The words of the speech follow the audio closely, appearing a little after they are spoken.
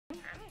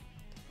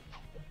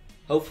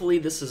Hopefully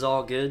this is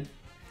all good.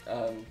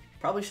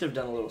 Probably should have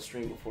done a little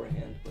stream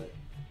beforehand, but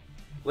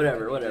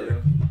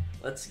whatever.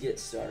 Let's get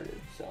started.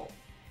 So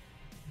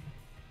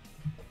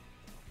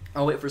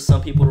I'll wait for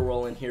some people to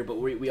roll in here, but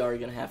we are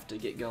gonna have to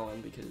get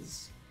going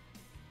because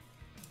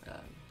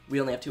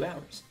we only have 2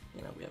 hours.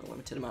 You know, we have a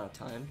limited amount of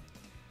time.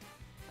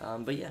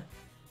 But yeah,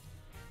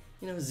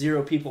 you know,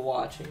 0 people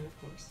watching,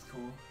 of course.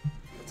 Cool.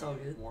 That's all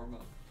good. Warm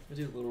up. We'll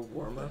do a little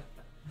warm up.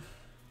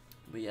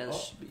 But yeah,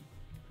 this should be.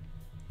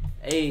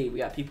 Hey, we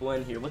got people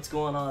in here. What's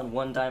going on?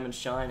 One Diamond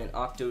Shine and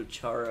Octo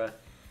Chara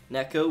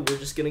Neko. We're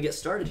just gonna get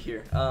started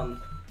here.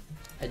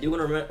 I do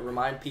want to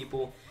remind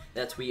people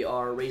that we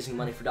are raising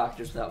money for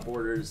Doctors Without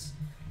Borders.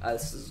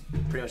 This is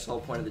pretty much the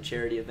whole point of the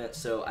charity event.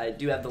 So I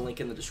do have the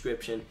link in the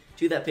description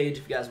to that page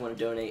if you guys want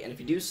to donate. And if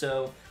you do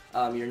so,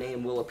 your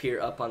name will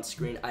appear up on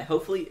screen.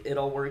 Hopefully it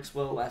all works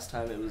well. Last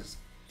time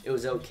it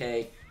was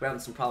okay. We're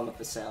having some problem with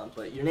the sound,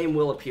 but your name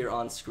will appear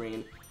on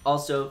screen.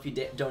 Also, if you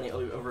donate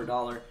over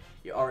 $1,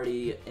 you're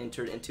already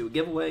entered into a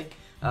giveaway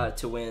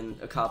to win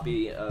a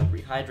copy of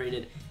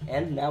Rehydrated.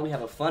 And now we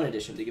have a fun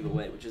edition to give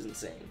away, which is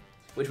insane,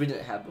 which we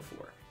didn't have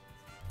before.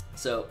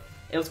 So,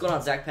 hey, what's going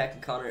on, Zach, Pack,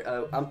 and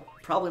Connor? I'm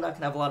probably not going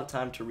to have a lot of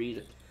time to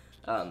read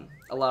a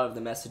lot of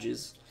the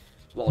messages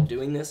while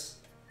doing this.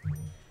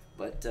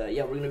 But,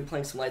 yeah, we're going to be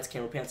playing some Lights,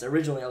 Camera, Pants.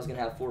 Originally, I was going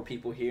to have 4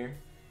 people here,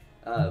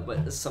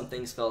 but some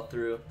things fell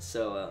through.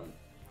 So,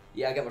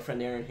 yeah, I got my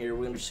friend Aaron here.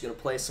 We're just going to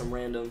play some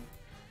random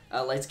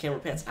Lights, Camera,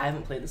 Pants. I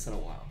haven't played this in a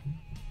while.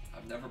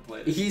 I've never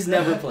played it. He's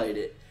never played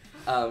it.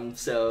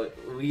 So,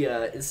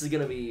 this is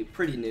going to be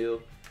pretty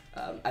new.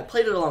 I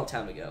played it a long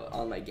time ago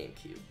on my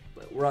GameCube,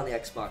 but we're on the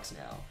Xbox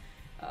now.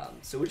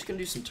 So we're just going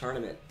to do some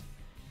tournament.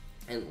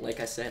 And like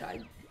I said,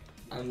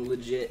 I'm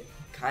legit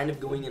kind of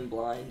going in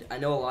blind. I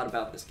know a lot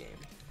about this game.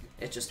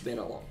 It's just been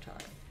a long time.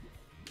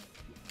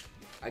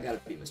 I gotta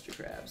be Mr.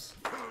 Krabs.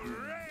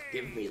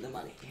 Give me the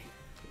money.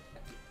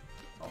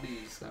 I'll be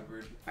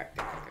stubborn. I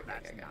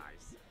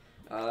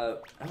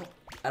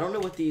don't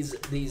know what these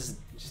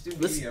Just do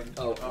medium.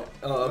 Okay.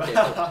 Hold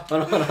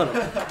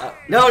on.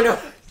 No.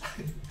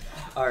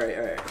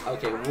 Alright.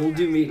 Okay, we'll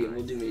do medium.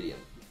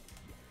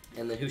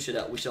 And then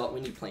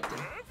we need Plankton.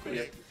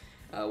 Yep.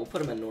 We'll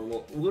put him in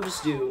normal. We'll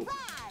just do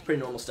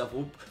pretty normal stuff.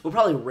 We'll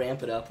probably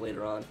ramp it up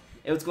later on.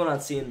 Hey, what's going on,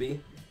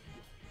 CNB?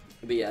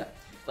 But yeah,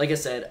 like I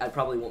said, I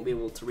probably won't be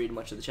able to read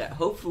much of the chat.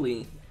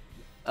 Hopefully,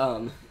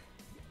 here,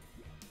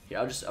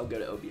 I'll go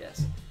to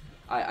OBS.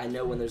 I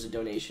know when there's a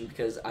donation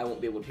because I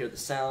won't be able to hear the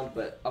sound,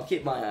 but I'll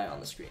keep my eye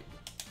on the screen.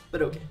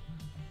 But okay.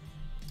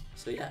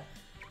 So yeah.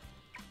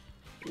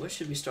 What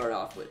should we start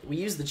off with? We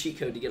use the cheat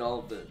code to get all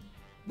of the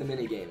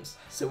mini games,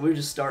 so we're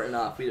just starting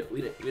off. We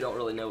don't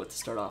really know what to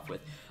start off with.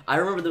 I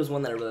remember there was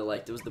one that I really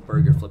liked. It was the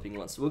burger flipping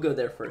one, so we'll go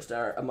there first.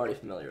 I'm already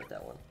familiar with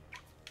that one.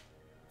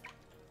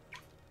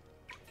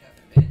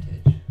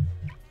 Advantage.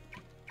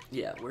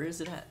 Yeah, where is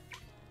it at?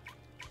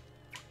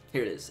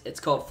 Here it is. It's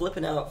called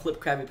Flipping Out.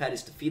 Flip Krabby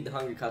Patties to feed the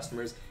hungry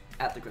customers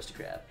at the Krusty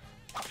Krab.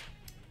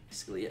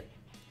 Basically it.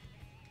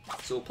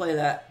 So we'll play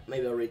that.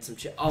 Maybe I'll read some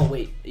chat. Oh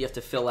wait, you have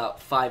to fill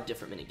out 5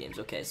 different mini games.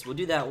 Okay, so we'll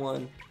do that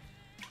one.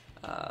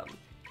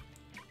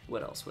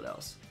 What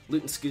else?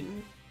 Loot and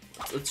Scootin'.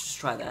 Let's just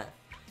try that.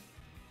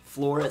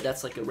 Floor It.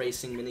 That's like a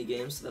racing mini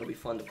game, so that'll be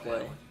fun to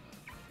play.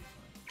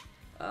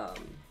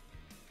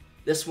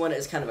 This one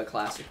is kind of a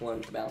classic one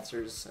with the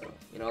bouncers, so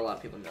you know a lot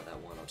of people know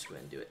that one. I'll just go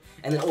ahead and do it.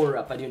 And then Order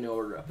Up. I do know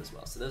Order Up as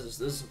well. So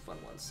those are some fun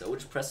ones. So we'll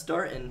just press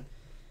start and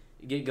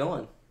get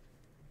going.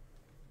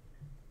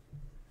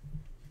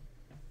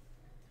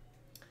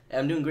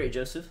 I'm doing great,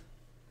 Joseph.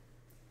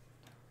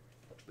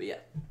 But yeah.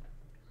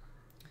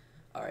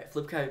 Alright,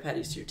 flip Krabby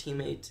Patties to your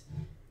teammate.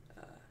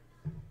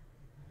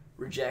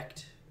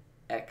 Reject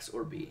X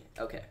or B.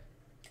 Okay.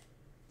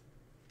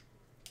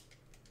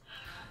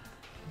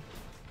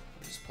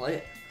 Just play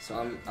it. So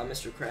I'm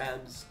Mr.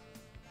 Krabs.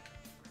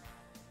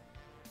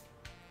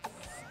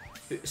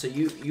 So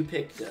you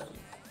picked.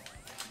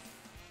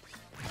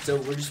 So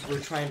we're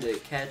trying to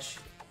catch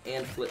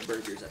and flip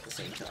burgers at the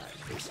same time,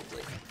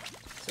 basically.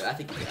 So I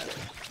think you got it.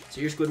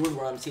 So you're Squidward,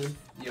 we're on the team?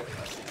 Yep.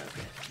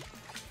 Okay.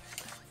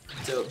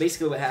 So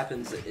basically what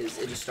happens is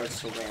it just starts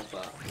to ramp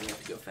up and you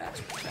have to go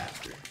faster and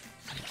faster.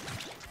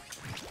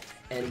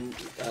 And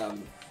I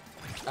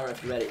don't know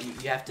if you read it,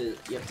 you have to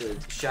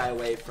shy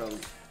away from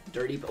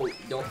dirty, oh,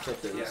 don't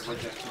flip those. Yeah,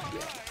 reject.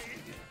 Yeah.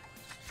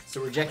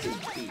 So reject is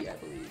B, I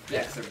believe. Yeah.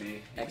 X or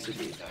B. X or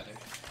B.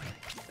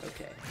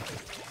 Okay.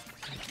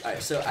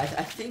 Alright, so I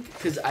think,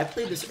 because I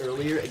played this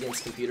earlier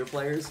against computer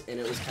players, and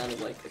it was kind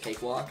of like a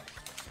cakewalk.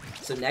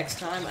 So next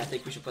time, I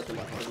think we should put them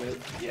on hard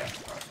mode. Yeah.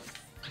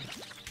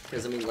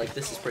 Because, I mean, like,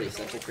 this is pretty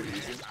simple, pretty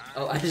easy.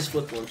 Oh, I just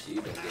flipped one to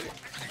you, don't get it.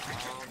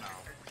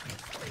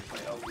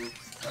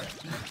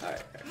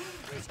 Alright.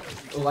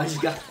 Oh, I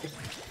just got it.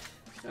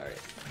 Alright.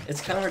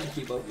 It's kind of hard to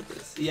keep up with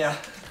this. Yeah.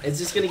 It's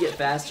just going to get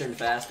faster and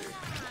faster.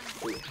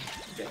 Ooh,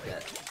 get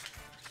that.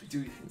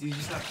 Do you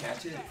just not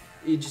catch it?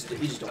 You just don't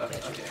catch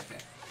it. Okay.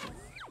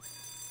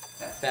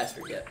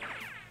 Faster, yeah.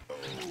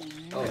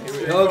 Oh, Here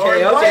we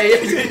okay, go. okay.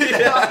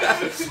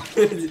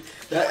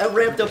 that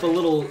ramped up a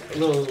little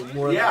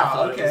more than I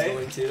thought it was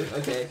going to.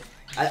 Okay.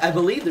 I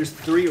believe there's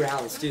 3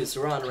 rounds too,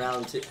 so we're on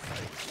round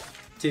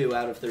 2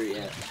 out of 3.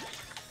 Yeah.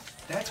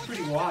 That's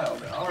pretty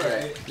wild. All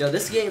right. No,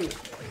 this game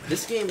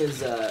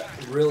is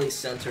really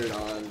centered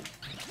on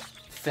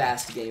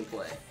fast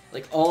gameplay.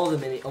 Like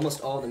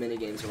almost all the mini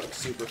games are like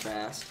super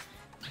fast.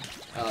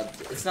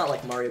 It's not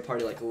like Mario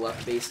Party, like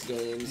luck-based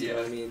games. You know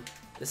what I mean?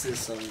 This is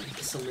some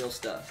real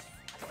stuff.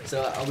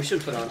 So we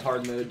should put on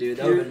hard mode, dude.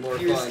 That would have been more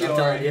fun. I'm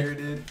telling you.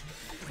 Dude.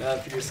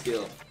 Pure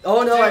skill.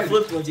 Oh no, dude. I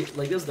flipped one.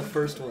 Like this was the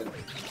first one.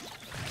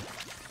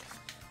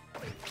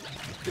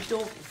 But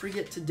don't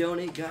forget to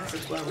donate, guys.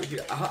 That's why we're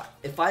here.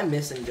 If I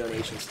miss any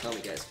donations, tell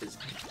me, guys, because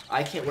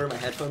I can't wear my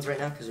headphones right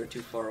now because they're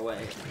too far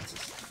away.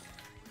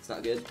 It's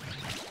not good.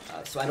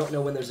 So I don't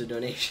know when there's a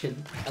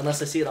donation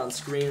unless I see it on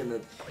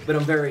screen. But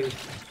I'm very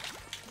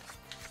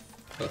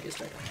focused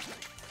right now,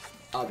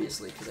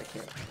 obviously, because I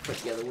can't put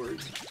together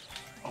words.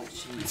 Oh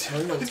jeez, I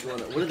don't know what's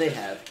going on. What do they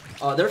have?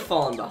 Oh, they're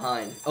falling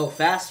behind. Oh,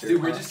 faster.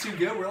 Dude, we're just too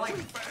good. We're like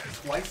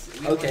twice.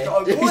 Okay.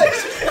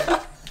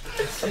 What?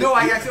 No,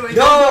 I accidentally.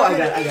 No, I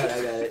got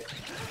it.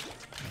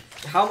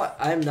 How am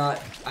I'm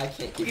not. I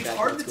can't keep. It's track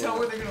hard of to what's tell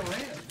going where they're gonna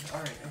land.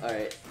 All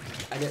right.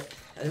 I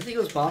didn't think it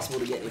was possible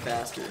to get any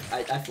faster.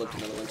 I flipped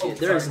another one too. Oh,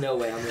 there is no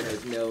way I'm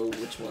gonna know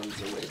which ones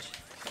are which.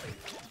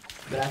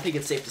 But I think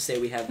it's safe to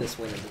say we have this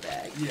one in the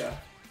bag. Yeah.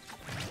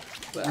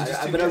 But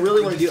I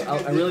really want to do.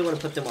 I really want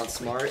to put them on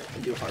smart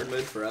and do hard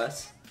mode for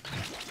us,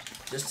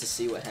 just to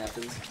see what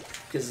happens.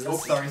 Cause oh,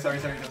 sorry. Don't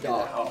do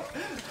that. Oh.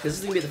 Because this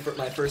is gonna be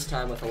my first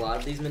time with a lot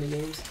of these mini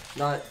games.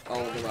 Not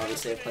all of them,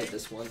 obviously. I've played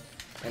this one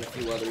and a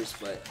few others,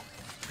 but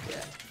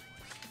yeah.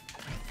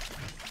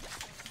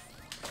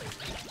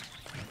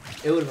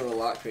 It would have been a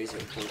lot crazier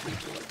with 4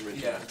 people, like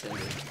originally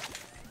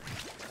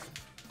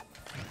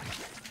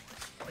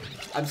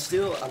intended. I'm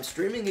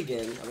streaming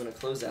again. I'm gonna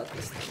close out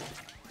this thing.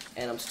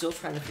 And I'm still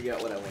trying to figure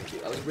out what I want to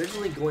do. I was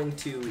originally going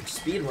to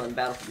speedrun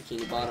Battle for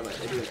Bikini Bottom at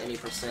doing any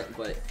percent,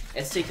 but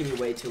it's taking me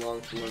way too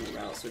long to learn the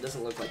route, so it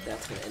doesn't look like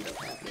that's going to end up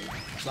happening.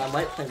 So I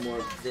might play more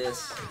of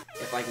this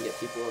if I can get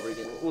people over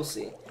again. We'll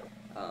see.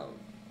 I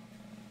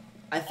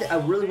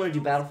really want to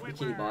do Battle for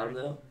Bikini Bottom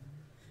though,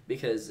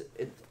 because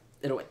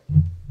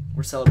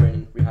we're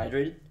celebrating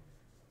Rehydrated.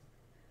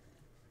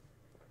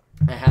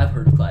 I have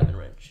heard of Clive and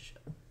Wrench.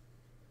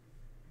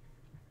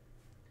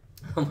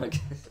 Oh my god.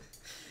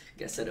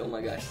 I said, oh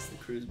my gosh, it's the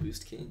Cruise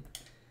Boost King.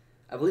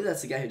 I believe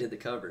that's the guy who did the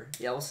cover.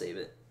 Yeah, we'll save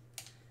it.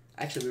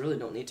 Actually, we really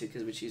don't need to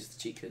because we choose the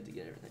cheat code to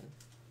get everything.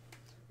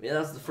 Yeah,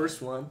 that was the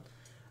first one.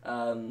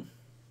 Yeah.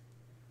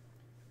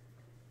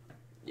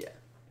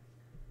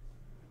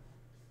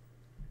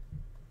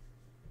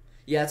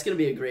 Yeah, it's going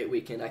to be a great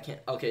weekend.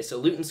 Okay, so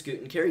loot and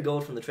scoot and carry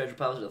gold from the treasure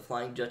piles to the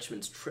Flying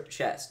Dutchman's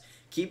chest.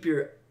 Keep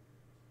your...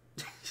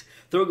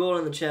 throw gold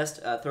in the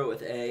chest, throw it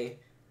with A.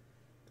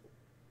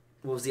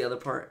 What was the other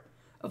part?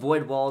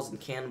 Avoid walls and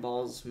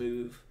cannonballs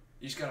move.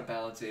 You just gotta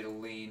balance it,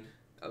 lean.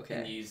 Okay.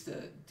 And use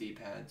the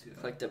D-pad to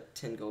collect up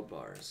 10 gold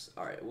bars.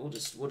 All right, we'll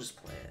just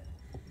play it.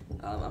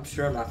 I'm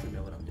sure I'm not gonna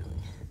know what I'm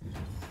doing.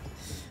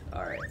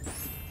 All right.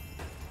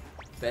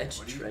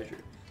 Fetch treasure.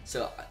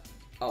 So,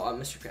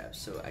 I'm Mr. Krabs.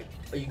 So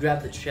you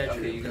grab the treasure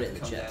and you put it in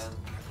the chest.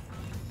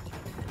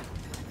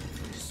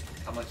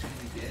 How much can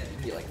you get? You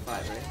can get like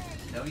 5, right?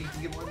 No, you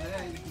can get more than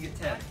that. You can get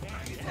 10. You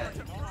can get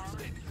 10.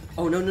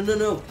 Oh no!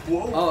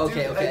 Whoa! Oh,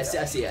 okay, dude, okay. I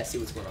see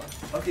what's going on.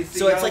 Okay,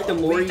 so it's like the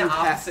more you the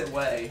pack. opposite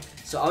way.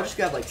 So I'll just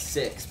grab like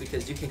 6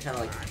 because you can kind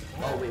of like.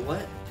 Oh wait,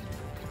 what?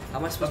 How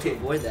am I supposed to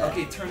avoid that?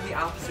 Okay, turn the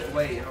opposite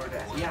way in order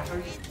to. Yeah,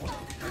 hurry.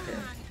 Okay.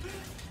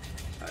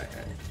 All right.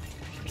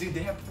 Dude,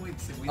 they have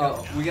points. And we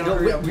gotta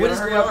hurry up. We gotta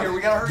hurry up here.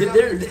 We gotta hurry up.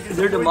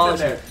 They're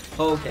demolishing.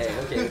 Okay.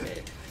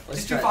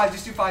 Just do 5.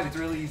 Just do 5. It's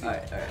really easy. All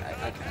right.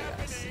 I got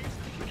this.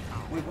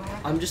 Wait, what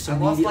happened? I'm just. I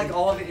lost like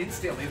all of it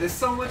instantly. There's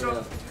so much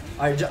of.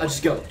 All right,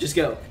 just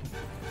go.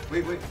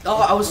 Wait.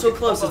 Oh, I was so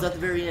close. I was at the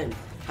very end.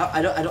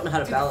 I don't know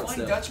how to balance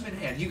though. Dutchman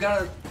hand. You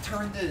gotta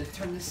turn the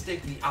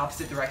stick the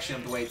opposite direction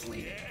of the way it's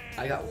leaning.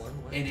 I got 1.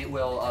 And it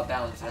will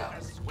balance it out.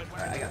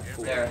 Alright, I got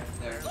 4. There.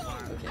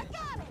 Okay.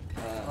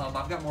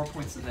 I've got more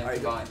points than them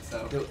combined,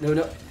 so.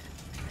 No.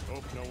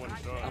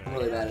 I'm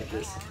really bad at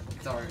this.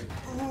 It's alright.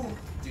 Ooh,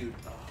 dude.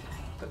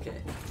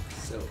 Okay.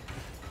 So.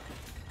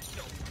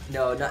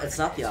 No, it's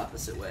not the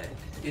opposite way.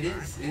 It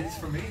is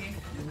for me.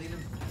 You lean the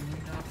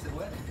opposite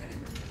way.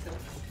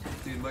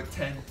 Dude, look,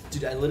 10.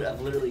 Dude,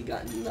 I've literally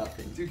gotten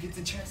nothing. Dude, get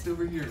the chest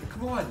over here.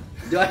 Come on.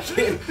 Dude, I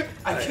can't.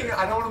 I can't.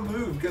 I don't want to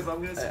move because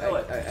I'm gonna spill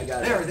it. I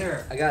got it.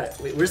 There. I got it.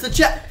 Wait, where's the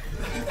chest?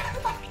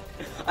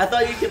 I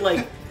thought you could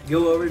like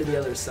go over to the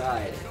other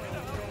side.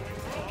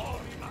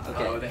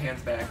 Okay. Oh, the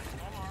hand's back.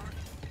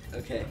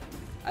 Okay.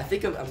 I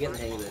think I'm getting the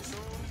hang of this.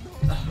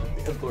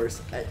 Of course,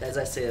 as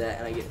I say that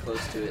and I get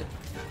close to it.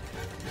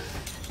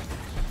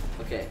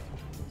 Okay.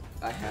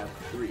 I have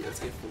 3. Let's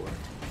get 4.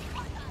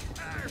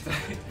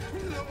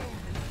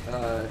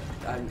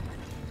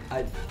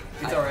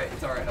 It's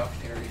alright, I'll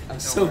carry. I'm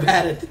so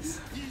bad at this.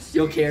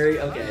 You'll carry?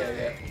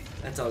 Okay.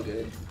 That's all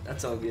good.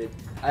 That's all good.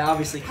 I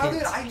obviously How can't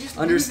did I just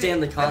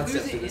understand the lose it? I lose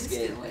concept it of this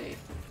game. instantly.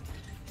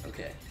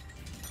 Okay.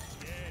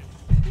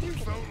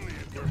 If only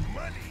it were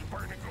money,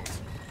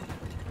 barnacles.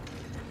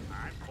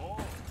 I'm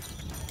full.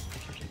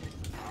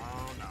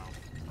 Oh no.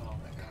 Oh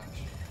my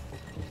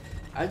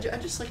gosh. I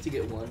just like to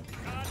get one.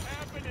 Not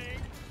happening.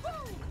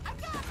 I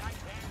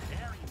can't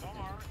carry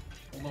more.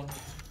 Hold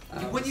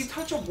on. When you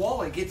touch a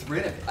wall, it gets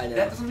rid of it. I know.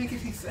 That doesn't make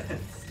any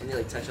sense. When you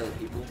like touch other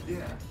people.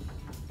 Yeah.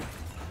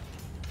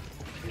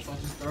 Guess I'll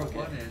just throw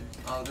one in.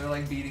 Oh, they're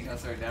like beating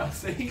us right now,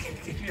 so you can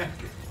get me out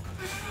here.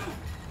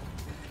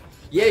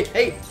 Yay!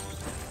 Hey!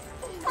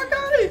 I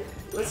got it!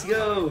 Let's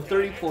go!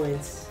 30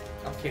 points.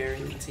 I'm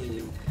carrying the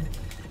team.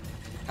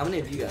 How many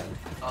have you gotten?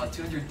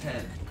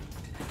 210.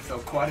 So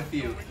quite a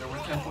few. They're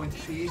worth 10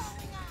 points apiece.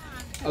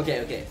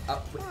 Okay, okay.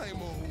 Wait.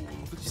 I'm old.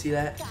 Did you see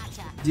that?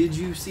 Did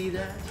you see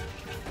that?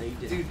 No, you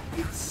didn't. Dude,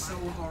 it's so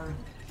hard.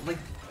 Like,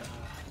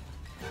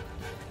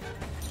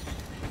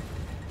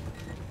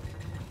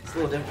 It's a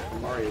little different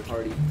from Mario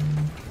Party.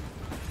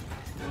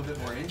 a little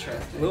bit more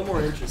interesting. A little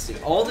more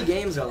interesting. All the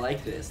games are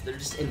like this. They're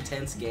just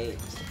intense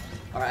games.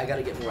 Alright, I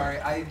gotta get more.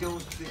 Alright, I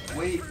don't think.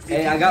 Wait.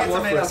 Hey, I got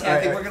one for us. Okay,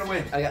 I think we're gonna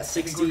win. I got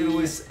think we're gonna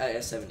win. 60s. I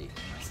got 70.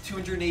 It's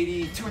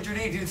 280.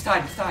 280, dude. It's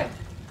tied. It's tied.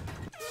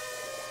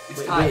 It's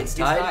Wait, tied. wait, it's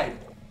tied? It's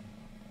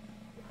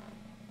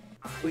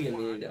tied. We can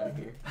meet down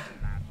here.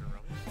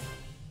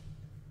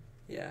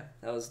 Yeah,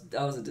 that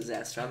was a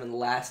disaster. I'm in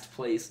last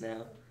place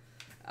now.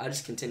 I'll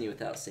just continue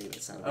without saving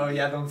it. Oh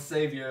yeah, don't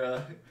save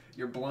your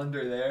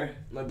blunder there.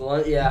 My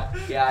blunt. Yeah,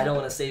 I don't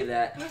want to save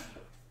that.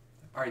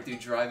 All right, dude.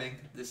 Driving.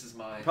 This is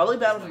my. Probably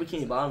this is Battle for my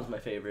Bikini Bottom is my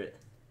favorite.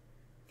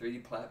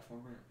 3D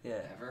platformer. Yeah.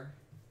 Ever.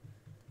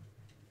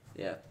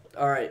 Yeah.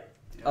 All right.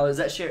 Yeah. Oh, is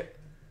that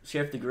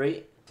Sheriff the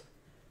Great?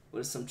 What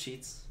is some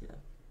cheats? Yeah.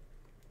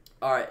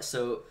 All right.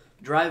 So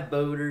drive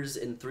boaters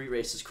in 3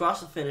 races.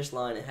 Cross the finish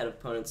line ahead of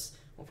opponents.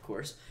 Of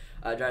course.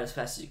 Drive as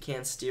fast as you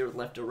can. Steer with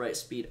left or right.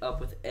 Speed up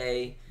with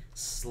A.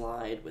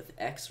 Slide with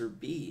X or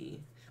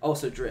B. Oh,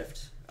 so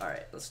drift. All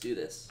right. Let's do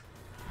this.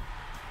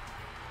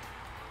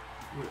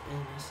 What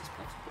endless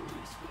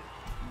possibilities here.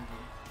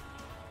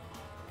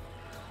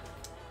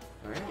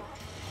 All right.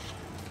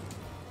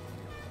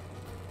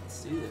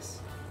 Let's do this.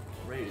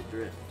 I'm ready to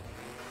drift.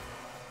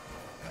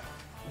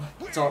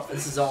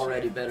 This is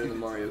already better than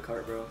Mario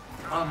Kart, bro.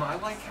 I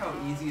like how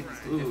easy it is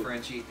to Ooh.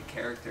 differentiate the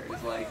characters.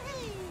 Like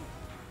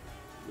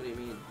What do you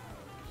mean?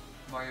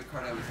 Mario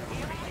Kart, I was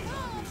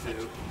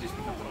too. Just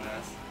become an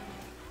ass.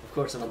 Of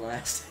course I'm on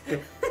last.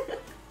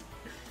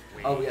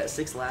 Oh, we got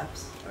 6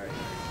 laps? Alright.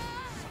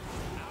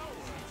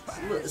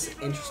 It's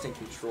an interesting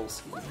control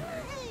scheme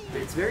here.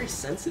 But it's very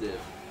sensitive.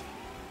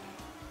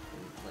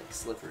 And, like,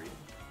 slippery.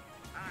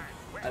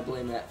 I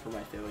blame that for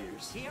my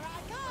failures. Okay.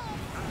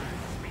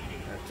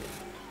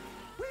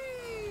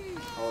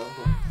 Oh,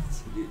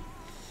 dude.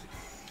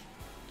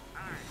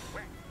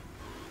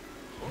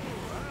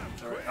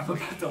 Alright, I'm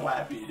about to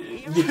lap you,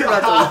 dude. You're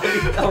about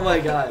to oh my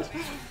gosh.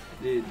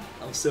 Dude,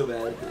 I'm so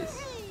bad at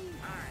this.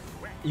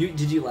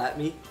 Did you lap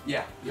me?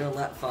 Yeah. You're on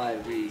lap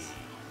 5, jeez.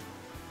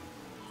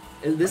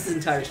 And this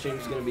entire stream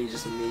is gonna be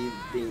just me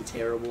being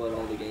terrible at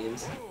all the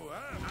games.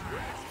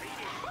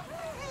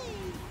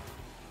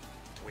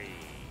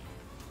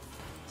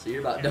 So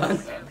you're about done.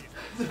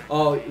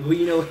 Oh, well,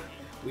 you know,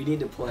 we need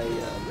to play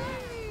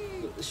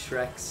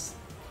Shrek's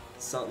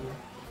something.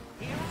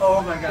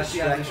 Oh my gosh,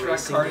 yeah, the Shrek Shrek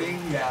racing karting.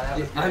 game. Yeah, that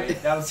was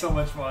great. That was so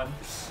much fun.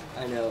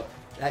 I know.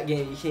 That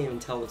game, you can't even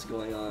tell what's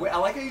going on. Wait, I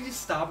like how you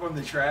just stop on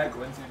the track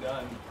once you're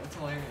done. That's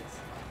hilarious.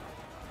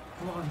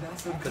 Come on,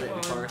 that's so Put it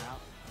in fun. car.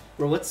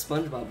 Bro, what's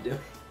SpongeBob doing?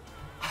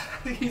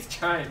 He's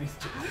trying. He's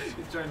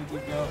trying to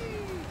keep going.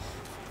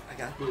 I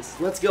got this.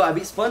 Let's go. I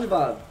beat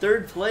SpongeBob.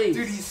 3rd place.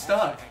 Dude, he's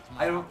stuck.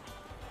 I don't.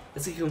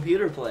 It's a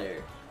computer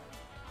player.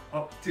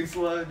 Oh, too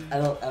slow. I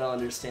don't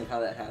understand how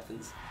that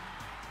happens.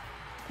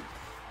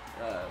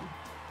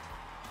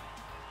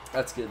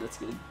 That's good. That's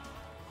good.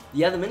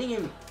 Yeah, the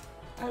minigame.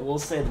 I will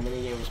say the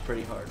minigame was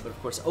pretty hard, but of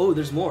course. Oh,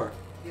 there's more.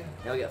 Yeah.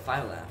 Now we got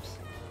 5 laps.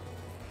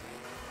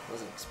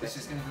 Wasn't It's expecting.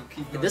 just gonna go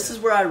keep going. This is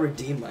where I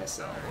redeem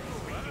myself.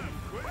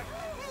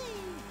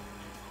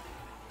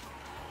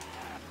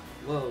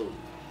 Whoa.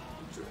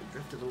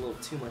 Drifted a little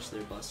too much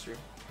there, Buster.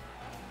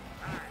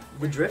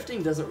 The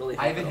drifting doesn't really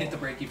help I haven't at hit the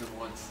all. brake even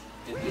once.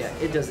 Yeah,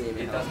 it doesn't even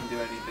It help. doesn't do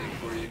anything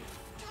for you.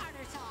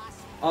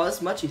 Oh,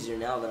 it's much easier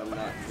now that I'm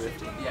not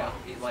drifting. Yeah,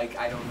 like,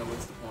 I don't know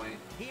what's the point.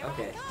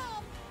 Okay.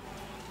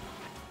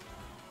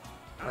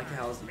 I like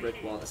how it's the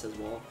brick wall that says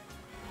wall.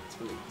 It's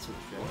really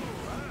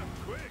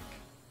drift.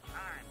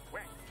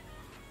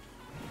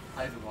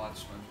 I haven't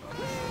watched SpongeBob.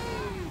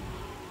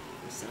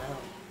 Missing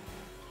out.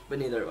 But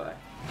neither do I.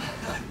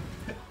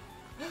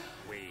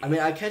 I mean,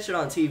 I catch it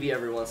on TV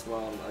every once in a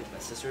while, and, like my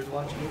sister's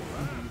watching it.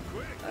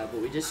 But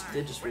we did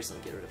just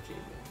recently get rid of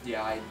cable.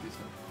 Yeah, I do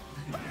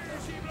some.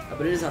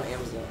 But it is on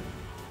Amazon.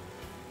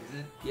 Is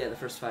it? Yeah, the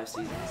first 5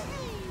 seasons,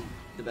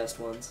 the best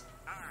ones.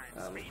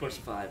 Of course,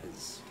 5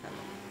 is kind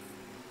of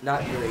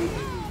not great,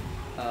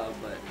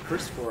 but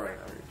first 4 are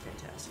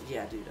fantastic.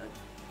 Yeah, dude.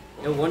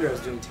 No wonder I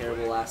was doing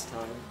terrible last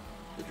time.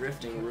 The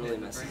drifting really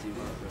messes you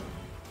up, bro.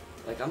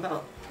 Like, I'm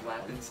about...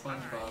 Lapping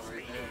SpongeBob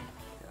right there.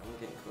 Yeah, I'm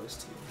getting close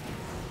to you.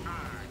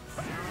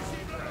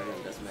 Alright,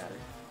 it doesn't matter.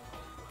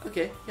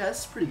 Okay, yeah, this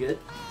is pretty good.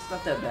 It's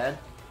not that bad.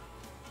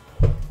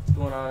 What's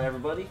going on,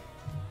 everybody?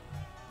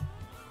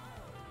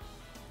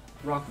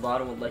 Rock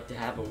Bottom would like to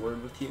have a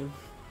word with you.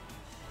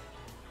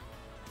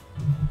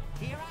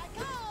 Here I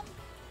come.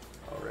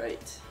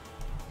 Alright.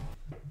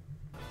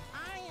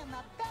 I am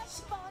the best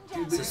sponge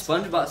Dude, ever. So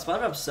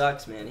SpongeBob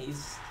sucks, man. He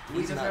He's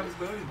doesn't not... have his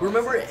voting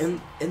Remember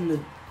license. in the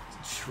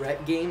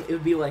Shrek game, it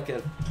would be like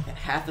a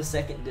half a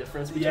second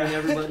difference between Yeah.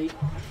 everybody.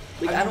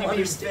 Like, I don't you'd be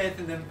understand. fifth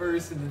and then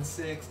first and then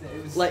sixth.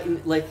 It was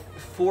Like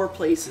 4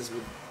 places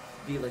would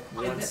be like and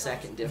 1 that-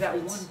 second That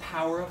difference. one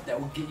power up that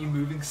would get you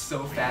moving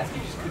so fast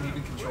you just couldn't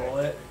even control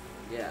it.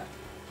 Yeah.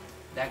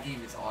 That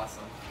game is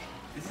awesome.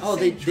 It's the Oh,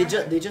 same they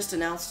track. just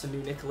announced a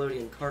new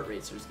Nickelodeon Kart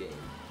Racers game.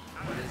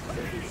 What is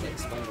it? It's like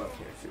SpongeBob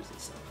characters and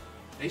stuff.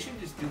 They should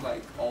just do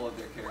like all of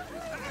their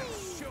characters.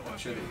 I'm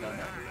sure they've done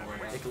that before.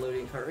 Now.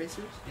 Nickelodeon Kart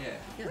Racers? Yeah.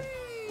 Yeah.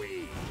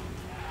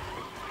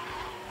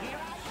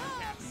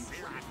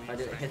 If I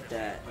didn't hit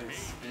that, Like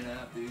spin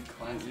up, dude.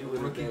 Classic. you would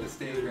have Rookie been,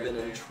 mistake you would have right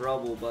been in there.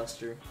 trouble,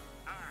 Buster.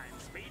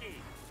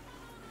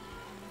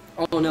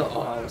 Oh no!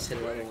 Oh, I almost hit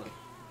another one.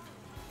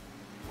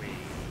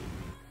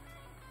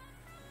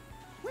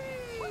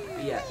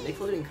 But yeah,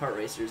 Nickelodeon Kart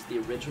Racers, the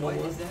original What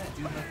one. is that,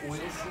 dude? Like oil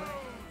slick?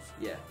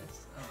 Yeah.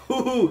 That's,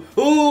 Ooh,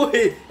 ooh,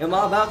 hey, am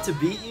I about to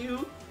beat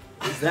you?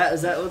 Is that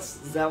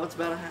what's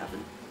about to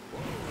happen?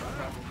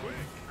 probably.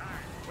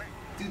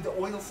 Dude, the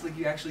oil slick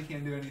you actually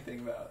can't do anything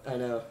about. I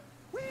know.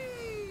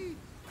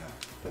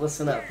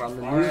 Listen up, I'm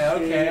the new Alright,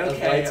 king okay, of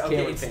okay, Lights, okay.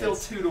 Camera It's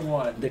Pants. still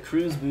 2-1. The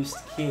Cruise Boost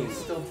King. It's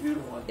still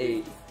 2-1.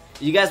 8.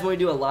 You guys want to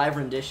do a live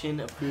rendition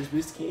of Cruise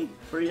Boost King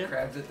for you?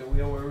 Crabs at the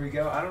wheel, where we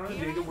go? I don't know,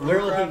 Jacob. Where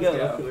will he Crabs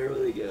go? Where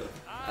will he go?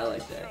 I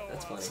like that.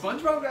 That's funny.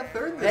 SpongeBob got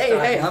third this Hey, time.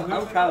 hey, He's I'm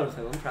moving proud up. of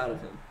him. I'm proud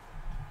of him.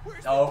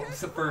 Oh,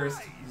 it's the first.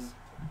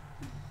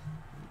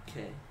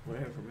 Okay,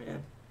 whatever,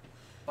 man.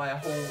 By a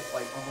whole,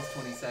 like, almost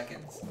 20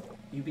 seconds.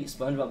 You beat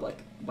SpongeBob like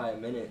by a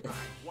minute.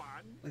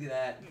 Look at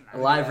that. A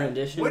live Look at that.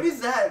 rendition? What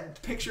is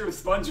that picture of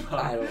SpongeBob?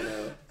 I don't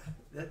know.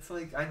 That's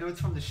like, I know it's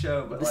from the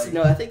show, but This, like...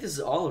 no, I think this is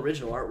all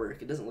original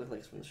artwork. It doesn't look like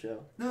it's from the show.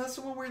 No, that's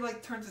the one where he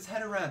like turns his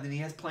head around and he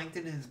has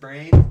plankton in his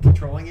brain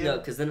controlling it. No,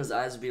 because then his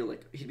eyes would be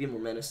like, he'd be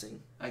more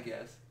menacing. I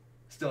guess.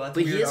 Still, that's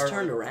But he weird is artwork.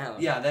 turned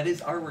around. Yeah, that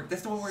is artwork.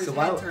 That's the one where his So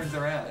head why- turns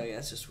around. Oh, yeah,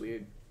 that's just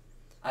weird.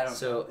 I don't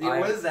So know.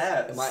 What is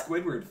that? am I-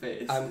 Squidward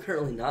face. I'm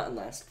currently not in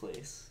last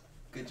place.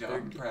 Good job.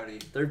 I'm proud of you.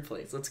 3rd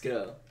place. Let's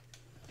go.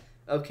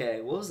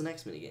 Okay, what was the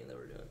next minigame that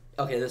we're doing?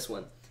 Okay, this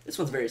one. This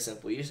one's very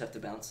simple. You just have to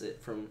bounce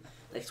it from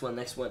next one,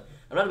 next one.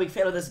 I'm not a big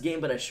fan of this game,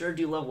 but I sure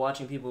do love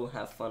watching people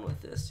have fun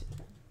with this.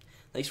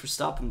 Thanks for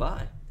stopping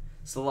by.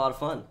 It's a lot of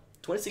fun.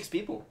 26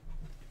 people.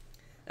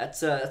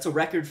 That's a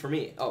record for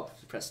me. Oh,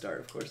 press start,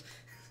 of course.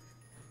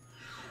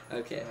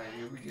 Okay. Alright,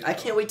 here we go. I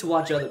can't wait to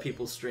watch other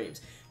people's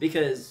streams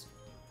because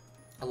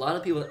a lot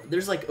of people.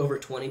 There's like over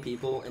 20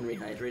 people in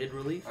Rehydrated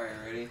Relief. Alright,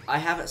 ready? I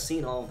haven't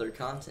seen all of their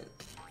content,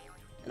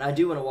 and I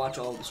do want to watch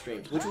all of the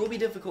streams, which will be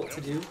difficult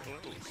to do.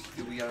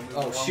 Dude, we gotta move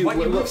Oh along. shoot! What?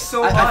 You wait, move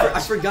so I, much. I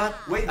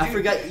forgot. Wait, I dude.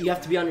 forgot. You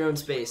have to be on your own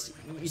space.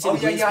 You see Oh the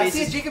yeah, green yeah. I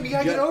see it, spaces? Jacob. You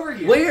gotta get over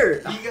here.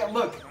 Where? You got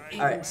look. All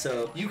right,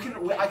 so You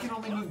can. I can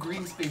only move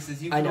green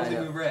spaces. You I can know, I only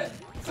know. move red.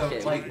 So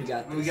Okay, like, we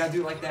got we this. gotta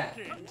do it like that.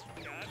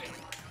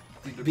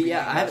 Dude, the but yeah,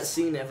 I green haven't is-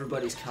 seen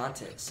everybody's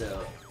content,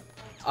 so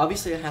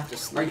obviously I have to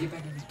Alright, sleep, get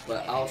back in there.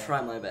 but I'll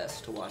try my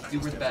best to watch.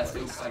 Dude, we're the best.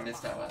 everybody's. Oops, I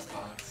missed that last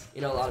box. You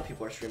know, a lot of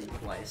people are streaming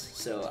twice,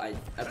 so I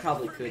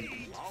probably could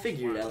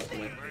figure it out. You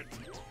know.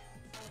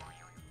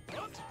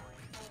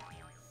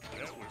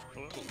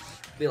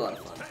 Be a lot of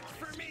fun.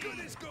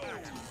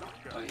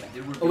 Oh yeah,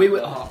 dude, we're Oh, wait, beating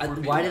wait, them. oh, We're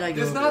beating why them. did I go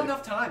There's over not there?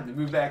 enough time to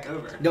move back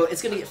over. No,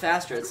 it's gonna get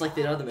faster. It's like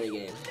the other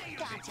minigame.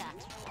 Gotcha.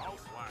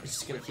 It's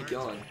just gonna keep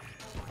going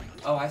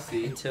Oh, I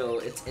see. until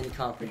it's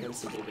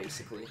incomprehensible,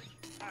 basically.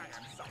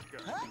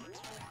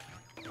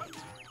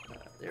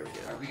 There we go.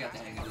 Alright, we got the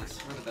hang of this.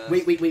 We're the best.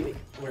 Wait. Where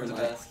We're am the I?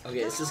 best.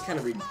 Okay, this is kind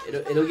of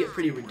it'll get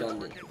pretty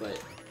redundant,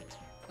 but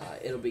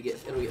it'll get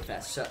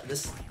fast. So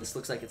this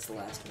looks like it's the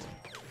last one.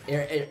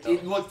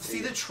 Look,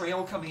 see the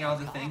trail coming out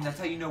of the thing? That's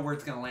how you know where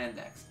it's gonna land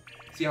next.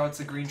 See how it's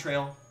the green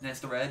trail and it's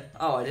the red?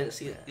 Oh, I didn't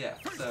see that. Yeah,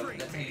 so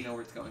that's how you know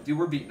where it's going. Dude,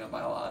 we're beating them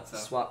by a lot, so.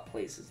 Swap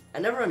places. I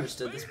never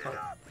understood this part.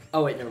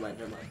 Oh wait, never mind.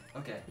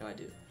 Okay, No, I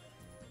do.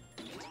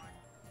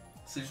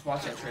 so just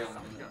watch that trail in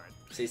a minute.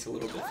 See, it's a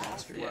little bit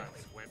faster. Yeah.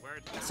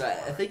 So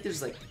I think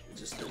there's like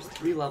there's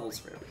 3 levels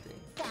for everything.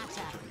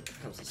 Gotcha. When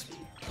it comes to speed.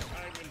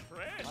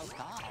 Close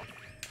call.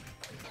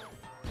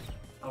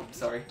 Oh,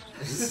 sorry.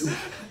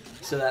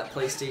 So that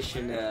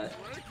PlayStation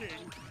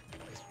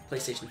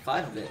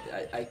 5 event,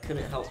 I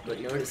couldn't help but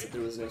notice that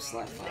there was no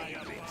Slack 5.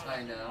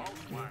 I know.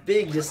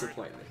 Big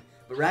disappointment.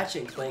 But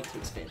Ratchet and Clank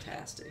looks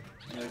fantastic.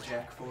 No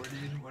Jack 4,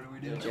 dude. What are we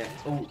doing? Jack.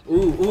 Ooh.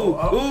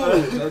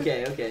 Oh.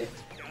 Okay.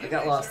 I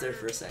got lost there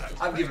for a second.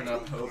 I've given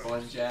up hope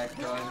on Jack,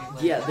 though. I mean,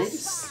 like, Yeah, they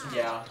just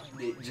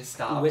they just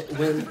stopped.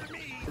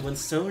 when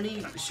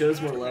Sony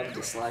shows more love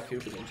to Sly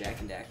Cooper than Jack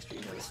and Daxter,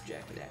 you notice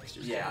Jack and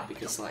Daxter's dead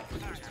because Sly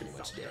Cooper's pretty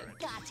much dead.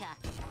 Gotcha.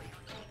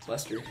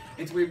 Buster.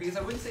 It's weird because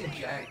I wouldn't say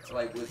Jack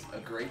like was a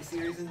great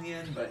series in the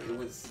end, but it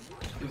was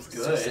good.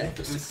 So it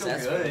was still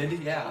good,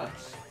 yeah.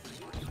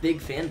 Big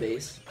fan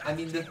base. I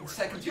mean, the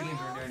second two games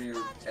were nowhere near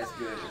as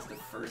good as the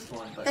first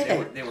one, but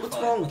Hey, they were what's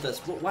fun. wrong with us?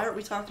 Why aren't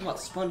we talking about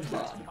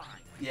SpongeBob?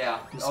 Yeah.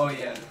 Oh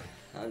yeah.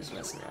 I'm just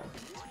messing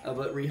around.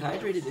 But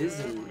Rehydrated is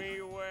in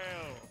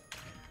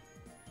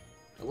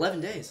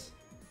 11 days.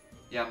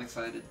 Yeah, I'm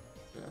excited.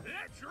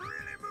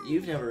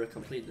 You've never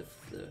completed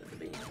the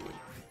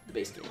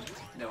base game.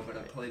 No, but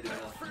I played it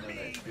enough to know that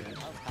it's good.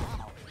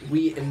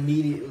 We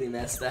immediately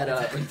messed that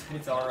up.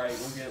 It's alright,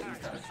 we'll get it this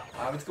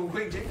time. Let's go.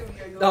 Wait, Jacob, you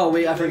gotta go. Oh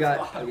wait, I to the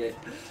forgot. spot. Okay.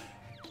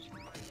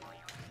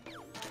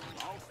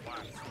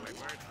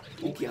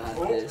 We got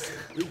Oh. this.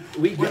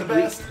 We We're got the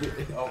best.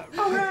 Oh.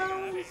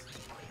 Oh.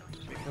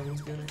 No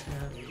one's gonna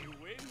have it.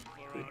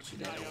 Put you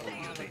down.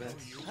 We're the best.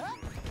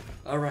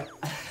 All right.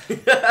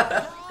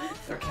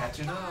 They're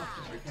catching up.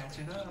 They're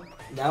catching up.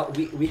 Now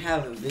we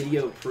have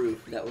video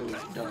proof that we're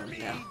done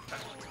now.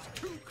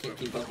 Can't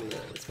keep up with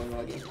the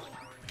SpongeBob game.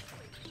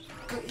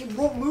 It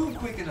won't move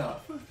quick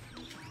enough.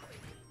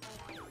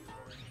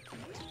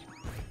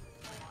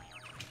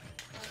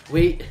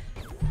 Wait.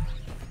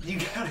 You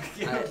gotta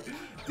get.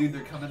 Dude,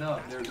 they're coming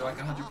up. They're like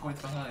 100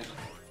 points behind.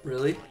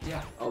 Really?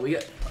 Yeah. Oh, we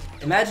got.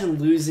 Imagine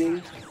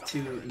losing to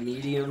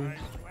medium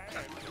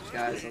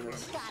guys on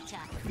this. Gotcha.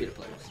 Computer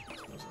players.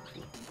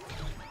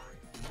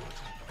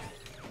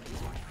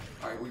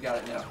 Alright, we got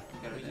it now.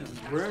 We got it now.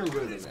 We're in a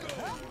rhythm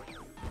now.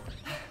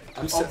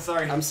 I'm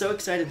sorry. I'm so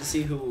excited to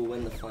see who will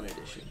win the Fun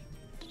Edition.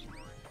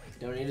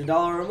 Donate $1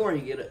 or more,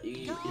 you're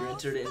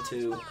entered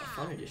into a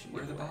Fun Edition.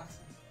 Where are the giveaway. boxes?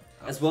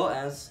 As well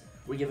as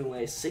we're giving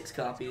away 6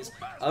 copies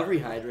of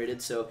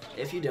Rehydrated. So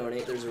if you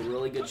donate, there's a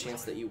really good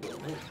chance that you will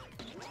win.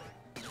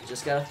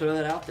 Just gotta throw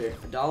that out there.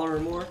 $1 or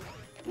more.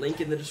 Link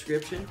in the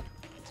description.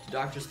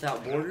 Doctors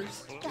Without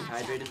Borders.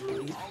 Rehydrated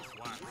relief.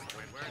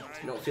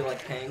 If you don't feel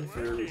like paying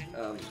for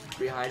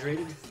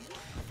Rehydrated,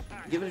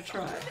 give it a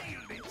try.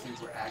 Dude,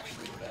 we're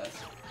actually the best.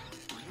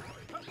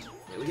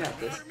 Yeah, we got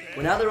this.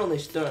 Well, now they're only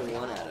throwing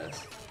 1 at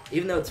us.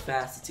 Even though it's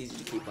fast, it's easy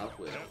to keep up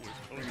with.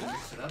 They're gonna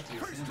mix it up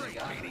here soon. They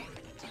got it.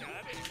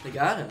 They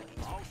got him.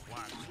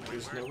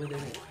 There's no way they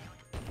won't.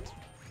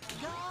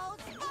 Go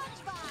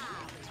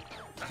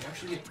SpongeBob. You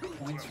actually get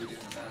points for doing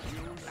that.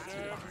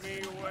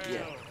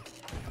 Yeah.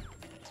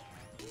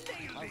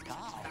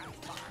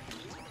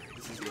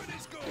 This is good.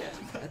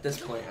 Yeah. At this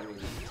point, I mean,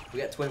 we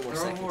got 20 more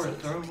Throw seconds. more,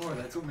 of this. throw more.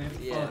 That's what made it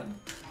Yeah. fun.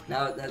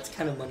 Now that's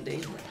kind of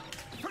mundane now.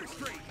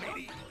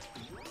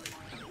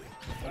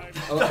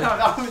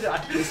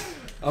 Oh,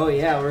 oh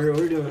yeah,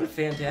 we're doing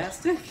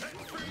fantastic.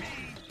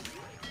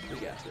 We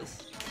got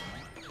this.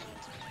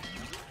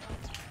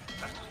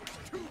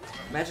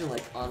 Imagine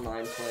like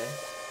online play.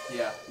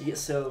 Yeah. You get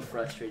so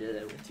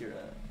frustrated with your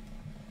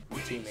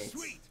teammates.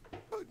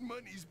 But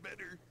money's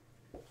better.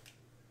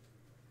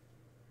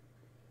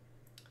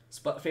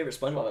 Favorite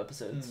SpongeBob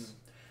episodes?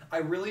 I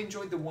really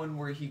enjoyed the one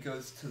where he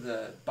goes to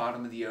the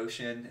bottom of the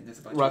ocean and there's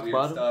a bunch Rock of weird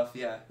bottom? stuff.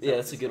 Yeah. Yeah,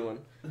 that's a good one.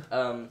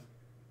 I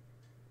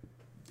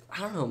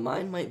don't know.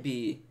 Mine might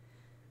be.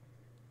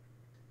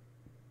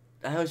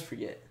 I always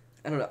forget.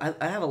 I don't know.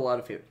 I have a lot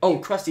of favorite. Oh,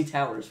 Krusty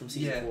Towers from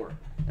season 4.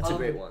 That's a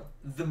great one.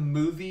 The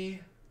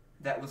movie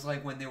that was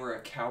like when they were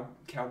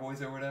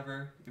cowboys or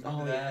whatever. You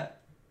remember Oh, yeah.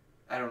 that?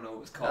 I don't know what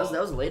it was called.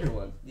 That was a later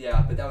one.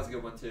 Yeah, but that was a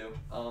good one too.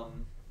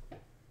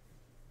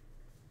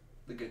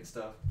 The good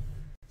stuff.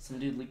 Some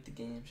dude leaked the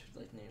game. Should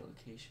like near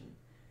location.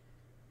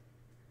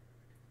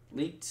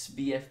 Leaked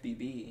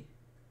BFBB.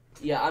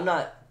 Yeah, I'm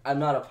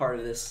not a part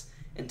of this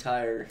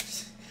entire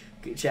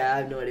chat. I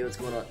have no idea what's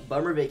going on.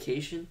 Bummer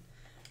Vacation.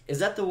 Is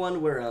that the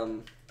one where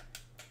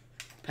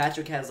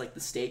Patrick has like the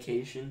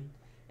staycation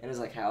in his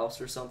like house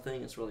or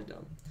something? It's really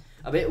dumb.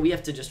 I bet we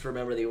have to just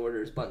remember the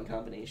orders, button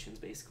combinations,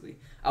 basically.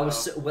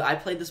 I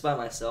played this by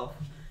myself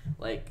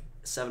like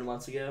 7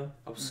 months ago.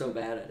 I was so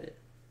bad at it.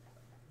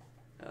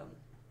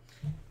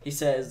 He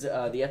says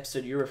the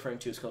episode you're referring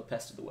to is called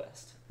Pest of the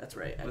West. That's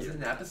right. Was it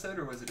an episode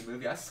or was it a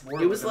movie? I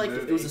swore It was a like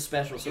movie. it was a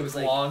special. So It was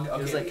like, long. Okay,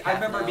 It was like I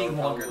half an remember it being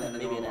hour, longer probably, than the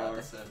maybe an normal hour.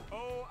 episode.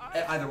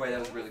 Either way, that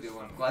was a really good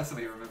one. Glad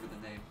somebody remembered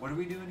the name. What are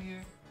we doing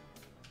here?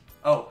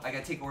 Oh, I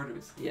gotta take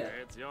orders. Yeah,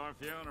 It's your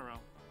funeral.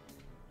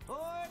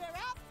 Order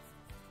up.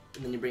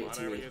 and then you bring it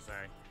to Whatever me. you say.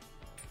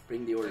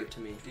 Bring the order to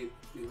me.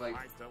 You like,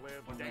 Like to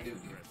live what am I doing here?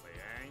 dangerously,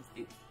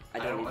 eh? I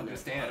don't even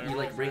understand. know. You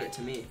like bring it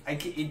to me.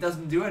 It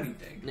doesn't do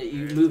anything. No,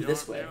 you It's move your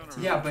this way. funeral.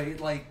 Yeah, but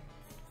it like,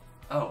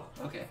 oh,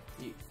 okay.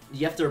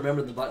 You have to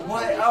remember the button.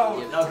 What?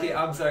 combination to give it Oh, to okay. me.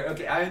 I'm sorry.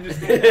 Okay, I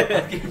understand.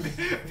 Okay,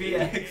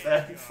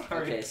 VXX.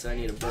 Sorry. Okay, so I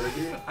need a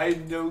burger. I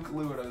had no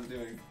clue what I was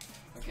doing.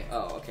 Okay.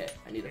 Oh, okay.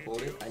 I need to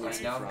hold it. I need Right,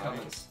 some now I'm coming.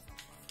 fries.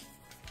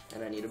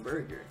 And I need a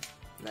burger.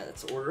 And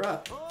that's order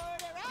up. Order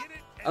up.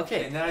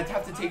 Okay. And then I'd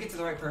have to take it to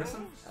the right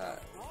person? Uh,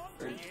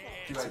 Or do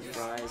I some just...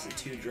 fries and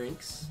 2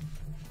 drinks.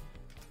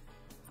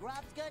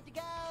 Grub's good to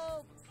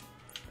go.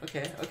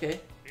 Okay, okay.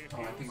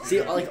 Oh, I think See,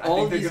 they're gonna- like, I all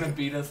think they're these- gonna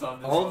beat us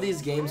on this. All one. of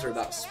these games are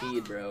about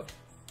speed, bro.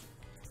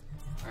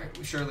 All right,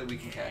 well, surely we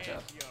can catch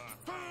up.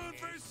 Food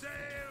for sale.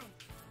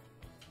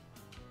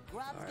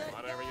 Grub's Alright. good to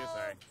Whatever you go.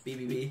 say.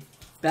 BBB.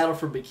 Battle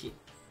for Bikini.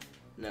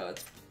 No,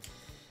 it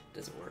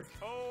doesn't work.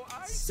 Oh,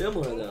 I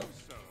Similar, though.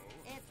 suppose so.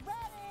 It's ready.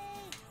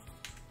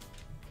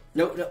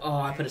 Nope, no. Oh,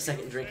 I put a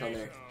second drink on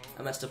there.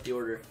 I messed up the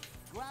order.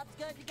 Grub's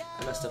good to go.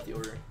 I messed up the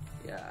order.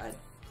 Yeah,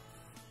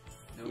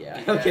 Nope, Yeah,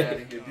 get that okay. outta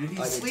here, dude. I He's need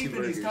 2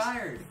 sleeping. He's burgers.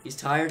 tired. He's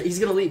tired. He's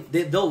gonna leave.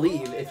 They'll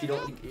leave if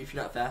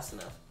you're not fast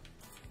enough.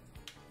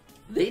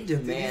 They Dude, these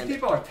demand.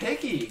 people are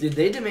picky. Dude,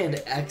 they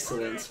demand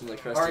excellence from the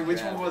Krusty All right, which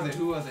Krab. one was it?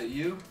 Who was it?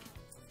 You?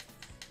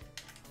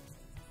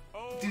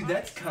 Oh, Dude,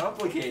 that's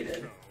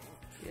complicated.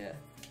 Yeah.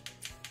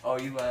 Oh,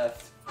 you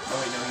left. Oh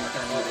wait, no, you're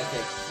trying to Oh,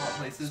 okay. swap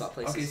places. Swap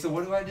places. Okay, so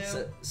what do I do?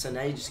 So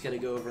now you just gotta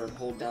go over and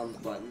hold down the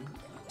button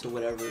to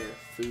whatever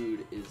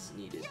food is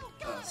needed.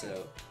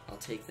 So I'll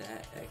take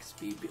that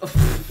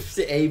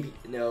XBB. AB.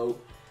 No.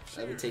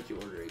 Let me take your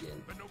order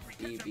again.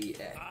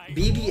 BBA.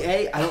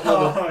 BBA. I don't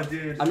know. Oh,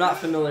 dude. I'm not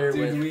familiar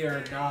Dude, with we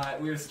are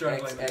not. We're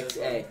struggling with this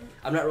XXA.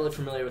 I'm not really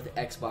familiar with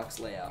the Xbox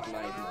layout. I'm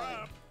not even lying.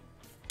 one.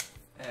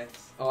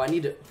 X. Oh, I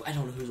need to. I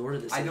don't know whose order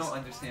this I is. don't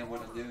understand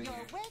what I'm doing Your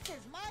here. wish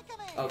is my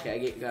command. Okay,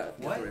 I got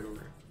What? the right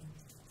order.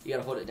 You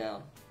gotta hold it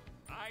down.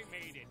 I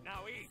made it.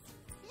 Now eat.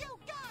 You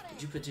got Did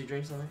it. you put 2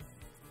 drinks on there?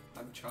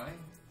 I'm trying.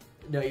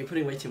 No, you're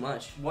putting way too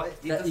much. What?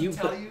 It That- doesn't you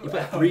tell put- you? you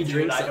put Oh, 3 dude,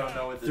 drinks I on- don't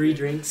know what to 3 do.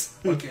 drinks.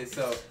 Okay,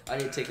 so I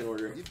need to take an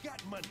order. You've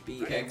got money.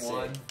 okay, BXA.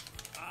 one.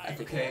 I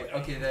think.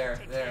 Okay,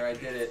 there, I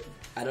did it.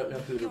 I don't know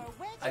who to. Your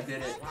wish I is did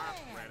my it.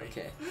 command.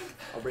 Okay,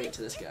 I'll bring it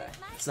to this guy.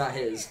 It's not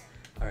his.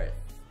 All right.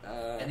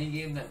 Any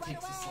game that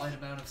takes a slight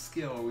amount of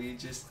skill, we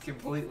just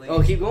completely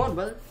Oh, keep going,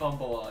 brother.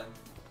 fumble on.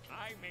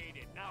 I made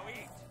it. Now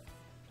eat.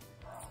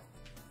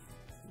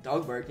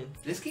 Dog barking.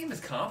 This game is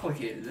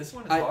complicated. This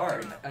one is I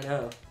hard. I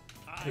know.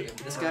 I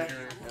This guy?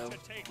 Burger.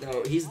 No.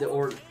 No, he's the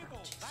order.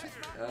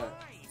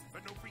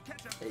 But no free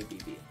ketchup.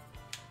 ABB.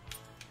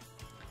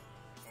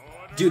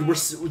 Order Dude,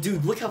 up.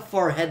 dude. Look how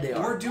far ahead they We're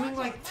are. doing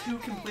like 2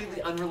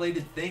 completely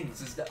unrelated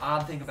things. Is the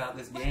odd thing about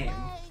this game.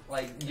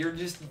 Like you're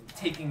just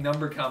taking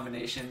number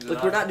combinations.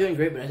 Look, we're not doing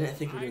great, but I didn't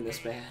think we were doing this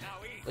bad. Now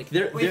eat. Like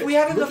they're. If we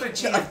had look, another they're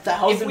chance,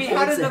 1,000 if we had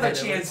points another ahead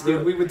of chance, us, bro.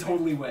 dude, we would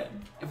totally win.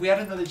 If we had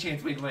another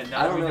chance, we'd win. Now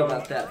I that don't we know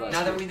about that, but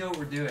Now that we know what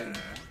we're doing,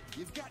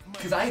 You've got money.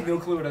 because I had no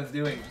clue what I was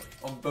doing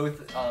on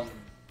both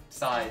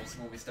sides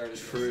when we started.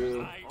 this.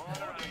 True. I order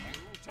you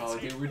to Oh,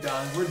 see dude, we're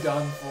done. We're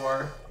done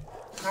for.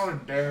 How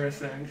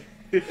embarrassing.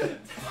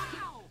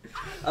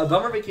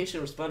 Bummer Vacation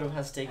where SpongeBob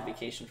has to take a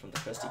vacation from the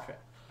Krusty Krab.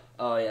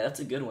 Oh yeah, that's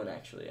a good one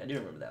actually. I do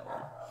remember that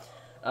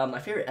one. My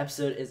favorite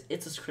episode is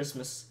It's a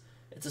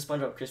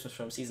SpongeBob Christmas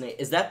from season 8.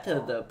 Is that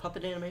the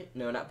puppet animation?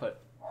 No, not puppet.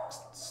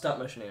 Stop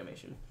motion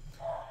animation.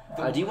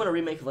 Do you want a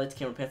remake of Lights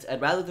Camera Pants?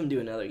 I'd rather them do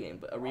another game,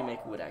 but a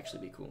remake would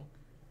actually be cool.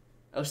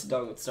 I wish the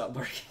dog would stop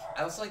barking.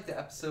 I also like the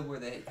episode where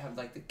they have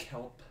like the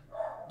kelp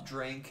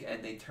drink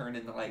and they turn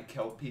into like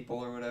kelp people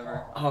or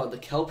whatever. Oh, the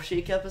Kelp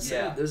Shake episode?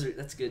 Yeah.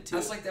 That's good too.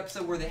 That's like the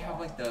episode where they have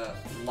like the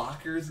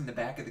lockers in the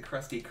back of the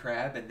Krusty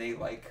Krab and they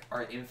like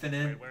are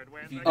infinite.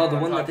 If you know Oh, the what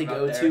I'm one that talking they about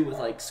go there. to with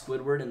like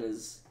Squidward and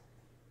his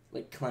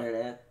like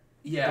clarinet.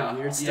 Yeah, The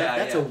weird stuff. yeah,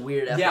 That's yeah. a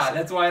weird episode. Yeah,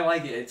 that's why I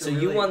like it. It's So a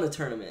you really- won the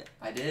tournament.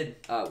 I did.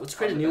 Let's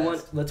create a I'm the new one.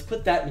 best. Let's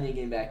put that mini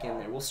game back in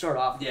there. We'll start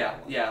off with Yeah,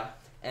 that one. yeah.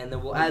 And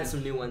then we'll add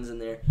some new ones in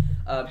there.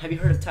 Have you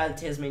heard of Ty the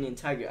Tasmanian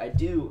Tiger? I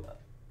do.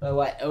 Oh,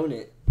 I own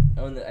it.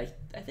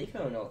 I think I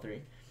own all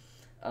 3.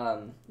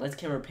 Lights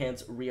Camera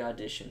Pants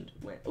re-auditioned.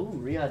 Ooh,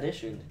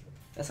 re-auditioned.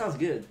 That sounds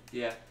good.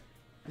 Yeah.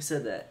 Who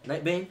said that?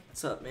 Nightbane?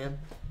 What's up, man?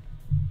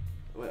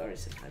 Wait, I already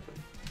said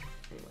Nightbane.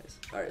 Anyways.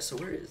 Alright, so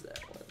where is that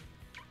one?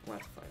 We'll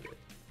have to find it.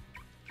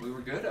 We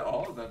were good at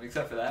all of them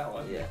except for that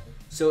one. Yeah.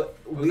 So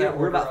Was that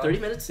we're about order 30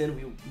 up? minutes in.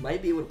 We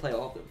might be able to play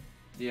all of them.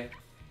 Yeah.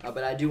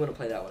 But I do want to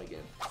play that one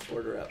again.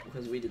 Order up,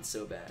 because we did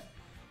so bad.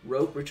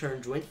 Rope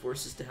return joint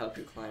forces to help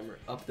your climber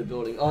up the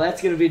building. Oh,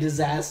 that's going to be a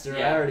disaster.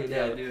 I already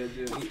know. Yeah, do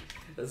it.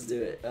 Let's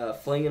do it.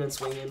 Flinging and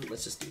swinging.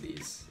 Let's just do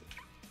these.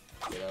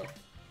 You know?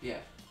 Yeah.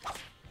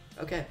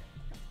 Okay.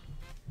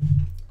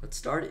 Let's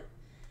start it.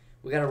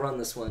 We got to run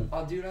this one.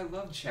 Oh, dude, I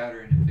love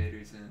Chowder and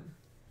Invader Zim.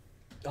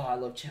 Oh, I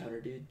love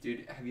Chowder, dude.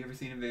 Dude, have you ever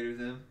seen Invader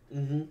Zim?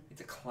 Mm-hmm.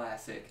 It's a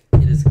classic.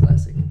 It is a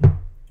classic.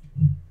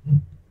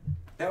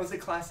 That was a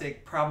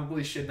classic.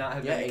 Probably should not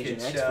have Yeah, been a Asian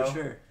kid's X show. for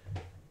sure.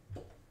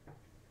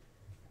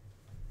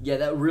 Yeah,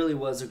 that really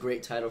was a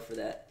great title for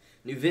that.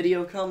 New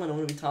video coming. I'm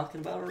going to be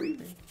talking about a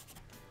remake.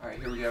 All right,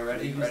 here we go.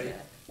 Ready? Who's Ready?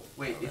 that?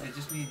 Wait, is it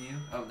just me and you?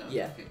 Oh no.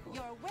 Yeah. Okay, cool.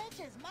 Your wish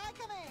is my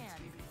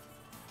command.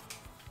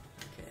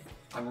 Okay.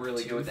 I'm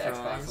really 2 good with the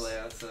fries. Xbox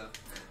layout, so.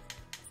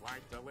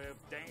 Like to live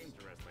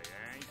dangerously,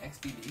 eh?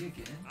 XBD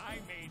again. I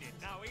made it.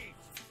 Now eat.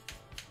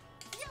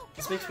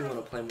 This makes me want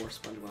to play more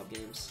SpongeBob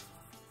games.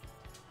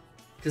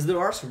 Because there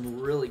are some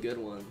really good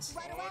ones.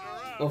 Right Order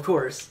away. up. Well, of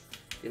course,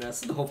 you know,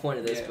 that's the whole point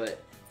of this, Yeah.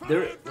 but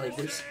there, like,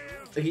 there's,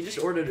 he just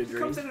ordered a Who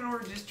comes drink. in and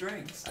orders just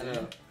drinks? I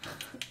know.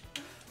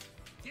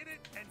 Get it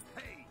and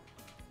pay.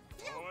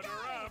 Order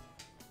up.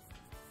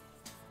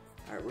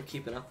 Alright, we're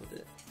keeping up with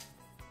it.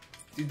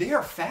 Dude, they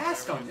are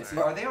fast on this.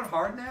 Are they on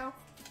hard now?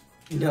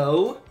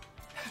 No.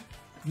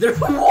 They're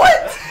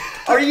what?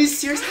 Are you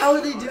serious? How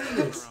are they doing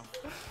this?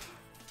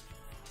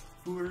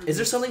 Is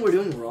there something we're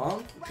doing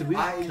wrong? Could we?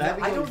 I be don't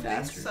going think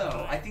faster?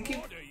 so. I think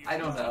I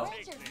don't know.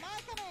 Which is my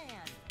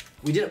command.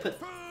 We didn't put.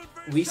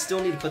 We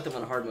still need to put them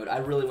on hard mode. I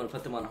really want to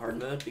put them on hard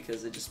mode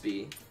because it'd just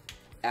be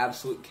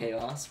absolute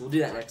chaos. We'll do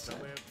that next time.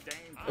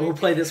 And we'll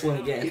play this one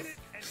again.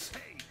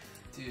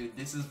 Dude,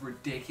 this is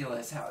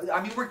ridiculous.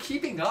 I mean, we're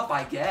keeping up,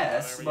 I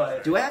guess,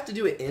 but... Do I have to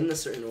do it in a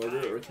certain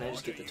order, or can I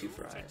just get the 2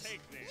 fries?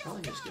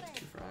 Probably just get the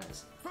 2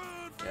 fries.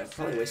 Yeah, I'm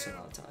probably wasting a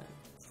lot of time.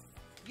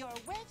 Your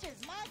which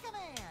is my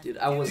command. Dude,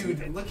 I wasn't...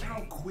 Dude, look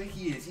how quick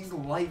he is. He's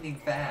lightning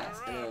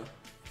fast. I know.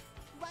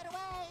 Right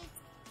away.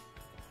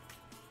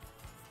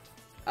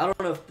 I don't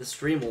know if the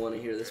stream will want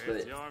to hear this,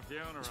 but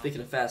speaking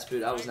of fast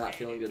food, I was not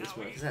feeling good this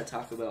morning because I had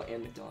Taco Bell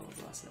and McDonald's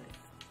last night.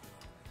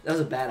 That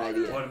was a bad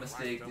idea. What a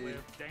mistake, dude.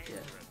 Yeah.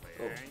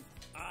 Oh.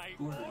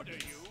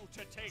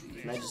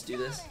 Can I just do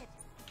this?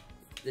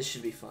 This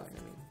should be fun. I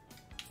mean,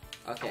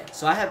 okay.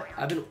 So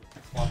I've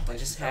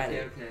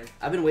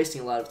been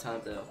wasting a lot of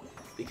time though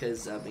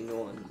because I've been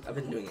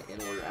doing it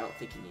in order. I don't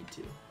think you need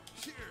to.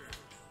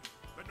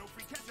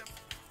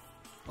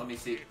 Let me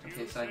see.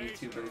 Okay, so I need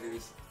 2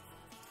 burgers.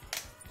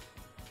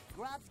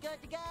 Grub's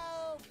good to go.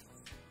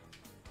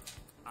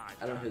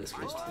 I don't know who this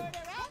goes to. Order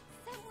up.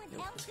 Someone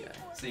Nope, else this guy.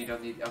 report. So you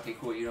don't need... Okay,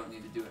 cool. You don't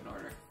need to do it in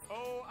order.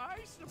 Oh, I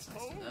That's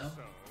suppose nice to know.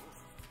 so.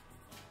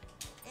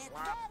 It's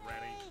Slap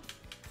ready. ready.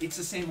 It's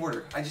the same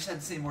order. I just had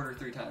the same order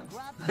 3 times.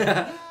 Grub's good to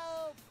go. I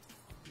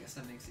guess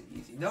that makes it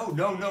easy. No,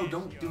 don't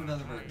do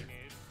another burger.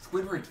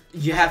 Squidward.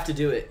 You have to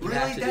do it. You Really?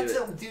 have to do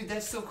it. Dude,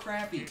 that's so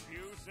crappy. If you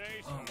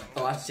say so. Oh my god.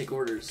 Oh, I have to take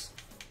orders.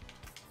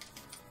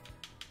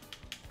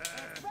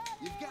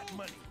 You've got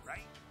money,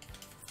 right?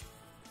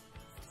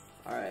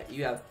 Alright,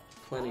 you have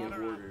plenty of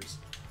orders.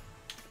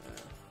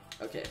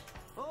 Okay.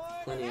 Order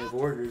Plenty up. of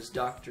orders,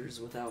 doctors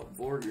without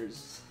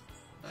borders.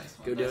 Nice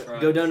one. That's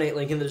right. Go donate,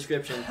 link in the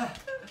description.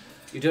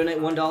 You donate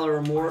 $1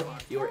 or more,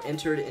 you are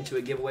entered into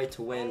a giveaway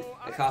to win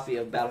a copy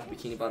of Battle for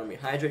Bikini Bottom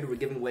Rehydrated. We're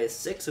giving away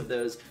 6 of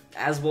those,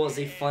 as well as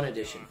a fun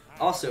edition.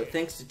 Also,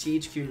 thanks to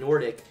THQ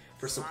Nordic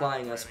for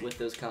supplying us with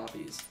those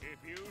copies. If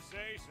you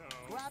say so.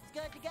 Grub's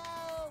good to go.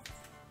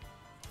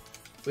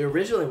 We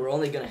originally were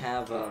only going to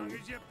have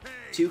Did you pay?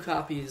 2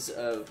 copies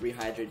of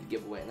Rehydrated to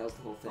give away, and that was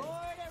the whole thing. Order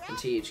And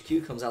up.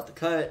 THQ comes out the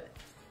cut,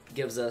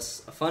 gives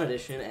us a fun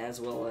edition, as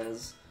well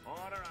as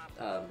Order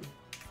up.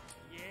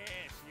 Yes,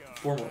 you're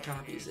 4 more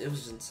copies. It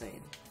was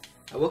insane.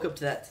 I woke up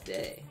to that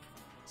today,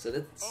 so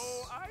that's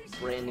Oh, I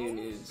brand new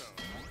suppose news. so.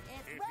 It's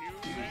If ready. you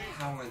Dude, say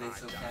how are they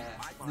so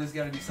fast? There's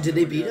gotta be something Did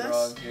they we're beat doing us?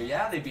 wrong here.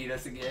 Yeah, they beat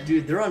us again.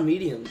 Dude, they're on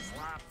medium.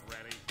 slap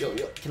ready.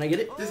 Yo, can I get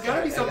it? There's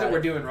gotta be I something got we're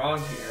it. doing wrong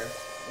here.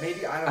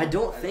 Maybe, I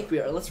don't think we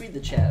are. Let's read the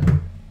chat.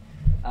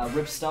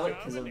 Rip stomach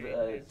because of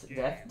death.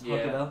 Taco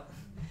Yeah. Bell.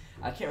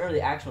 I can't remember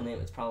the actual name.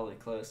 It's probably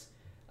close.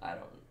 I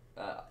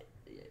don't.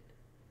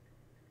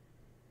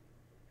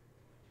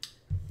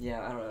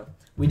 Yeah, I don't know.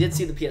 We did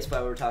see the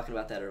PS5. We were talking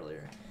about that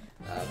earlier.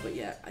 But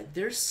yeah,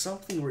 there's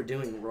something we're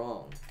doing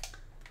wrong.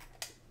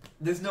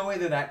 There's no way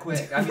they're that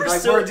quick. I mean, We're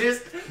like, so- we're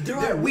just... They're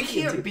we on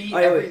medium, can't too. beat Oh,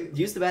 yeah, every... wait.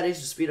 Use the batteries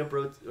to speed up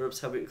ropes,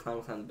 help you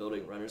climb the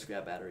building. Runners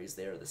grab batteries.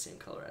 They are the same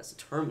color as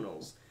the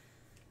terminals.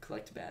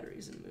 Collect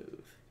batteries and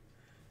move.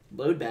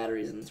 Load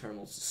batteries in the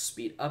terminals to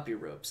speed up your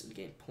ropes and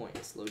gain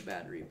points. Load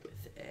battery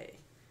with A.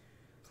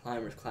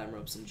 Climbers climb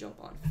ropes and jump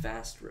on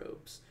fast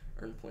ropes.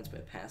 Earn points by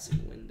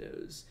passing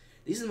windows.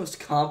 These are the most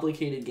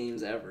complicated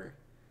games ever.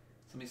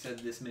 Somebody said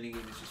this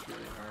minigame is just really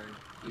hard,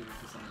 even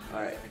for someone who's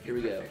Alright, like here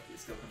we go. perfect, it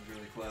still comes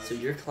really close. So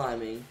you're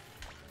climbing.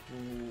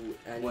 Ooh,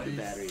 I need What the is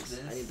batteries.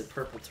 this? I need the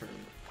purple terminal.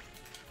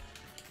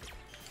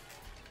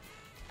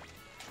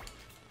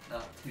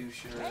 Not too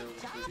sure what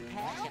we're doing.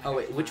 Oh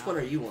wait, which one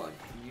are you on?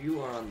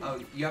 You are on the... Oh,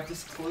 you have to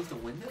close the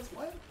windows?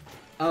 What?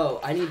 Oh,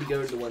 I need to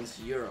go to the ones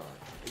you're on.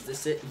 Is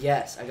this it?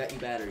 Yes, I got you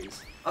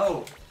batteries.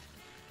 Oh.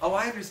 Oh,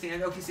 I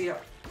understand. Okay, see,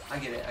 I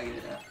get it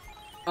now.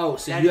 Oh,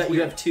 so That you is have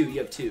weird. 2. You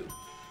have 2.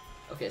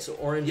 Okay, so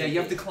orange. Yeah, and you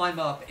have to pink. climb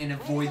up and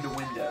avoid the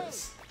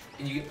windows.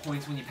 And you get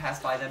points when you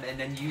pass by them, and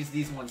then use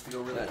these ones to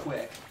go really Right.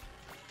 quick.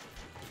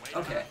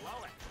 Okay.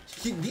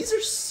 These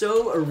are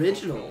so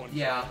original.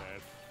 Yeah.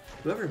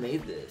 Whoever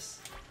made this.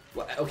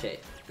 Well,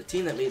 okay, the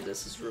team that made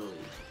this is really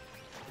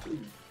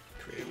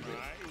creative.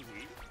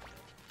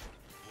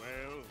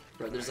 Well,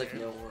 Bro, there's like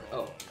no more.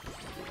 Oh.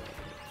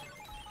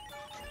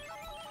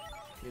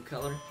 New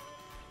color?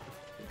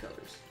 New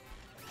colors.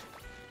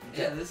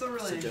 Yeah, this is a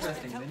really So just-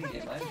 interesting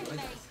minigame. I enjoy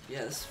this.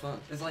 Yeah, this is fun.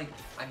 It's like,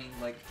 I mean,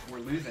 like, we're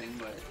losing,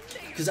 but...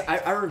 Because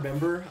I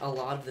remember a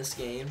lot of this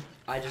game.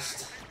 I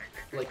just,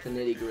 like the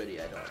nitty gritty,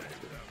 I don't remember.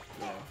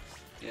 You know?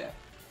 Yeah.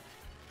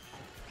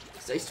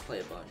 Because I used to play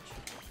a bunch.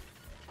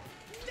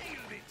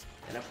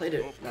 And I played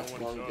it not too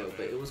long ago,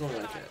 but it was only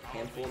like a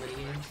handful of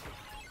minigames.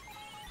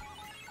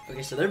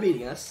 Okay, so they're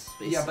beating us.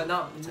 Yeah, but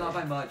not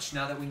by much,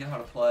 now that we know how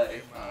to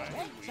play.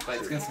 But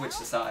it's gonna switch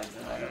to sides,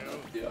 and I don't know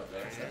what to do up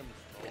there, so...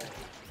 Yeah.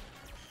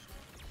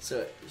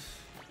 So,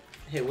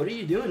 Hey, what are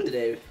you doing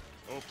today?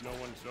 Hope no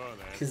one saw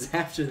that. Because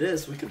after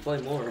this, we could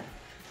play more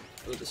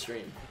for the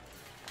stream.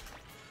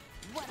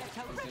 What a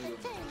terrific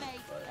teammate!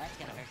 That's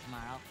gonna hurt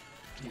tomorrow.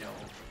 You know,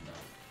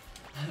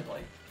 no.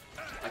 Like,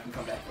 I can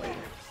come back later.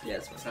 Yeah,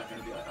 it's It's fine. not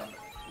gonna be like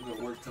I'm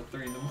gonna work till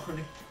 3 in the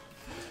morning.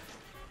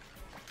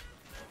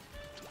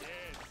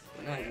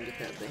 We're not even get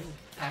that thing.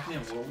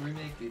 Pac-Man World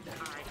remake, dude. That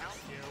I help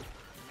you.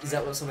 Is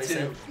that what somebody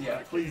said? 2. Yeah,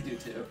 please do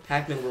 2.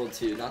 Pac-Man World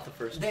 2, not the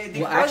first. They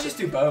well, probably just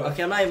do both.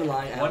 Okay, I'm not even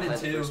lying. I 1 haven't and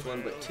played 2. the first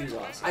one, but 2's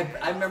awesome.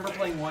 I remember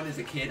playing 1 as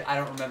a kid. I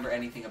don't remember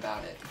anything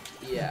about it.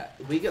 Yeah,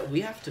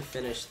 we have to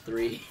finish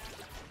 3.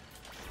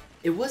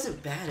 It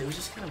wasn't bad. It was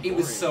just kind of boring. It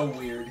was so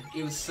weird.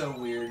 It was so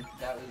weird.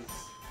 That was.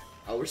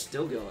 Oh, we're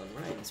still going.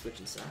 We're not even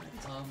switching sides.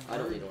 I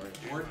don't need orange.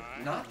 We're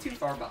not too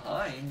far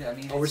behind. I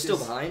mean. Oh, we're it's still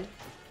just- behind?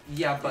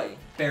 Yeah, but Okay.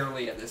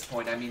 barely at this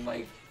point. I mean,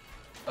 like.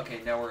 Okay,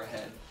 now we're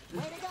ahead.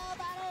 Way to go,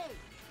 buddy!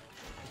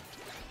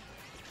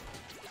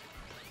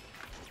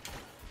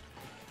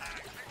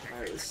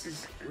 Alright,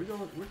 we're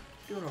doing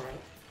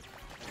alright.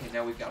 Okay,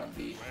 now we've got him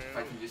beat. If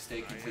I can just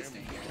stay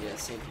consistent here. Yeah,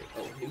 same here.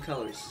 Oh, new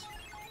colors.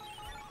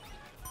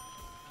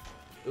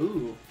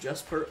 Ooh,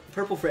 just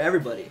purple for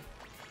everybody.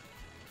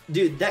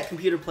 Dude, that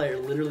computer player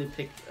literally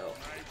picked. Oh, okay.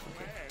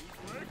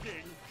 Plan's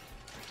working.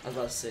 I was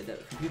about to say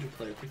that computer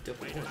player picked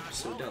up an orange.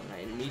 So dumb. And I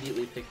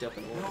immediately picked up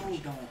an No,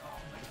 orange. don't. Oh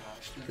my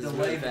gosh. The 'Cause it's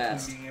delay really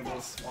fast. between being able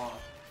to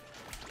swap.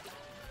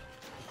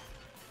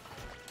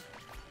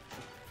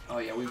 Oh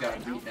yeah, we've got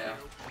him beat now.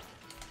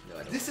 No,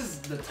 I don't. This is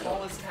the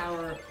tallest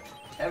tower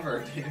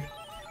ever, dude.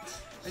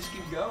 Let's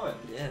keep going.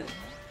 Yeah,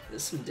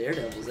 there's some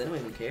daredevils. They don't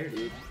even care,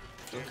 dude.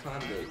 No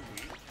convoy.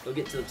 Go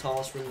get to the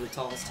tallest room of the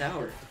tallest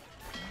tower.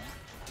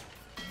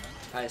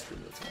 Highest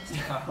room of the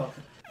tallest.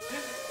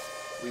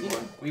 We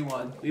won. We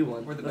won. We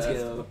won. We're the Let's best.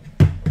 go.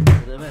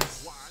 We're the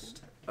best.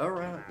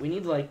 Alright. We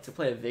need like to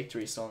play a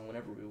victory song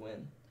whenever we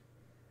win.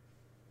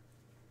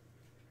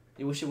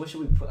 Yeah, what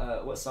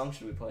what song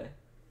should we play?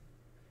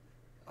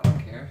 I don't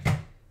care.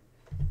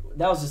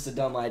 That was just a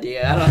dumb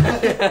idea. I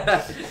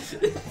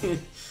don't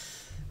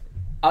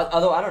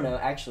Although I don't know,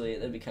 actually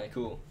that'd be kind of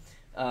cool.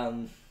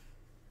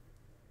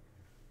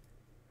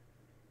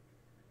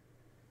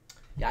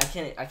 Yeah,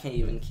 I can't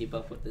even keep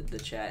up with the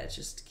chat. It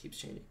just keeps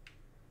changing.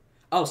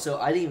 Oh, so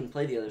I didn't even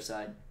play the other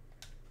side.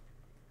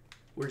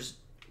 We're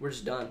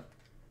just done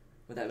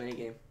with that mini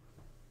game.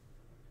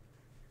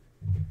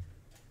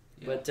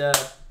 Yeah. But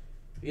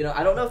you know,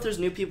 I don't know if there's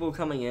new people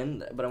coming in,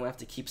 but I'm gonna have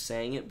to keep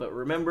saying it. But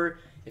remember,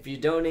 if you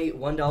donate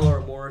 $1 or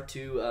more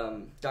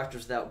to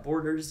Doctors Without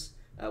Borders,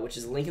 which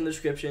is a link in the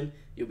description,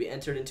 you'll be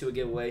entered into a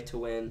giveaway to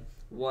win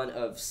one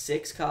of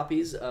 6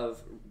 copies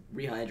of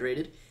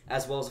Rehydrated,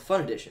 as well as a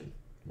fun edition.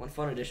 One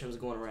fun edition was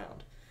going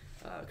around,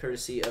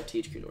 courtesy of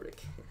THQ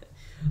Nordic.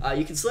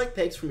 You can select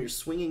pegs from your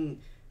swinging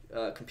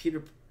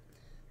computer.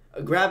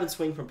 Grab and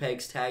swing from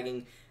pegs,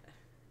 tagging.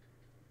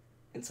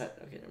 Inside.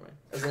 Okay, never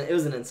mind. It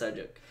was an inside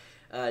joke.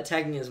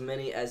 Tagging as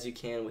many as you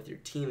can with your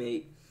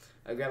teammate.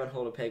 Grab and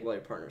hold a peg while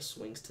your partner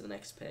swings to the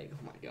next peg.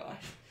 Oh my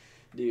gosh,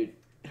 dude,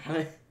 how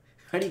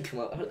do you come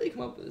up? How do they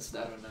come up with this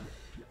stuff? I don't know.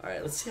 All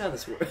right, let's see how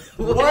this works.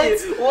 What?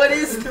 What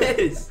is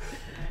this?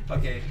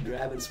 Okay.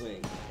 Grab and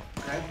swing.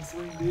 Grab and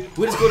swing, dude.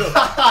 We just go to.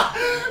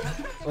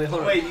 Wait,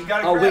 hold on. Wait, you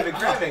gotta Oh, grab wait, it,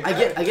 grab it. I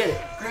get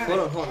it. Grab Hold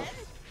it. on, hold on.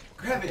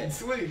 Grab it and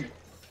swing.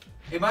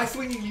 Am I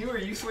swinging you or are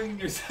you swinging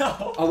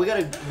yourself? Oh, we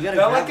gotta No,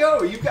 grab. let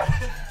go. You got.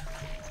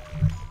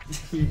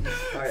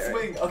 All right.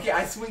 Swing. Okay,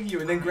 I swing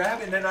you and then grab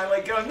it and then I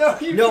let go. No,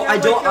 you No, can't I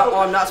let don't. Go.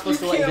 I'm not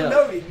supposed you to let can't go.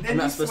 know me. Then I'm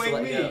not you supposed to swing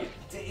let me.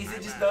 go. Is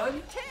it just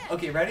done?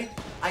 Okay, ready?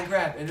 I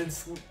grab and then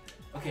swing.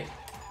 Okay,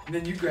 and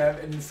then you grab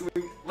and then swing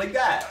like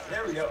that.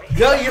 There we go.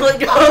 Go, you let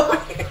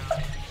go.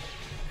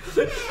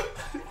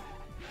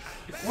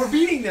 We're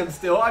beating them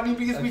still. I mean,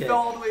 because we Okay. fell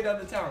all the way down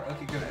the tower.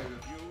 Okay, good.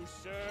 You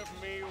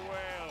serve me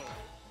well.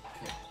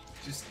 Okay,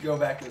 just go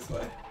back this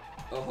way.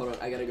 Oh, hold on.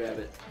 I gotta grab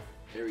it.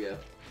 There we go.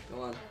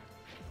 Go on.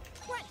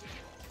 What?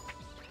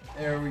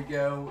 There we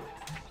go.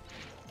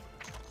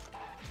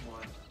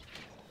 One.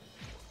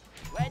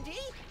 Wendy?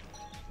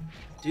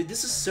 Dude,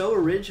 this is so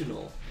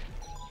original.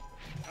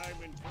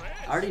 I'm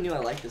impressed. I already knew I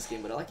liked this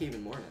game, but I like it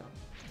even more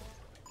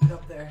now. Get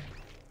up there.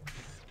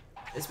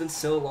 It's been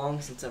so long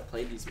since I've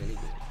played these mini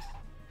games.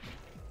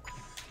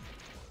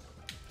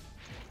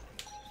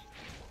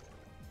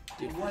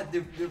 Dude, What?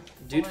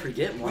 dude,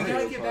 forget We Mario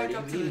gotta get back Party.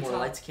 up We to need the more top.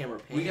 lights, camera,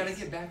 pants. We gotta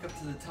get back up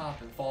to the top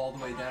and fall all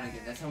the way down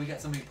again. That's how we got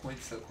so many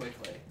points so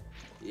quickly.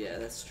 Yeah,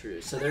 that's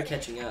true. So they're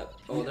catching up.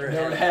 Oh, They're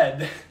they're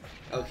ahead.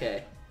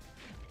 Okay.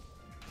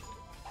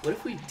 What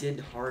if we did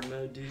hard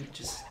mode, dude?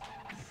 Just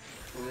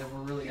Well, then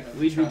we're really gonna.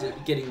 we'd be try.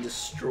 getting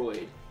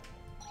destroyed.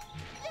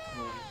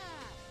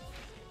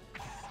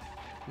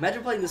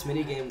 Imagine playing this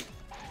mini game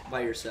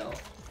by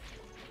yourself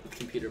with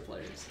computer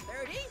players.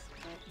 30?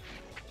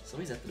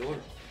 Somebody's at the door.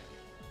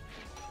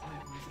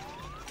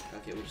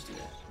 Okay, we'll just do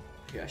that.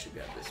 Here, I should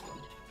grab this one.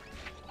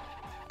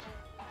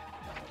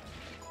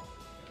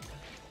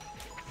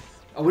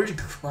 Oh, we're just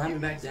climbing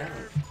back down.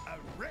 A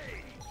raid.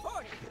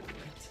 Forty.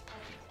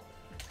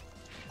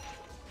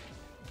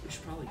 We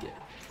should probably get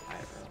higher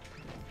up.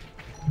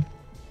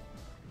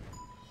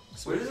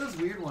 What are those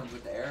weird ones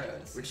with the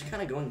arrows? We're just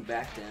kind of going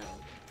back down.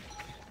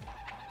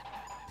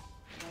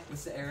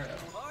 What's the arrow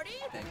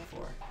thing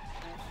for?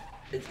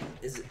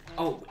 Is it?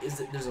 Oh, is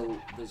it? There's a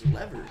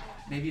lever.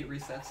 Maybe it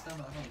resets them.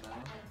 I don't know.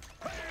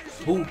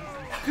 Boom.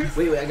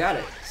 Wait, I got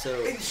it. So.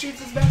 It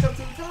shoots us back up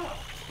to the top.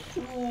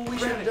 Ooh, we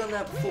should have done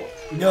that before.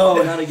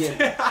 No, not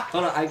again.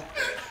 Hold on,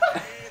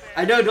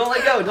 I know. Don't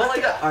let go. Don't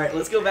let go. All right,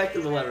 let's go back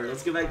to the lever.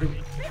 Let's go back to.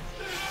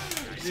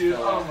 Dude,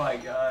 oh my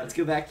god. Let's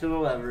go back to the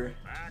lever.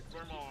 Back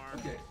for more.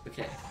 Okay.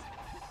 Okay.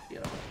 Yeah.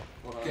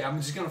 Hold on. Okay, I'm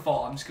just gonna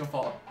fall. I'm just gonna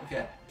fall.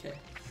 Okay. Okay.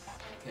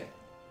 Okay.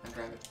 I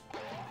grab it.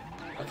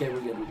 Okay,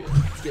 we're good. We're good.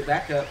 Let's get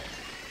back up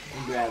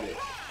and grab it.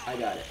 I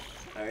got it.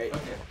 All right.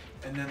 Okay.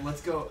 And then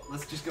let's go.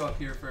 Let's just go up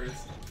here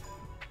first.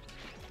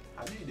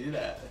 How do you do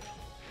that?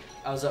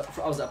 I was up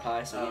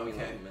high, so it gave me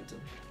okay. like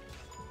momentum.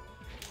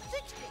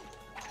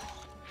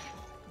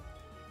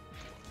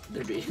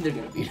 They're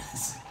gonna beat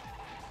us.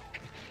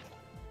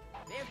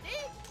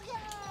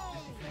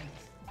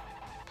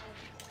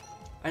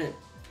 I didn't.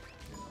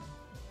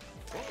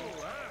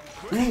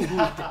 Hey,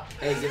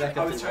 get back up.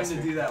 I was trying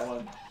to do that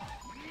one.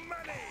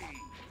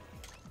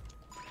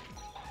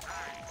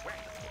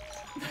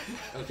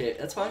 Okay,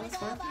 that's fine. That's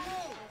fine.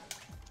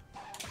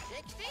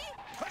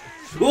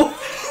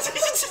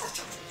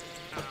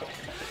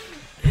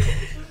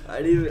 I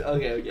didn't even.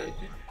 Okay, okay.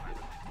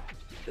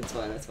 It's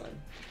fine. That's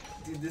fine.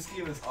 Dude, this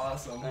game is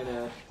awesome. I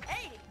know.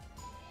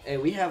 Hey,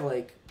 we have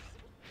like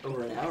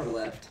over an hour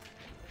left.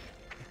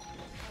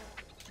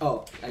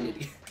 Oh, I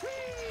need to.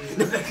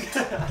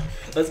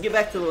 Let's get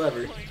back to the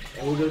lever,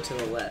 and we'll go to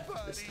the left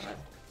this time.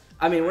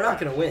 I mean, we're not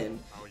gonna win,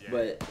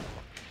 but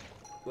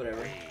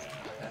whatever.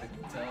 Had a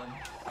good time.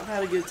 I've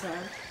had a good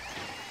time.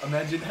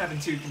 Imagine having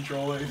 2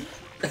 controllers.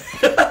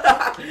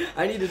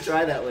 I need to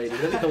try that later.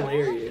 That'd be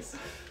hilarious.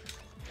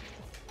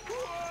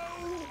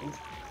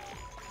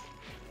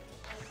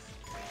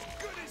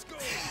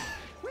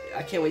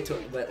 I can't wait to,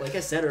 but like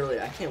I said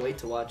earlier, I can't wait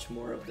to watch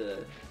more of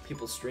the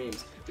people's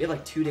streams. We have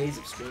like 2 days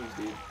of streams,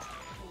 dude.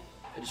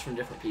 Just from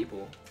different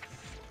people.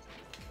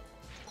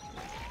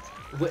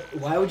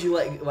 Why'd you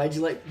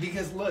like?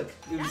 Because look,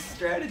 it was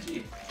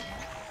strategy.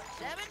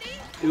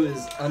 It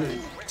was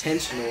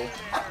unintentional.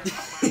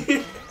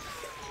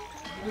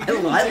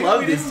 I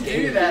love this We game.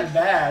 didn't do that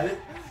bad.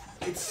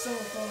 It's so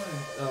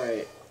fun. All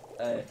right.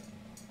 All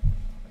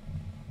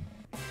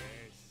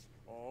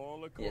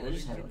Yeah, they're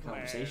just having a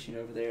conversation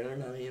over there. They're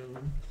not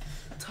even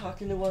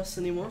talking to us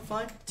anymore.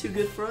 Fine. Too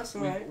good for us.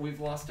 All right. We've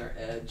lost our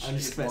edge. I'm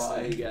just is messing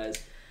why. with you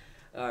guys.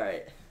 All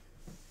right.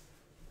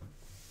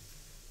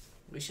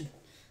 We should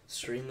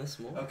stream this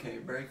more. Okay,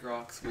 break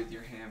rocks with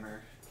your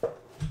hammer.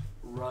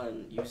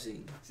 Run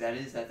using.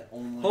 Is that the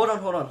only? Hold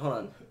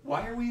on.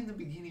 Why are we in the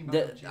beginning?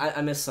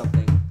 I missed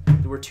something.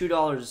 There were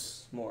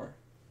 $2 more.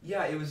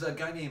 Yeah, it was a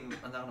guy named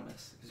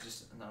Anonymous. It was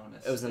just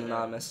anonymous. It was an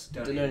anonymous.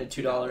 Donated Donated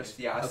 $2.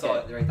 Yeah, I saw it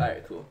right there. All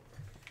right, cool.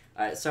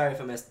 All right, sorry if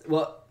I missed.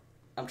 Well,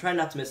 I'm trying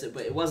not to miss it,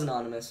 but it was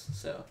anonymous,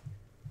 so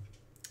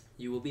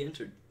you will be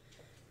entered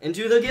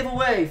into the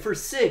giveaway for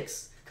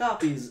 6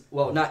 copies.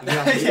 Well, not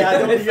yeah,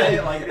 don't say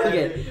it like that.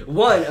 Okay,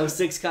 1 of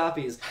 6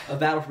 copies of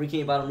Battle for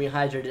Bikini Bottom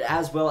Rehydrated,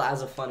 as well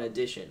as a fun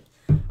edition.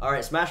 All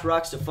right, smash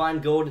rocks to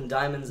find gold and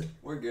diamonds.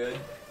 We're good.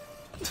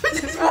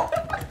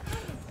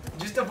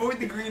 Just avoid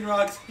the green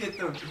rocks. Hit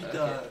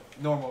the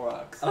normal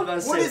rocks. I was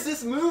about to What say- is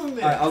this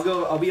movement? All right,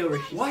 I'll be over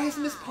here. Why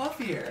isn't Miss Puff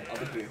here?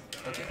 I'll be here.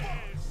 Okay.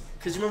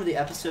 Cause you remember the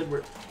episode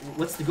where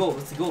what's the gold?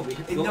 What's the gold? We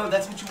hit the gold. No,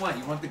 that's what you want.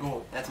 You want the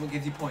gold. That's what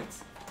gives you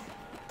points.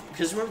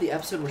 Because remember the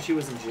episode where she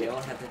was in jail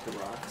and had to hit the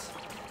rocks?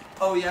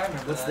 Oh yeah, I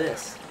remember What's that.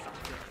 this?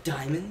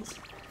 Diamonds?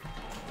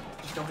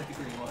 Just don't hit the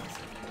green ones.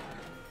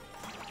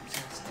 Just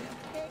gonna stand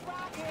there. Big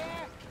Rock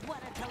here. What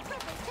a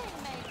terrific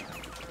teammate.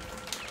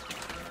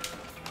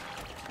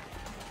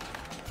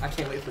 I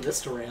can't wait for this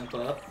to ramp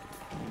up.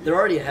 They're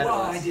already ahead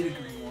Wow, of us. I did a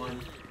green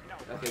one.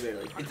 Okay,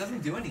 barely. It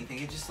doesn't do anything.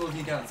 It just slows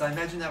you down. So I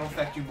imagine that'll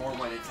affect you more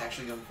when it's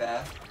actually going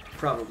fast.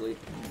 Probably.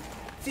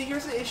 See,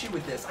 here's the issue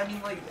with this. I mean,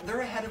 like,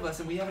 they're ahead of us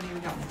and we haven't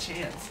even gotten a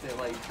chance. They're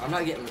like... I'm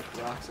not getting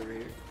rocks over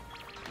here.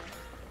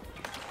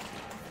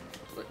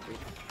 Look,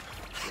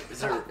 is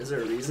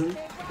there a reason?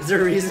 Is there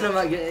a reason I'm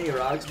not getting any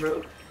rocks,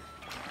 bro?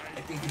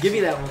 I think Give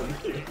me that one.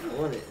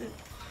 I want it.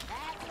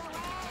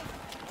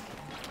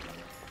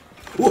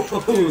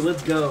 Whoa,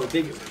 let's go.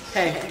 Big.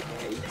 Hey.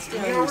 We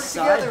gotta work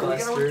together. We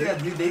gotta work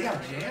together. Dude, they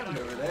got jammed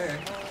over there.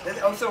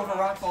 Oh, so if a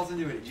rock falls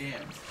into it, it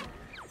jams.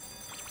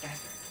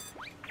 Faster.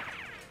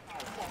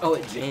 Oh,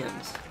 it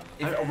jams.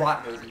 If a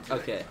rock goes into it.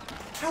 Okay.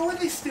 How are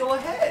they still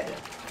ahead?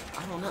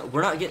 I don't know.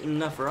 We're not getting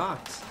enough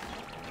rocks.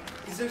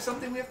 Is there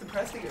something we have to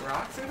press to get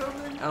rocks or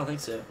something? I don't think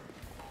so.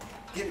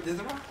 There's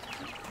a rock.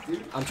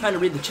 Dude. I'm trying to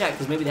read the chat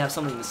because maybe they have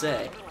something to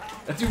say.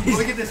 Dude,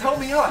 look at this. Help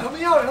me out. Help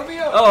me out. Help me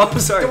out. Oh, I'm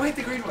sorry. Don't hit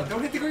the green one.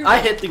 Don't hit the green one. I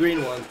hit the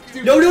green one.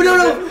 Dude, No.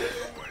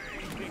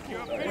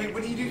 Wait,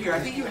 what do you do here? I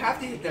think you have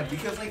to hit them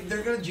because, like,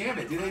 they're gonna jam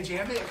it. Do they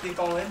jam it if they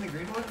fall in, the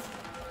green ones?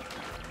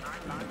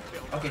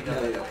 Okay,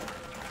 no, they don't.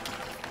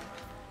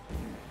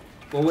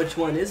 Well, which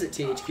one is it,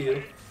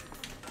 THQ?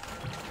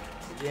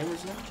 The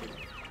jammer's not jam.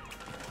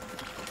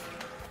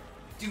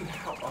 Dude,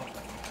 how? Oh my gosh.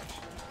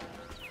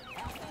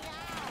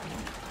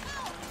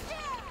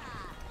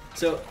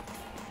 So,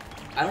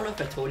 I don't know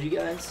if I told you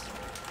guys,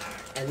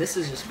 and this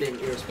has just been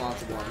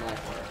irresponsible on my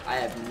part. I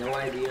have no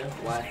idea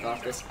why I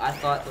thought this. I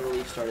thought the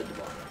relief started the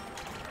bomb.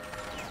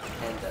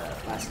 And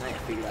last night I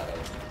figured out that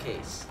was the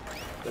case.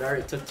 But I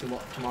already took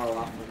tomorrow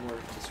off from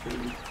work to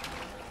stream.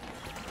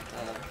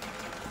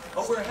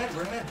 Oh, we're ahead,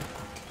 we're ahead.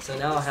 So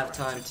now I'll have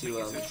time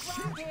to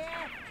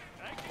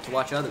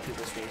watch other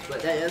people's streams.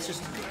 But that's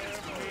just me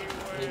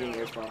being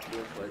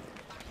irresponsible, but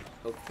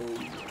hopefully,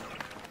 yeah,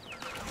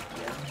 I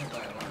don't have a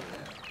lot of that.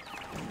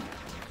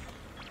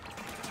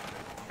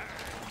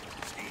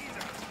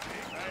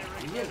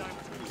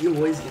 You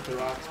always get the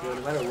rocks, bro,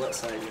 no matter what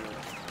side you're on.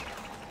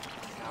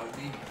 How would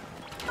be?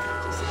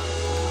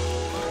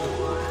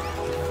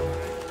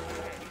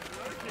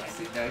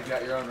 See, now you've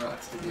got your own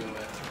rocks to deal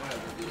with.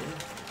 Whatever, dude.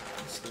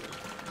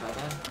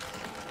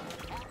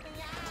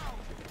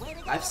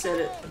 I've said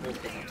it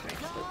multiple times,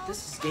 but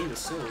this game is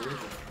so original.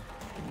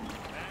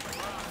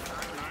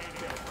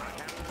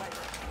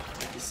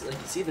 Like you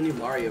see the new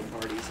Mario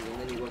parties, and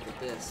then you look at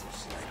this,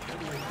 it's just like, how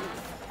do I do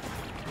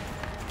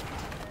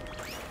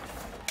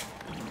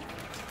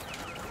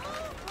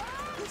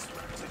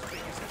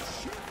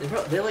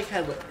it? They like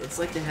had, it's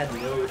like they had no,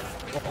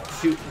 oh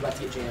shoot, I'm about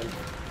to get jammed.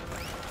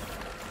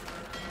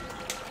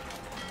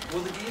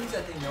 Well, the games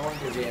that they know aren't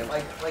gonna jam,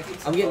 like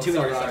it's. I'm getting too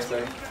many rocks,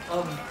 sorry.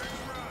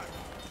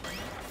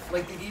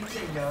 Like the games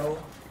they know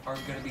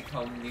aren't gonna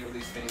become nearly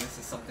as famous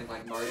as something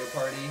like Mario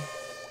Party.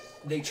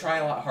 They try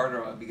a lot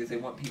harder on because they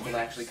want people to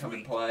actually come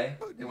and play.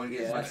 They want to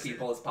get as much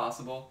people as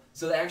possible.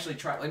 So they actually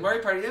try. Like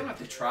Mario Party, they don't have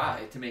to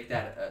try to make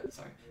that.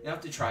 Sorry, they don't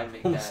have to try to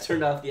make Almost that.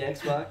 turned off the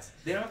Xbox.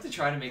 They don't have to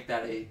try to make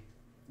that a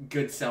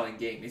good selling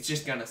game. It's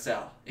just gonna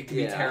sell. It can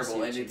be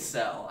terrible and it'd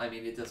sell. I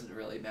mean, it doesn't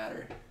really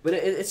matter. But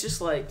it's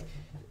just like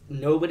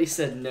nobody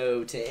said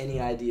no to any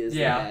ideas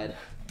they had.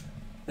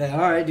 Like, all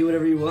right, do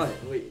whatever you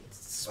want. Wait,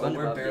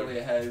 we're barely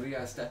ahead. We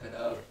gotta step it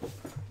up.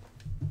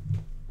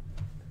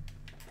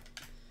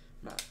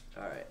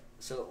 All right.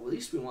 So at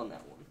least we won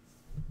that one.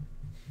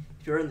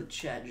 If you're in the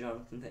chat,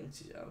 Jonathan thinks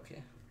he's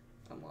okay.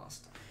 I'm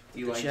lost. Do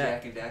you like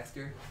Jack and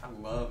Daxter? I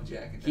love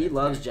Jack and Daxter. He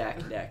loves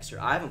Jack and Daxter.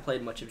 I haven't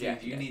played much of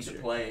Jack and Daxter. You need to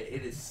play it.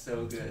 It is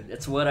so good.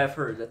 That's what I've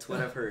heard. That's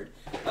what I've heard.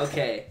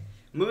 Okay.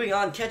 Moving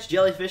on. Catch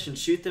jellyfish and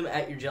shoot them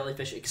at your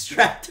jellyfish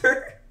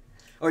extractor.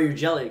 Or your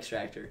jelly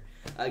extractor.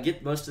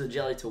 Get most of the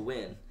jelly to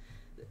win.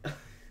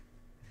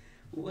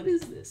 What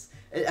is this?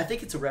 I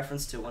think it's a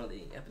reference to one of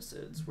the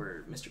episodes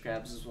where Mr.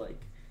 Krabs is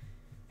like,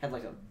 had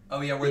like a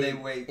where they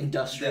wait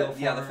industrial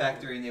the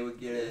factory and they would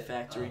get it. The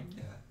factory.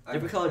 Yeah.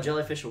 Every color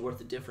jellyfish are worth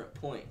a different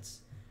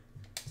points.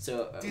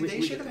 So dude,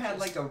 they should have had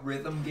like a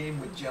rhythm game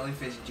with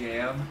jellyfish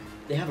jam.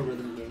 They have a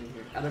rhythm game in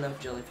here. I don't know if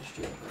jellyfish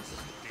jam is.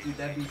 Dude,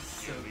 that'd be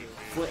so good.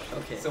 What?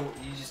 Okay. So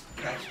you just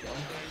catch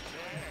jellyfish.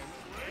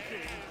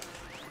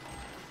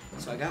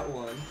 So I got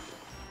one.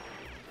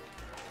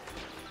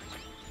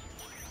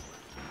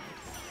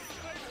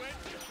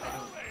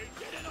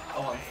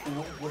 Oh, I'm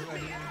cool. What do I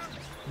do?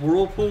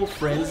 Whirlpool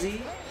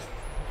Frenzy?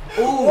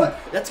 Oh,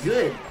 that's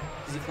good.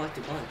 Because you collect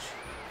a bunch.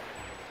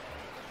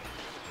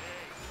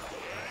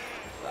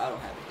 Well, I don't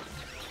have it.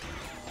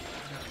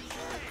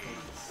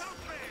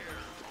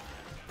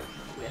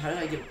 Wait, how did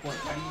I get a point?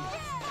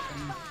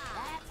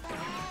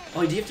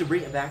 Oh, do you have to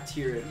bring it back to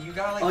your... You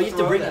gotta, like, you have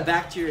to bring it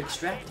back to your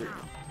extractor.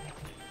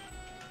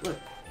 Look,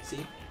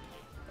 see?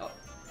 Oh.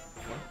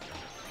 What?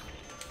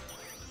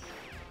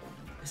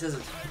 It says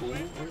it's full?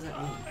 What does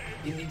that mean?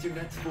 It means your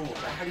net's full.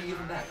 How do you give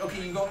them back?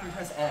 Okay, you go up and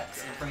press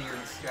X in front of your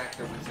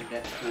extractor when your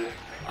net's full.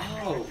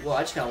 Oh, well,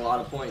 I just got a lot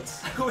of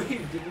points. Wait, we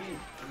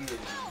didn't.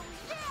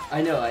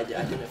 I know, I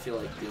didn't feel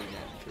like doing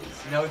that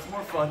because... No, it's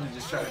more fun to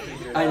just try to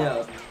figure it out. I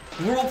know.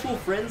 Whirlpool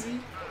Frenzy?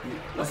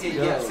 Okay,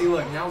 yeah, see,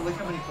 look, now look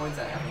how many points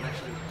I have. I'm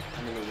actually...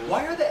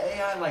 Why are the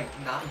AI, like,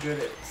 not good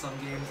at some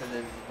games and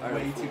then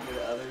way too good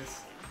at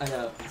others? I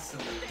know. So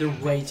they're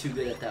way too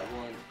good at that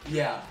one.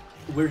 Yeah.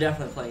 We're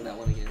definitely playing that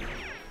one again.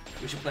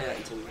 We should play that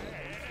until we win.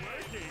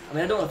 I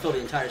mean, I don't want to fill the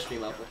entire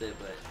stream up with it,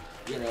 but,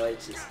 you know,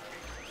 it's just...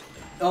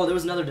 Oh, there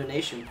was another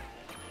donation.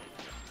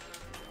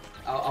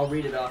 I'll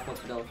read it off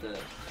once we're done with the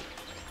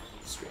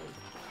stream.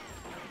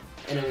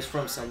 And it was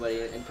from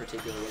somebody in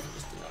particular,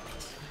 just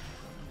anonymous.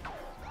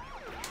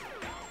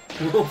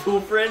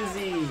 Whirlpool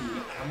Frenzy!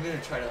 I'm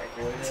gonna try to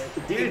avoid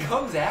it. Dude, it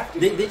comes after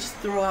they just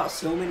throw out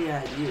so many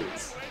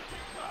ideas.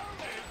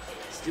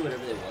 Just do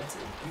whatever they want to.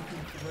 You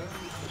can throw the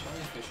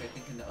jellyfish, I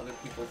think, into other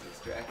people's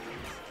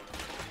extractors.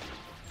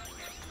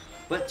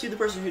 But to the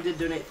person who did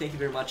donate, thank you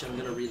very much. I'm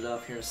gonna read it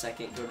off here in a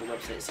second. Go to the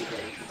website, see what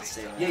anything to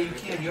say on Yeah, it. you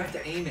can. You have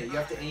to aim it. You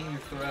have to aim your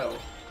throw.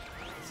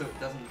 So it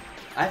doesn't...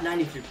 I have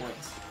 93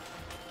 points.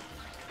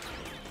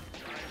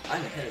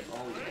 I'm ahead of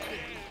all of you.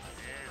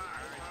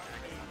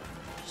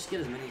 Just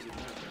get as many as you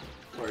want.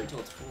 Or until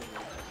it's full.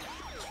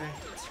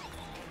 Extract it.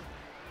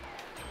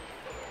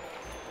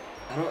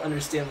 I don't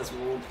understand this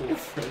Whirlpool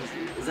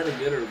Frenzy. Is that a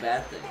good or a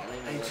bad thing?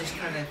 I just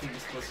kind of think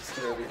it's supposed to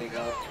stir everything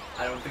up.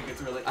 I don't think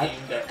it's really At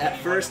aimed at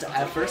first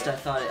I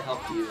thought it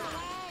helped you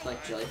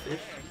like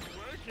jellyfish.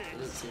 It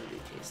doesn't seem to be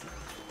the case now.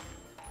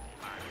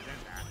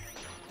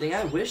 Dang,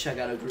 I wish I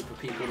got a group of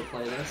people to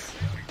play this.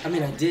 I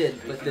mean, I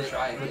did, but then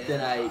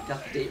I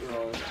got the date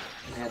wrong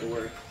and had to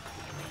work.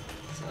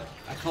 So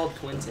I called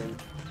Quentin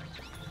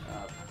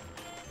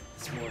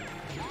this morning.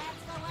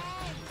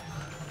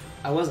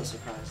 I wasn't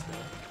surprised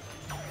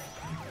though.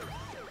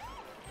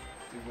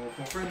 Well,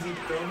 friends eat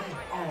the donate.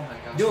 Oh my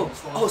gosh. No.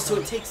 Oh, so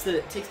it takes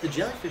the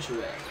jellyfish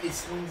away. It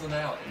swings them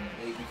out and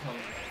they become.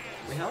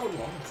 Wait, how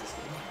long is this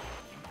game?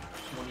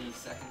 20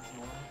 seconds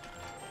more.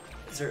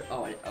 Is there?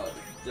 Oh,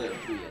 the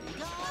Blue Yeti.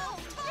 Go,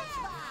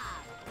 Touchdown!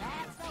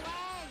 That's the way!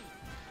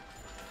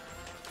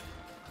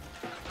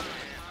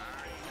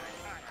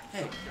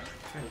 Hey,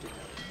 trying to get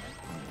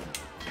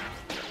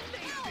that.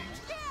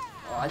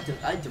 Oh,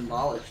 I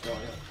demolished all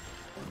it.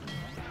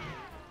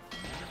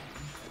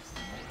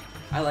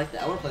 I like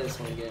that. I want to play this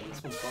one again.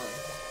 This one's fun.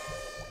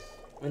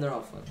 I mean, they're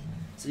all fun.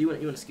 So you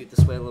want to scoot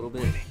this way a little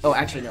bit? Oh,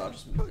 actually, no. I'll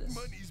just move this.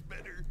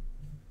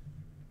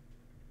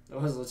 That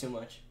was a little too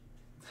much.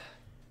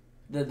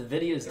 The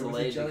video is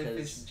delayed there was a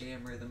because jellyfish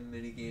jam rhythm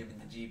minigame in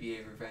the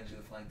GBA Revenge of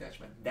the Flying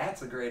Dutchman.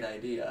 That's a great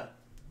idea.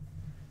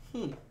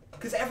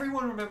 Because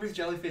everyone remembers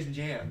Jellyfish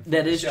Jam.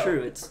 That is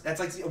true. That's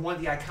like one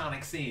of the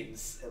iconic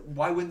scenes.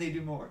 Why wouldn't they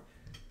do more?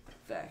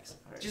 Facts.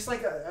 Right. Just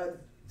like a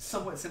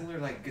somewhat similar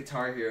like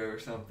Guitar Hero or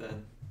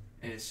something,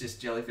 and it's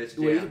just Jellyfish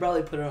Jam. Well, you could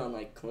probably put it on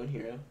like Clone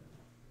Hero.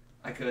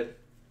 I could.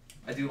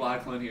 I do a lot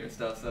of Clone Hero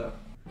stuff, so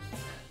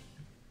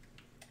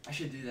I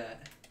should do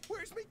that.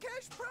 Where's me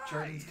cash prize?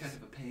 Jordan's kind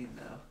of a pain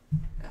though.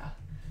 Yeah.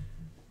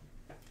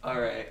 All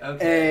right.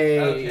 Okay.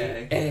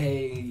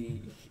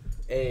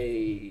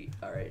 Okay.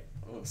 All right.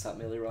 I'm gonna stop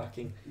melee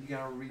rocking. You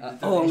gotta read the donation.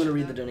 Oh, I'm gonna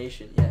read the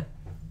donation. Yeah.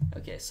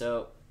 Okay,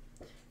 so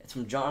it's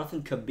from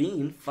Jonathan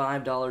Cabine,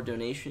 $5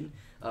 donation.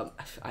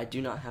 I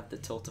do not have the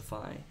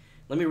Tiltify.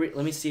 Let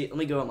me see. Let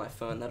me go on my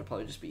phone. That'll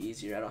probably just be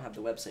easier. I don't have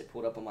the website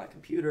pulled up on my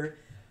computer.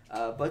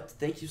 But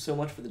thank you so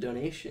much for the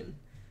donation.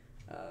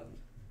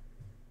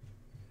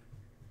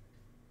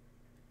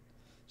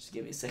 Just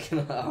give me a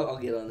second. I'll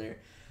get on there.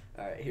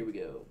 All right, here we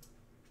go.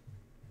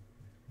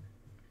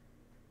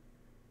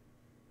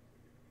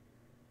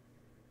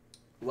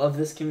 Love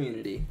this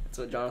community. That's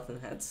what Jonathan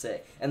had to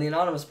say. And the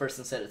anonymous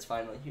person said it's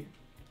finally here.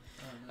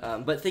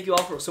 But thank you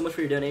all so much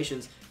for your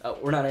donations.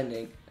 We're not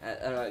ending. I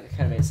don't know, it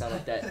kind of made it sound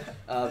like that.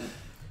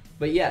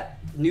 But yeah,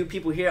 new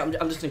people here. I'm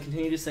just going to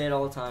continue to say it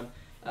all the time.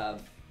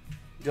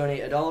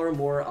 Donate $1 or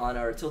more on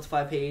our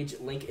Tiltify page.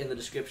 Link in the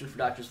description for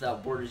Doctors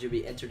Without Borders. You'll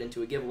be entered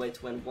into a giveaway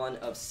to win one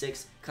of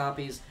 6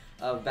 copies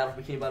of Battle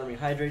for Bikini Bottom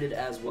Rehydrated,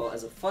 as well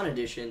as a fun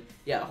edition.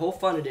 Yeah, a whole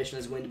fun edition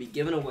is going to be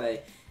given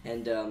away.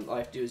 And all you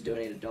have to do is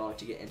donate $1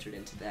 to get entered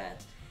into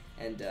that.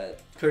 And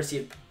courtesy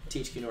of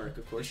THQ Nordic,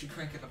 of We course. should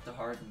crank it up to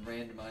hard and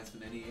randomize the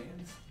mini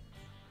games.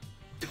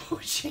 Oh,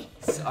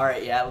 jeez. All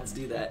right, yeah, let's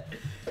do that.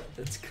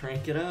 Let's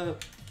crank it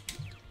up.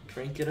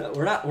 Crank it up.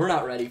 We're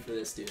not ready for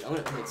this, dude. I'm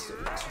gonna make so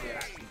much.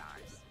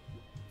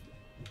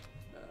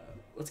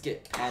 Let's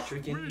get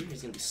Patrick in here.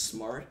 He's gonna be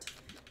smart.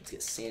 Let's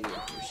get Sandy in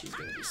here. She's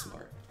gonna be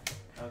smart.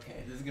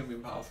 Okay, this is gonna be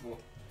impossible.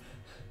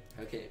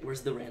 Okay,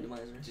 where's the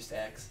randomizer? Just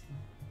X.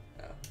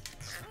 Oh.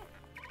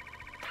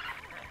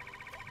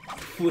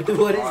 What is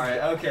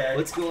Alright, okay.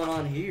 What's going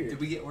on here? Did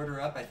we get order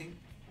up? I think.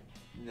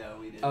 No,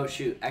 we didn't. Oh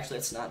shoot! Actually,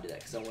 let's not do that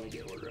because I want to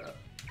get order up.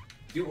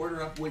 Do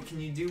order up. Wait, can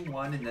you do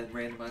one and then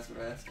randomize the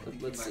rest? I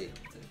think Let's you see. might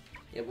be able to.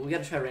 Yeah, but we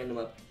gotta try random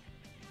up.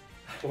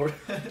 Or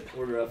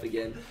order up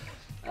again.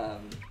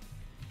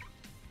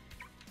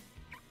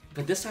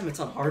 But this time it's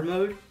on hard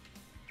mode.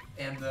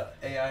 And the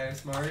AI are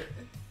smart.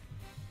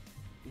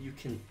 You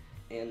can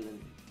and then.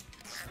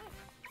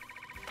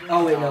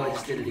 Oh wait, no, I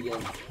just did it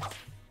again.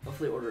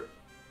 Hopefully order.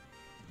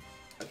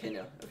 Okay,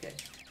 no, okay.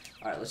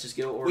 All right, let's just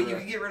go order. Wait, you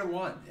up. can get rid of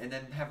one and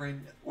then have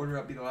order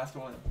up be the last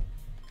one.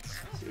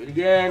 Let's do it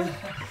again.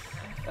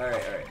 All right,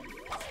 all right.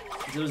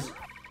 It was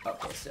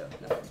okay, so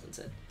nothing's been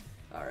said.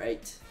 All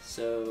right,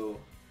 so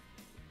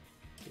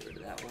get rid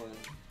of that one.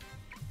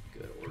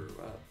 Go to order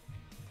up.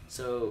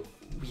 So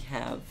we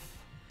have.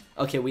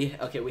 Okay, we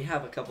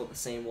have a couple of the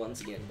same ones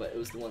again, but it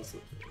was the ones.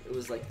 It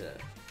was like the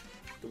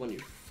one you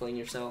fling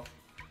yourself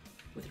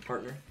with your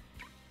partner.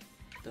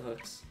 The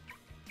hooks.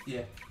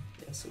 Yeah.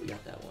 Yeah, so we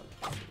got that one.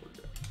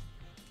 Order up.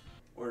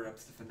 Order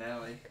up's the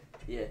finale.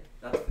 Yeah.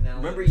 Not the finale.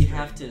 Remember, you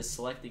have to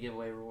select the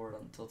giveaway reward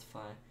on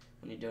Tiltify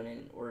when you donate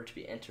in order to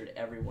be entered.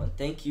 Everyone,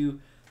 thank you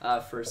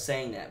for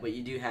saying that, but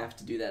you do have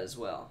to do that as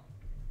well.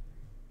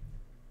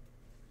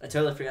 I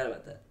totally forgot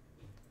about that.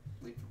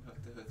 Leap from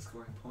hook to hook,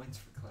 scoring points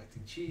for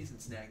collecting cheese and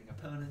snagging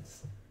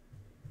opponents.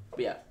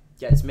 But yeah,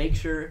 guys, make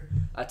sure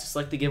to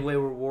select the giveaway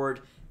reward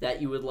that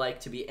you would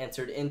like to be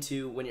entered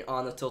into when you're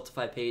on the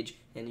Tiltify page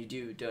and you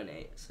do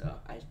donate. So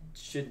I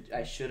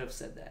should have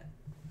said that.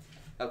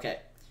 Okay.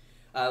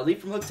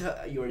 Leap from hook to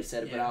hook. You already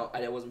said it, Yeah.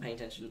 but I wasn't paying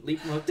attention. Leap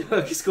from hook to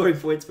hook, scoring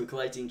points for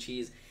collecting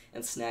cheese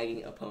and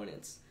snagging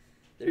opponents.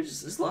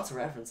 There's lots of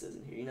references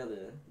in here. You know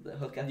the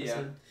hook episode.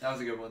 Yeah, that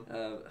was a good one.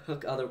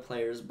 Hook other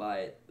players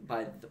by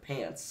the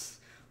pants.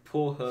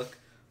 Pull hook.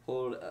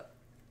 Hold.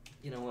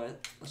 You know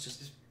what? Let's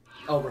just.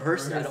 Oh,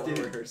 rehearse. I don't want to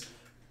dude. rehearse.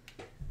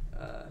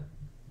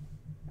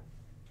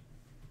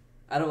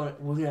 I don't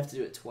want. We're gonna have to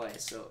do it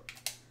twice, so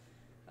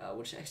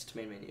we'll just exit to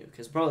main menu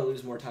because probably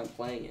lose more time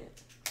playing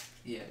it.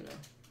 Yeah. You know.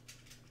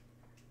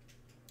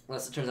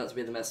 Unless it turns out to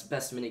be the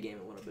best mini game,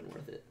 it would have been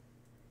worth it.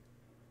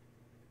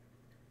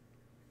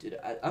 Dude,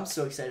 I'm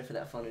so excited for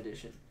that fun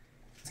edition.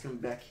 It's gonna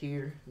be back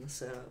here in the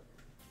setup.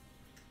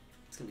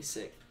 It's gonna be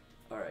sick.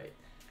 All right,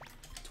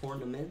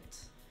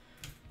 tournament.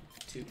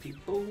 2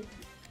 people.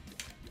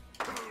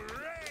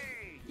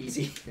 Hooray!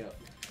 Easy.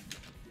 Yep.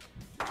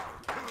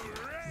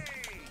 Hooray!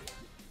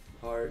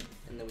 Hard,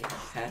 and then we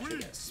have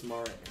Patrick at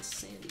Smart and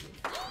Sandy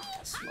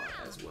at Smart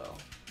as well.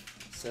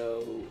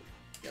 So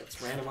yeah, let's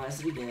randomize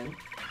it again,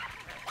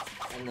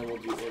 and then we'll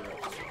do order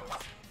up as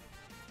well.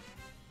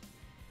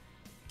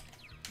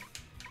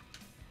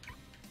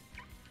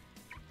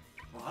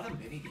 A lot of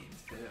mini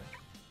games too.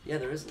 Yeah,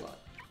 there is a lot.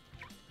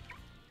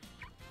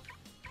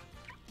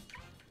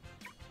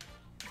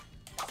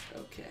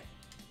 Okay.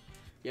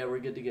 Yeah, we're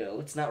good to go.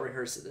 Let's not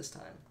rehearse it this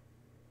time.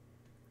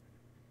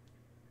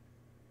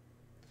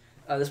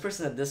 This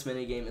person said this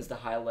mini game is the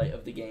highlight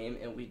of the game,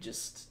 and we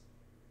just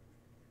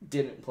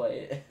didn't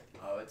play it.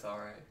 Oh, it's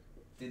alright.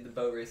 Did the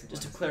boat racing.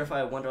 Just to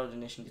clarify, a $1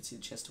 donation gets you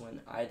the chance to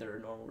win either a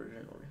normal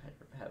version or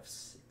have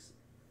 6.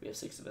 We have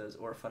 6 of those,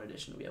 or a fun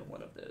edition. We have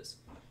 1 of those.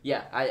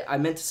 Yeah, I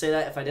meant to say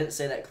that. If I didn't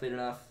say that clear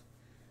enough,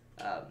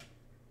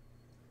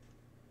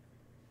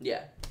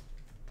 yeah,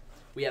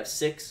 we have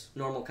 6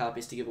 normal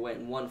copies to give away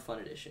and 1 fun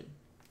edition.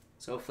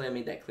 So hopefully I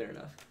made that clear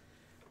enough.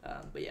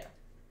 But yeah.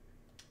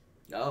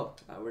 Oh,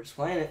 we're just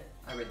playing it.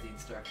 I read the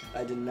instructions.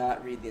 I did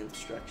not read the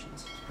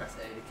instructions. Press A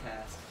to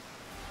cast.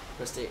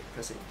 Press A to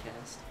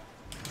cast.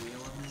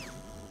 Wheel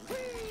on.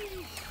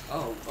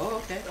 Oh,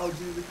 okay. Oh,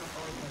 dude, look how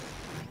far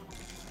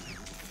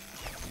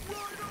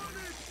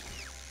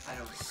I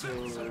don't. So, I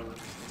don't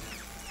understand.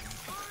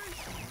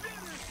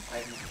 I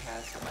haven't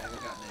cast. I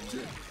haven't gotten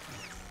any.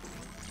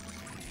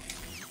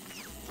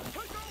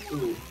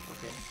 ooh,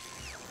 okay.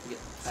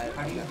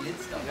 How do you get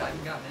stuff? I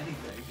haven't gotten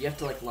anything. You have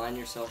to like line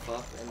yourself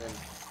up and then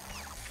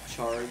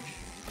charge.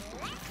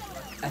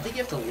 I think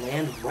you have to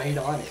land right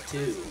on it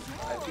too.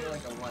 I feel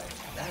like I'm like,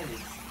 that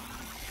is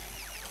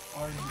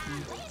hard to do.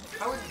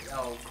 How would,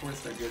 oh, of course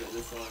they're good at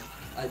this one.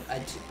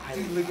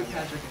 Dude, look at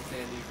Patrick and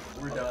Sandy.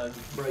 We're done.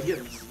 Bro, you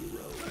have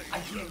 0. I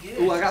can't get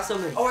it. Oh, I got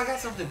something. Oh, I got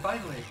something,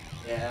 finally.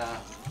 Yeah.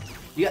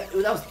 You got,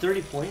 that was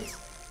 30 points?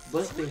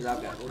 Most things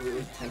I've got were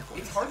really 10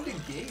 points. It's hard to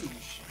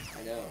gauge.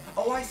 I know.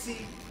 Oh, I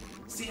see.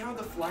 See how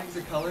the flags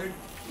are colored?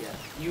 Yeah.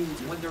 You,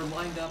 when they're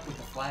lined up with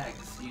the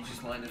flags, you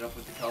just line it up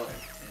with the color,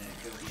 and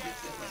it goes and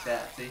gets it like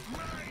that. See?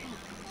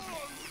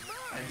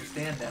 I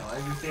understand now. I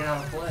understand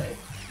how to play.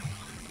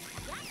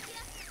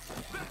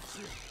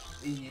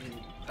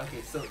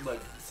 Okay, so look,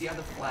 see how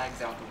the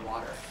flags out the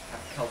water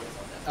have colors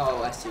on them?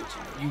 Oh, I see what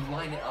you mean. You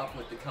line it up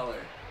with the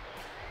color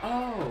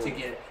Oh. to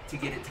get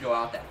it to go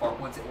out that far.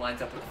 Once it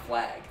lines up with the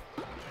flag,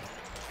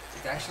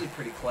 it's actually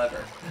pretty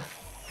clever.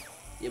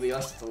 Yeah, but you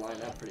also have to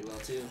line up pretty well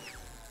too.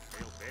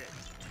 Real big.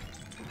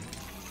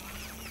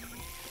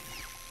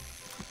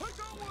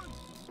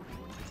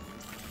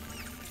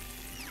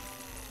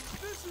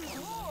 This is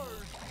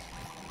hard.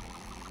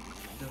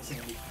 Don't sing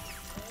me.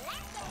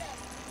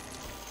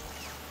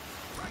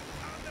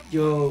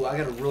 Yo, I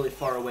got a really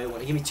far away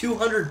one. Give me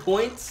 200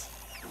 points?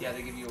 Yeah,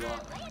 they give you a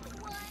lot. Right on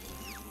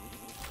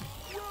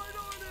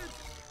it.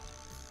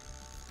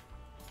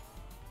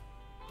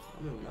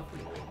 I'm moving up a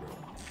little bit, bro.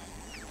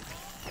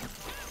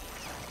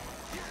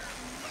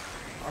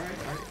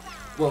 Alright.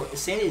 Well,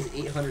 Sandy is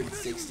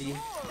 860.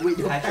 Wait,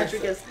 no,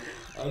 Patrick has...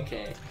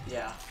 Okay.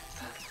 Yeah.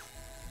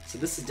 So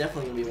this is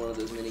definitely going to be one of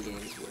those mini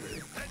games where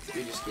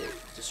you just get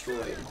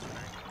destroyed.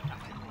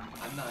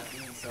 I'm not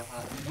doing so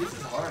hot. Dude, this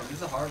is hard. This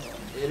is a hard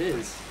one. It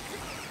is.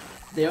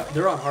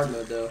 They're on hard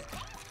mode, though.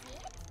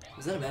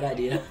 Is that a bad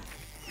idea?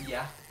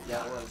 Yeah,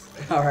 it was.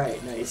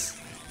 Alright, nice.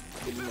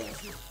 Good to know.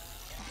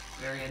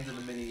 Very end of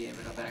the mini game,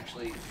 and I'm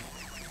actually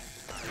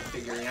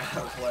figuring out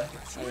how to play.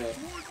 I know.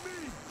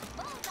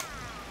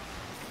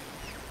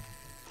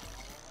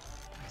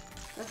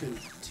 Nothing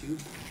too...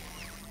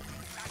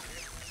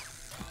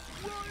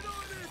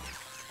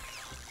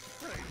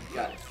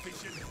 Got it.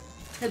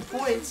 10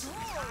 points!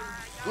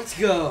 Let's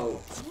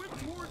go!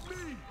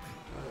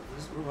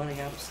 We're running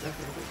out of stuff.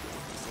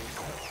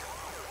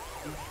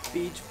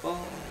 Beach balls.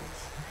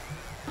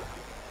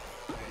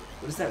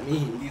 What does that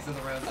mean? These are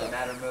the rounds that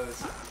matter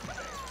most.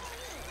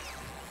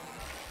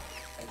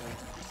 I don't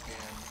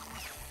understand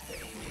the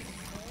aiming.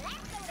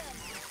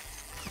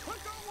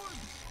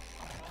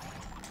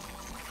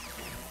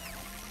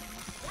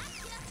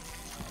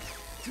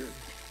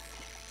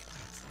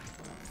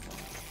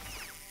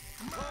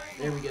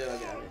 There we go, I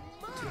got it.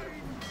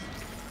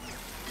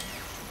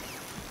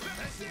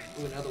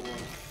 Ooh, another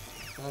one.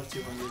 Another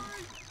 200.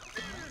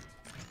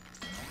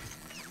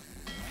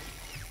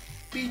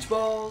 Beach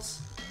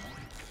balls!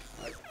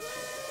 I'm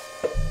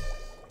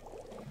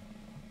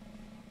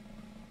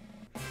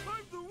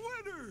the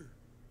winner.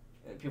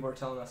 And people are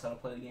telling us how to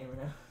play the game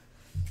right now.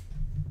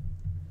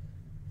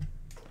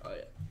 Oh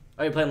yeah.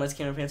 Are you playing Let's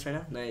Camera Pants right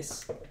now?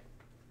 Nice.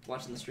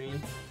 watching the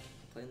stream,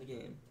 playing the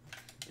game.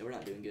 Yeah, we're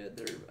not doing good.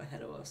 They're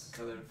ahead of us.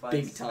 So then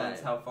Big time.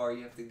 That's how far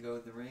you have to go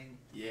in the ring.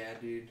 Yeah,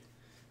 dude.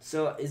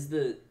 So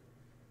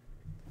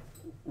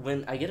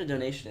when I get a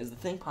donation, is the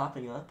thing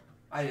popping up?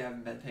 I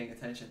haven't been paying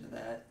attention to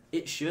that.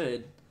 It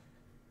should.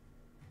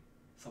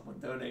 Someone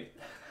donate.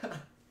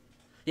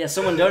 Yeah,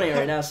 someone donate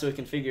right now so we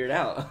can figure it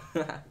out.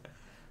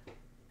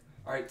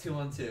 All right,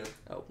 2-on-2.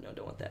 Oh no,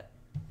 don't want that.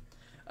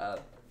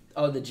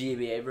 Oh, the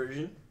GBA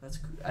version. That's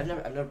cool. I've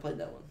never played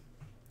that one.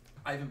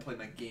 I haven't played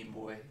my Game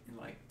Boy in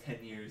like 10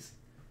 years.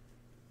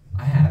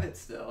 I have it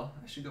still.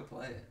 I should go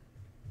play it.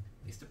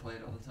 I used to play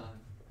it all the time.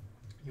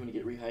 You want to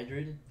get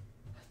rehydrated?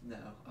 No,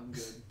 I'm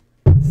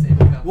good. Same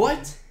company.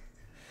 What?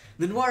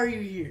 Then why are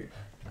you here?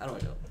 I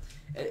don't know.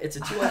 It's a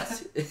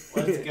 2-on-2.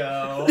 Let's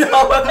go.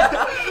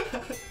 No.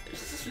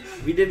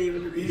 We didn't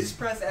even You read. just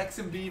press X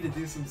and B to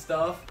do some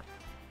stuff.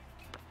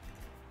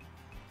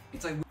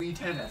 It's like Wii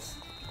Tennis.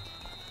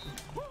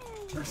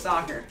 Or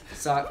soccer.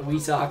 Wii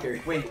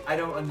soccer. Wait, I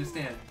don't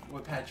understand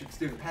what Patrick's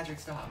doing. Patrick,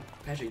 stop.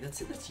 Patrick,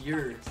 that's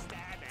your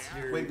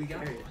Wait, we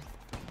got area. it.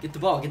 Get the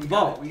ball. Get the We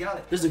ball. got it. We got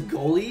it. There's a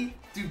goalie.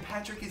 Dude,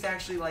 Patrick is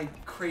actually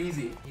like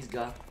crazy. He's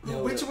got.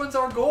 Which one's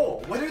our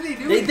goal? What are they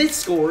doing? They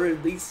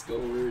scored. They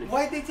scored.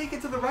 Why'd they take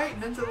it to the right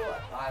and then to the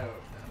left? I don't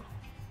know.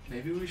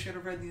 Maybe we should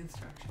have read the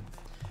instructions.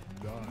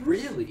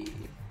 Really?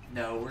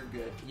 No, we're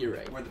good. You're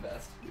right. We're the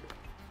best. You're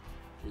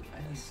the I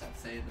need to best. stop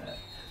saying that.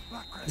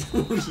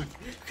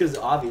 Because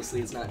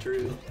obviously it's not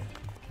true.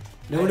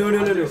 No.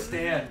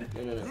 Understand.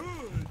 No.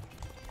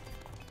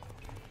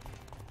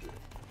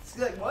 It's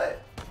like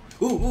what?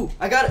 Ooh,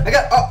 I got it.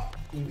 Oh!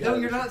 No,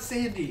 you're not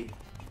Sandy.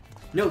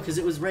 No, because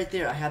it was right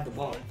there. I had the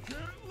ball. Can't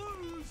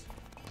lose.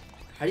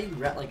 How do you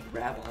grab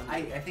on?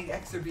 I think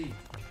X or B.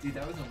 Dude,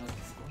 that was almost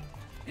a score.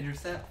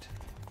 Intercept.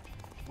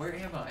 Where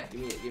am I?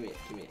 Give me it. Give me that.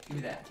 Give me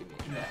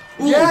Give me that.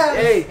 Ooh,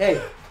 Yes!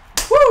 Hey.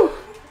 Woo!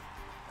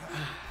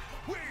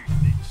 Where's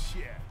the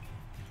chef?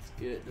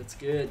 That's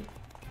good.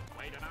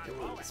 Wait an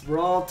hour. We're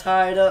all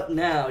tied up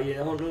now. You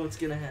don't know what's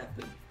gonna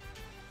happen.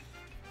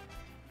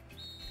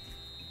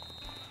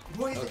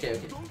 What is it? Okay.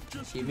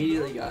 He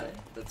immediately got it.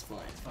 That's fine.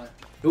 It's fine.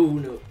 Ooh,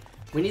 no.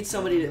 We need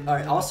somebody to. All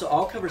right. Also,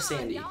 I'll cover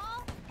Sandy.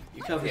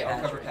 You cover Okay, I'll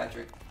Patrick. cover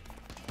Patrick.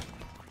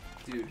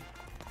 Dude.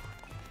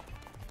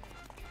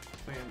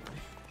 Where am I?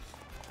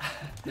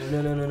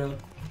 No.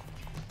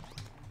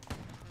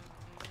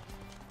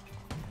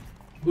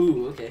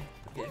 Ooh, okay.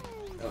 Oh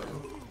no.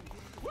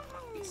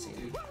 Get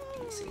Sandy.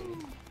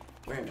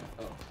 Where am I?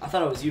 Oh, I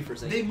thought it was you for a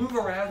second. They move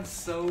around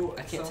so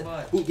I can't so tell.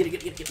 much. Ooh, get it.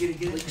 Get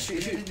it, Like,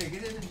 shoot. in there,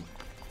 get it in there.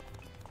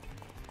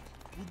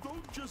 Well,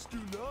 don't just do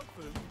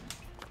nothing.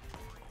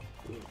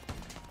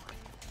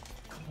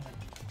 Come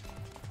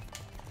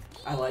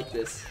on. I like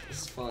this.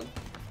 This is fun.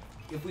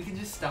 If we can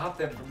just stop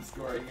them from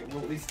scoring, it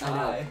will at least I know.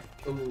 tie.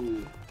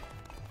 Ooh.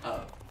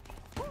 Oh.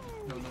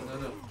 No. Give me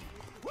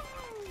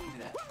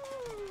that.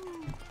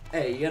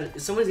 Hey,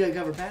 somebody's gotta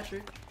cover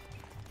Patrick.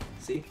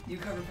 See? You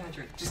cover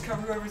Patrick. Just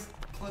cover whoever's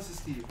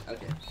closest to you.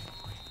 Okay.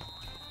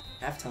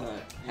 Halftime.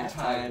 You're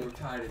tied. We're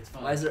tied. It's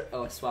fine. Why is there?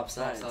 Oh, swap Swap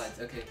sides. sides?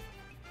 Okay.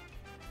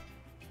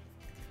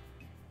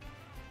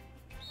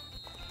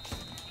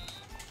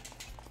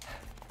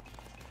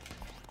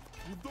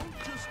 Well, don't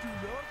just do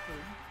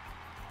nothing.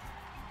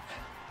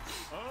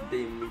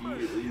 They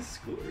immediately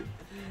scored.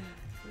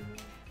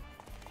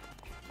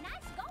 Nice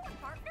going,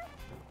 partner.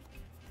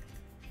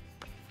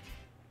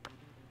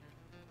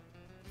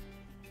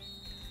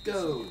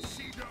 Go.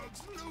 Sea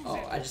dogs lose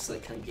Oh, I just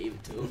like kind of gave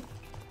it to him.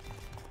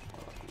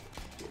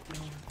 it.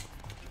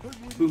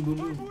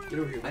 Boom. Get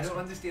over here. I don't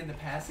understand the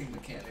passing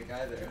mechanic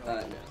either.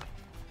 No.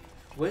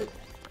 What? It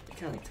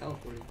kind of like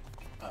teleported.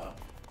 Oh.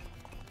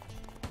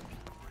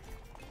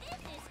 This is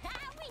how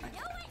we do it.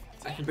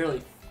 I can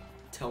barely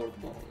tell where the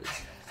ball is.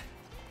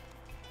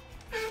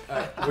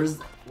 Alright,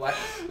 what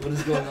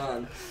is going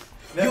on?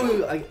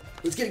 Yo,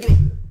 let's get it.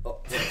 Oh.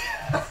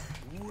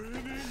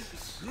 Winning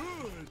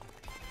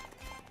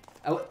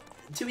good.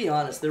 To be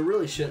honest, there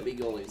really shouldn't be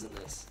goalies in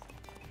this.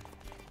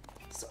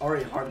 It's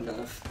already hard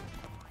enough.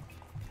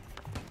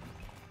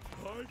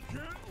 I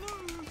can't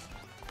lose.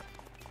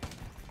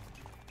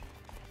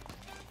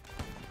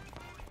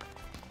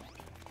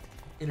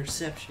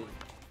 Interception.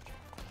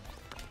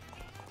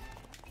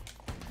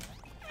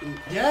 Ooh.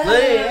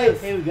 Yes!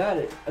 Hey, we got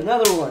it.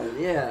 Another one,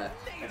 yeah.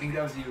 I think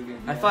that was you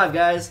again. High five,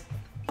 guys.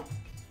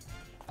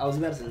 I was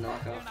about to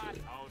knock off the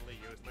Totally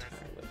useless.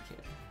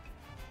 webcam.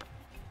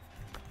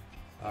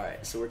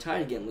 Alright, so we're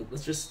tied again.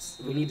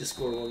 We need to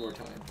score one more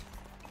time.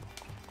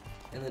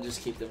 And then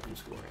just keep them from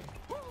scoring.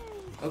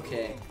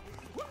 Okay.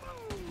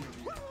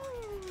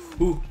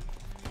 Ooh.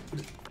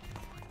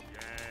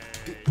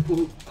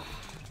 Ooh.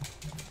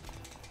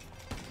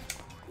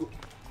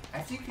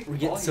 After you kick We're the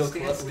getting ball, so you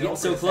stand close. still We're getting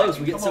for so a close. second.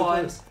 We're getting Come so on.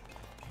 close.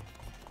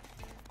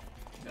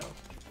 No.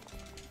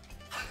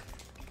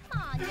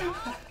 Come on, y'all.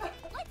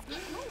 Let's get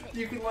moving.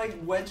 You can like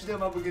wedge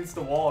them up against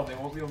the wall and they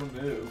won't be able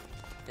to move.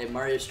 Hey,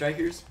 Mario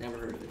Strikers? Never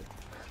heard of it.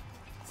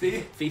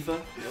 See?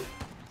 FIFA? Nope.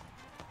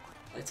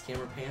 Lights,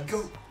 camera, pants?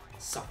 Go.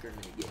 Soccer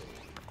mini game.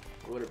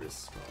 Or whatever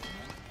it's called.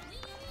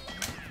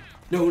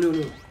 No, no,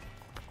 no.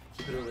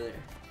 Keep it over there.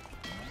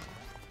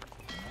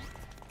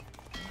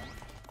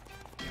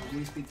 At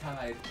least be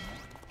tied.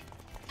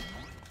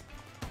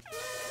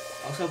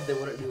 I was hoping they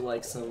wouldn't do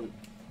like some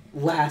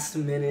last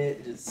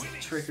minute just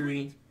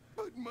trickery.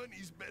 But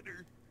money's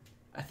better.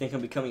 I think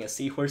I'm becoming a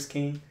seahorse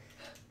king.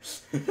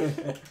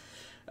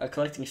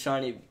 Collecting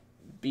shiny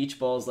beach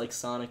balls like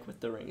Sonic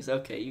with the rings.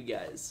 Okay, you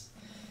guys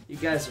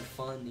are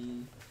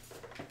funny.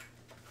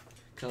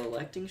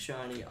 Collecting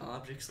shiny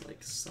objects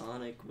like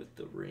Sonic with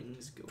the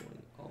rings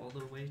going all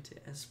the way to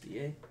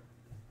SBA.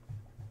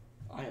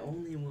 I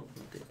only want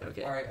one thing.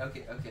 Okay. Alright,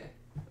 okay.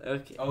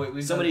 Okay. Oh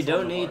wait, Somebody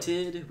done this one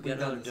donated. We We've got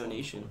done another this one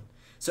donation.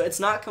 So it's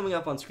not coming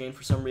up on screen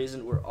for some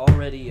reason. We're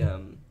already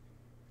halfway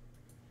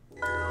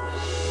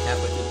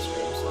through the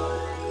stream, so I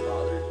don't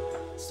bother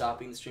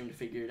stopping the stream to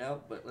figure it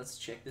out. But let's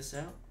check this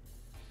out.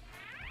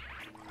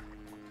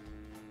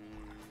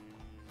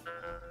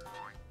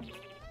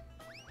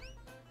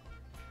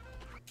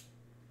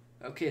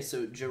 Okay,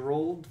 so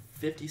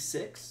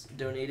Gerald56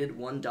 donated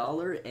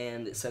 $1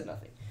 and it said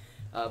nothing.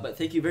 But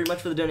thank you very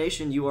much for the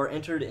donation. You are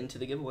entered into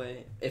the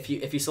giveaway. If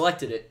you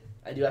selected it,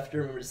 I do have to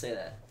remember to say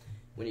that.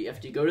 When you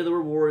have to go to the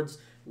rewards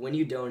when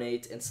you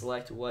donate and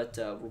select what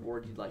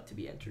reward you'd like to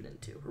be entered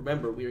into.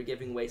 Remember, we are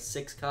giving away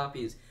 6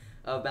 copies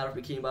of Battle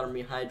for Bikini Bottom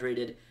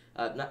Rehydrated,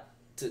 not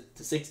to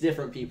 6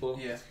 different people.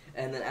 Yeah.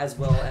 And then as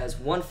well as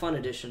 1 fun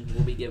edition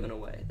will be given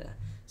away.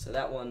 So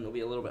that one will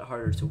be a little bit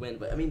harder to win.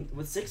 But I mean,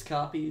 with 6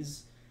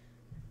 copies,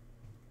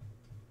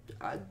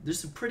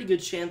 there's a pretty good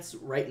chance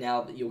right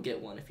now that you'll get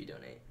one if you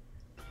donate.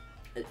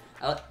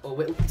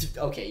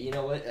 Okay, you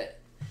know what?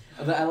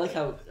 I like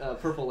how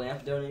Purple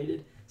Lamp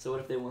donated. So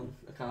what if they won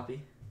a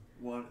copy?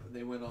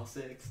 They win all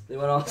 6. They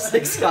won all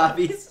 6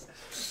 copies.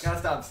 Gotta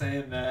stop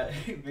saying that.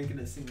 Making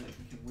it seem like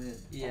we can win.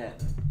 Yeah.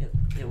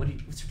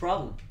 What's your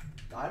problem?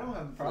 I don't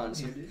have a problem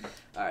here, dude.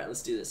 All right,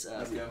 let's do this.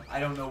 Let's go. I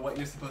don't know what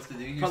you're supposed to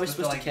do. You're Probably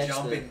supposed to supposed to catch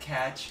jump the- and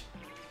catch.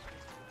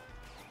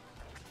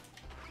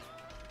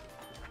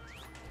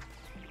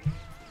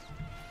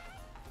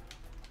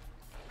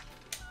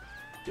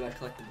 Do I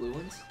collect the blue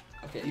ones?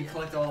 Okay. You yeah.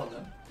 collect all of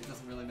them. It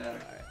doesn't really matter.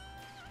 All right.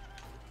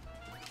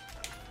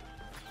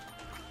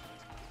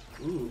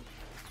 Ooh.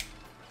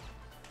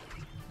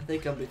 I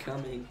think I'm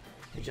becoming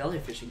a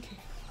jellyfishing king.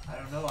 I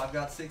don't know. I've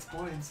got 6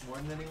 points, more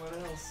than anyone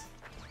else.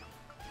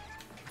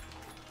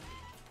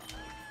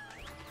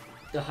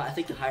 I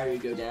think the higher you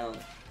go down,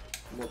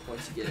 the more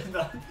points you get.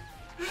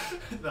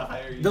 The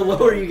higher you The go.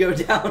 lower you go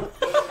down.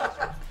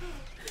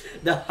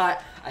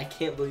 I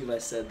can't believe I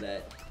said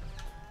that.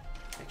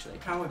 Actually,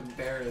 How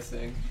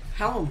embarrassing.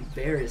 how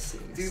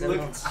embarrassing. Dude, Said it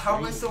look, on how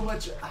am I stream.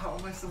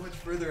 so much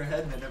further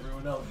ahead than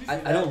everyone else? You see I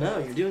that? don't know.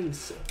 You're doing.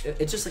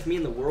 It's just like me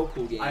in the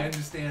Whirlpool game. I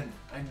understand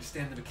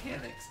the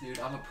mechanics, dude.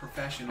 I'm a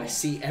professional. I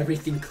see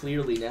everything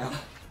clearly now.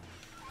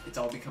 It's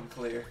all become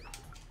clear.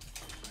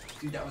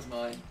 Dude, that was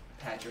mine,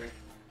 Patrick.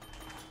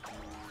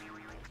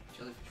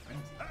 Jellyfish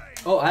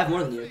frenzy. Oh, I have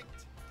more than you.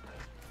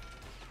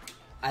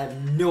 I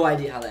have no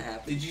idea how that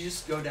happened. Did you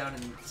just go down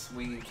and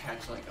swing and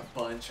catch like a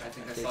bunch? I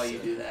think I think saw you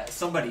so. do that.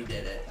 Somebody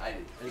did it. I It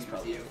was think it was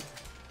probably you. you.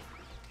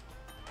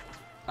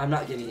 I'm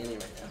not getting any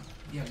right now.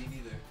 Yeah, me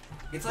neither.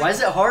 It's Why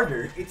is it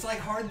harder? It's like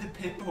hard to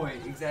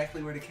pinpoint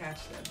exactly where to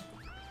catch them.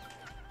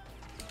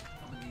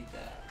 I'm gonna need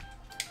that.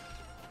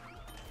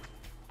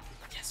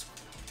 Yes.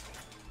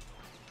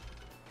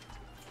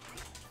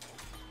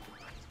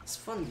 It's a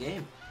fun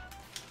game.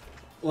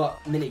 Well,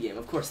 mini game.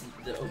 Of course,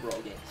 the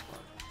overall game is fun.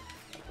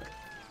 But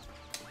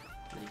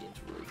mini games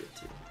are really good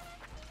too.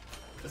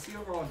 What's the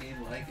overall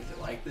game like? Is it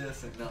like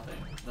this or nothing?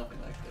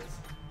 Nothing like this.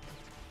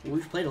 Well,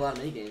 we've played a lot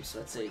of mini games, so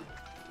I'd say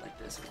like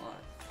this a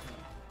lot.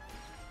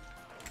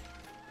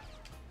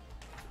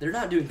 They're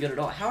not doing good at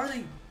all. How are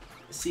they?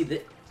 See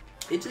that?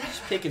 They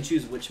just pick and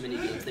choose which mini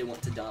games they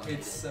want to dominate.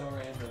 It's so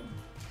random.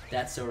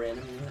 That's so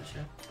random. You know that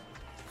show?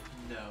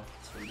 No.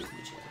 It's from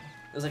Disney Channel.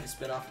 It was like a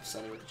spin-off of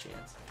Sunny with a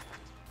Chance.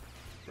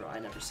 Bro, I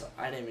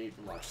didn't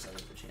even watch Sunny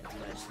with a Chance,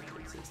 but I just know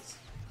it exists.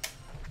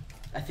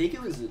 I think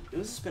it was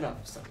a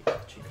spin-off of Sunny with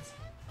a Chance.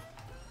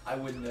 I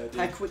wouldn't know,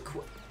 dude. I quit.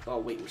 Oh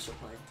wait, we're still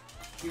playing.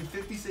 Dude,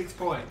 56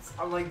 points.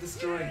 I'm like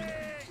destroying them.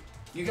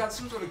 You got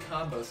some sort of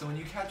combo, so when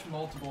you catch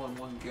multiple in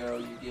one go,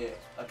 you get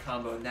a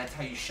combo, and that's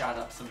how you shot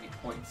up so many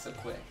points so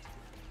quick.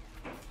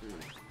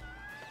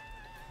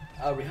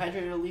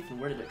 Rehydrated Relief, and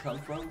where did it come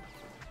from?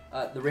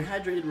 The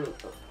Rehydrated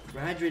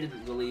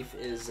Relief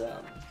is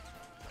a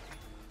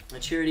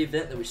charity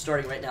event that we're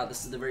starting right now.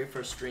 This is the very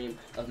first stream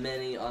of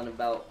many on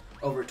about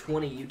over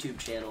 20 YouTube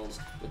channels.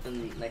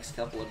 Within the next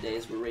couple of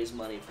days, we'll raise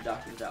money for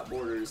Doctors Without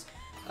Borders.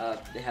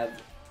 They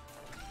have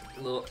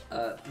a little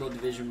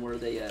division where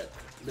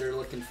they're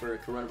looking for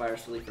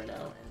coronavirus relief right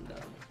now, and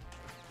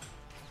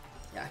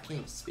yeah, I can't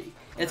even speak.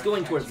 It's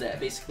going towards that.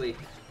 Basically,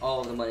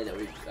 all of the money that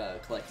we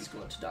collect is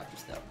going to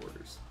Doctors Without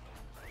Borders.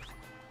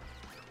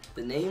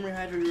 The name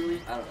Rehydrated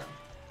Relief? I don't know.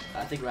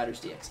 I think Riders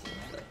DX came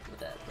up with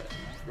that, but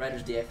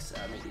Riders DX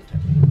made the entire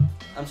thing.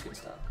 I'm just gonna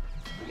stop.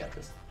 We got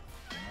this.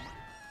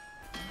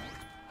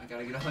 I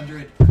gotta get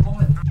 100. Come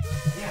on.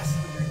 Yes,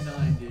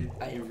 109, dude.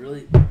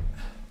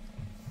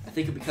 I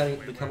think of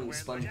becoming the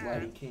sponge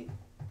gliding king.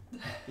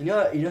 You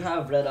know how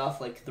I've read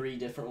off like 3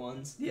 different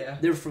ones? Yeah.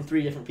 They're from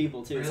 3 different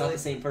people too. It's not Really?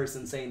 the same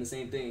person saying the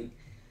same thing.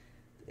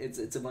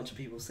 It's a bunch of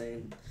people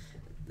saying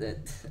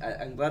that.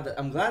 I'm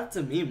glad it's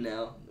a meme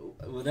now.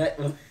 I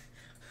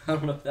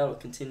don't know if that'll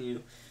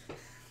continue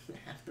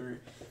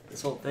after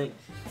this whole thing.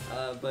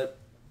 But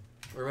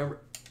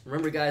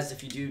remember guys,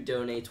 if you do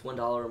donate $1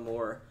 or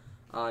more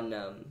on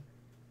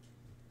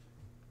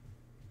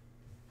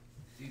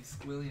Dude,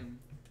 Squilliam,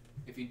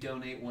 if you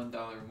donate $1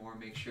 or more,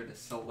 make sure to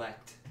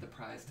select the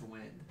prize to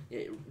win.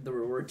 yeah, the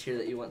reward tier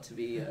that you want to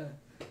be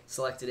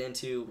selected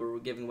into. We're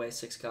giving away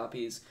 6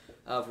 copies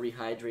of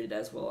Rehydrated,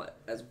 as well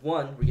as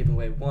we're giving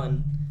away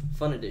 1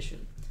 Fun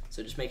Edition.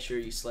 So just make sure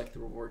you select the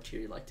reward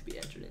tier you'd like to be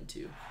entered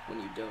into when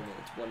you donate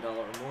 $1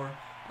 or more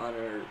on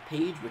our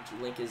page, which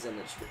the link is in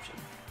the description.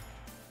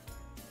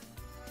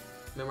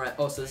 Remember,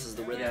 so this is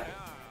the rhythm. Yeah.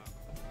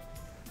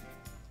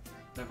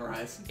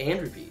 Memorize.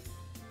 And repeat.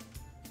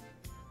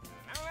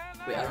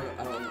 Wait,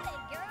 I don't know.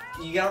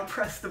 You gotta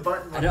press the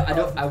button.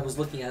 I was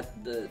looking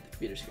at the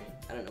computer screen.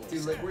 I don't know what Dude,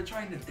 it's like, we're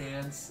trying to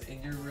dance,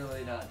 and you're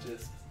really not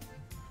just...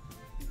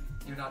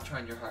 You're not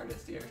trying your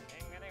hardest here.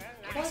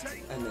 What?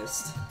 I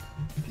missed.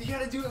 You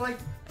gotta do it, like,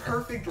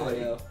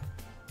 perfectly. I know.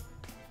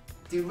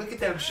 Dude, look at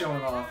them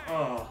showing off.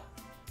 Oh.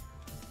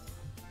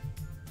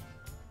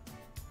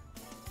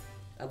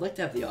 I'd like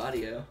to have the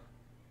audio.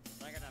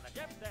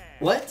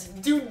 What?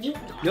 Dude, you...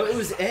 No, it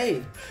was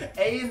A.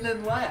 A and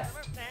then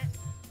left.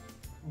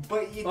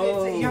 But you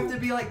have to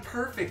be, like,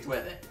 perfect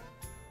with it.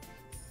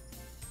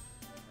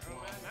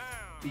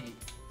 B.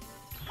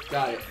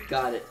 Got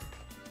it.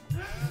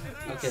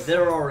 Okay,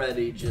 they're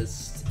already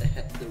just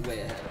they're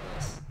way ahead of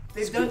us.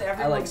 They've done everyone.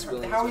 I like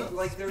Squilliam How, as well.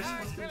 like, they're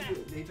supposed to do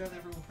it. They've done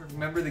everyone perfect.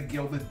 Remember the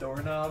gilded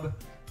doorknob?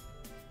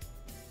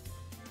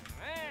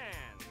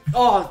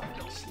 Oh!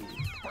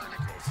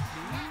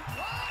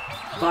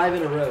 5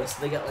 in a row,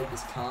 so they got like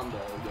this combo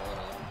going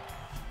on.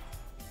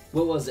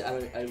 What was it? I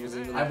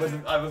wasn't even. I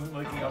wasn't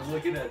looking. I was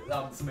looking at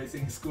somebody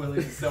saying Squilliam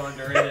is so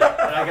underrated, and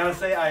I gotta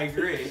say I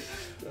agree.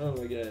 Oh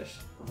my gosh.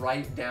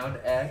 Write down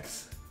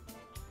X.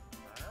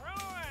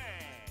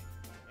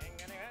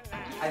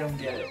 I don't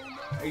get it.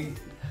 Are you...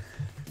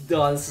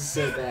 Duh, this is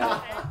so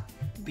bad.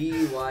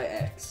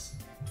 BYX.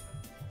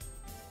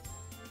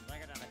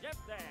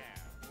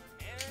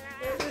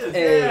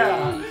 Hey.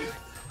 Yeah.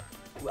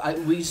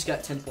 We just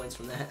got 10 points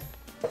from that.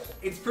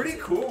 It's pretty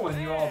cool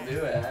when you all do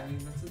it. I mean,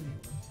 that's a neat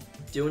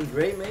one. Doing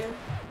great, man.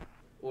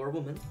 Or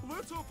woman.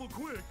 That's awful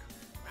quick.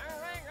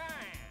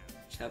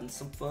 Just having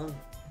some fun.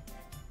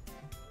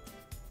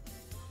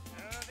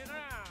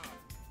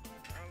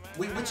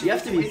 Wait, which You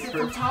have to be is it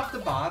from top to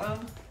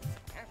bottom?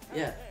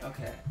 Yeah,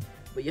 Okay.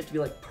 but you have to be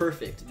like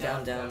perfect.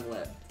 Down, Down,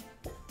 left.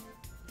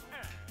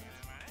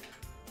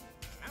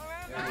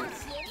 There it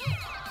is.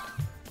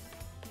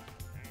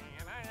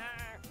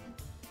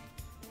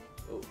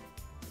 Oh,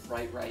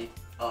 Right,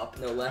 up.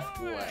 no, left,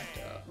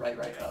 up. Right,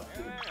 up.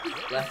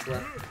 Left.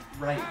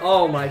 Right.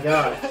 Oh my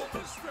god.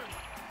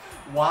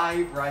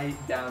 Y,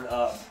 right, down,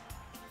 up.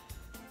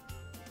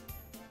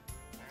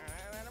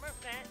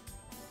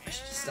 I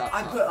should just stop.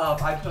 I put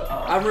up.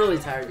 I'm really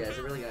tired, guys.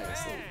 I really gotta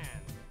sleep.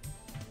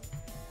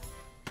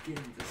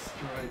 Getting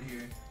destroyed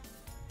here.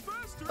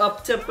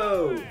 Up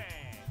tempo.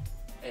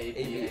 A, B,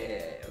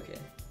 ABA. Okay.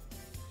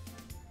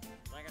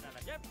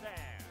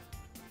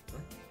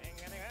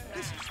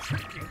 This is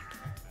tricky.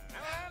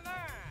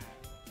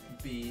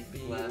 B, B,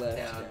 left, left,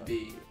 down, down.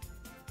 B.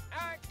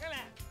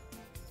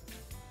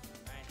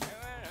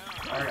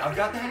 Alright, I've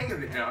got the hang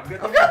of it now. I've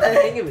got the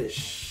hang of it.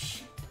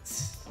 Shh.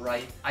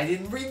 Right. I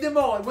didn't read them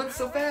all. It went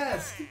so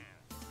fast.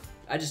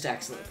 I just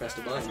accidentally pressed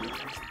a button.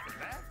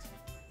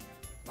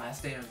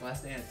 Last dance.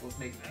 Let's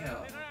make it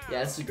count.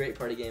 Yeah, this is a great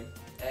party game.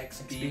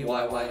 X, B, B,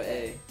 Y, Y, Y, Y, A.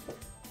 A.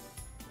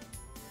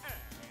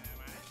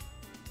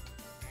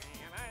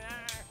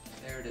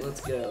 There it is.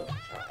 Let's go.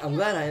 I'm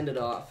glad I ended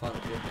off on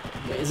it here.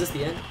 Wait, is this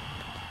the end?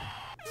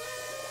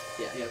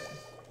 Yeah. Yep.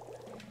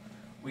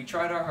 We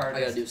tried our hardest.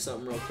 I gotta do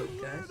something real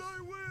quick, guys. And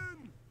I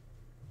win.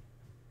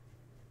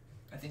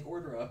 I think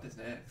order up is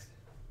next.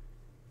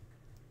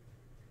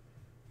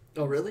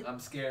 Oh, really? I'm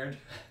scared.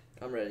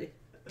 I'm ready.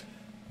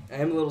 I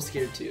am a little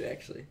scared too,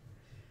 actually.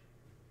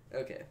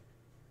 Okay.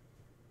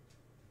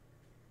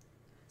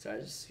 So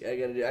I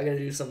gotta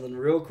do something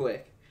real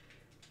quick.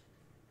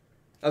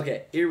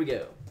 Okay, here we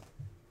go.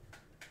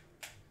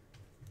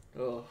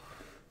 Oh,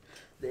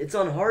 it's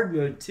on hard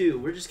mode too.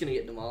 We're just gonna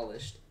get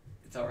demolished.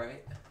 It's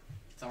alright.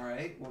 It's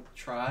alright. We'll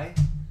try.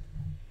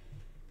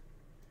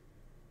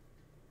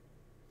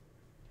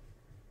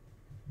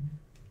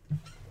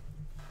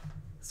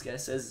 This guy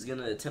says he's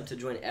gonna attempt to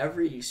join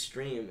every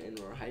stream in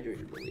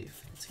Rehydrated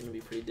Relief. It's gonna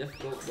be pretty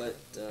difficult, but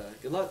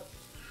good luck.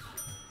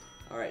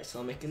 Alright, so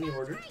I'll make in the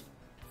order.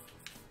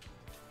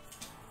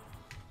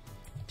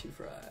 2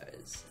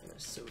 fries and a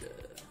soda.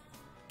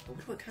 I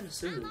wonder what kind of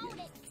soda we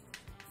get.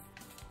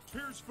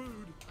 Here's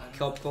food.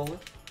 Kelp Cola?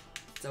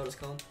 Is that what it's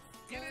called?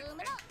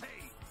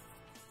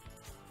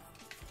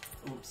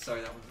 Oops,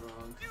 sorry, that was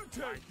wrong. You Like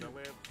take to it.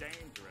 live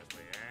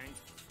dangerously, eh?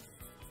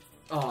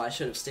 Oh, I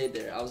should have stayed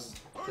there. I was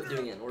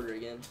doing it in order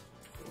again.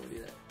 Don't want to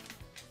do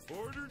that.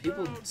 Order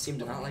People down. seem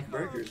to not like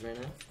burgers right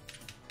now.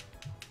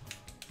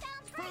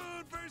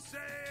 Food for sale.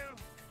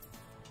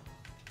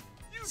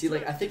 You See,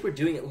 like, I think we're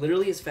doing it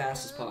literally as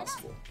fast as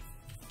possible.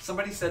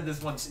 Somebody said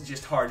this one's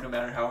just hard no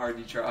matter how hard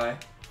you try.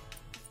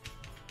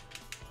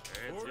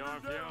 It's Order your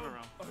down.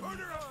 funeral.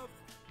 Order up.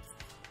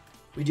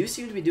 We do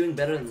seem to be doing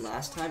better than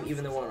last time,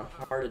 even though we're on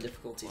a harder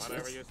difficulty, so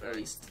Whatever that's you say. at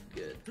least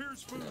good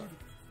Here's to food. know.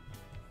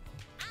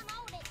 I'm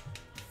on it.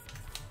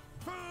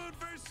 Food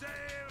for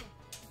sale.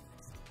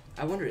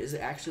 I wonder, is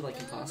it actually, like,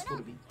 impossible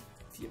to be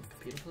a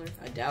computer player?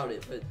 I doubt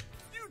it, but,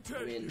 You I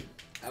take mean, it.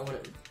 I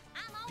wouldn't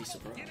I'm on be it.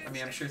 surprised. I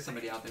mean, I'm sure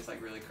somebody out there's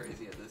like really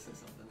crazy at this or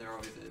something. There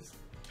always is.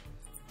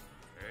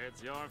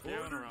 It's your Order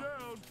funeral.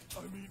 down.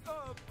 I mean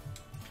up.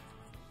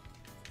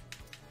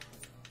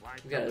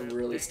 Like We gotta to live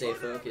really stay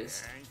dangerously,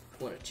 focused. eh?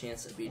 Want a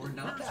chance at beating We're them.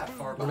 not that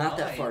far We're behind. not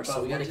that far, so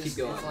but we gotta we're keep just-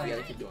 going. it's We like-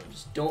 gotta keep going.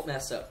 Just don't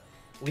mess up.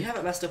 We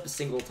haven't messed up a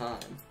single time.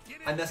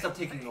 I messed up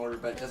taking an order,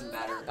 but it doesn't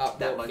matter Oh,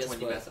 that well, much guess when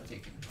you what? mess up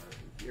taking an order.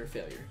 You're a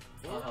failure.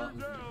 Uh-huh. Order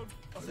down.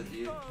 I So do mean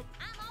you. up.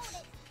 I'm on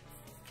it.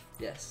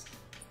 Yes.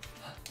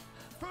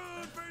 Food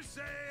for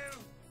sale.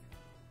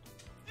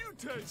 You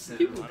take So- it.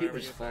 People Whatever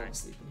just you fall say.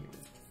 asleep in here.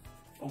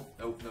 Oh,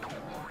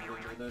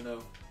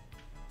 no.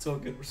 It's all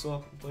good. We're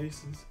swapping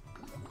places.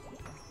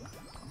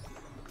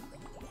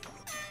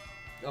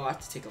 Oh, I have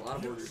to take a lot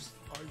of orders.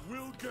 I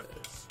will get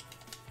this.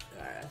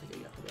 Alright, I think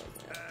I got the right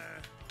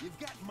plan. You've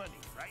got money,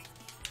 right?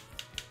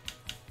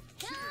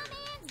 Come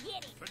and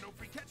get it. But no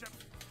free ketchup.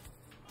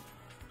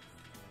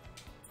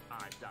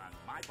 I've done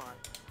my part.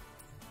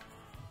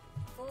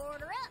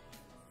 Order up.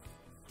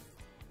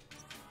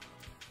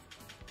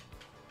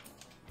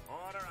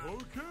 Order up.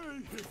 Okay,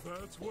 if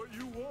that's what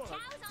you want. Chow's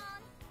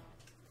on.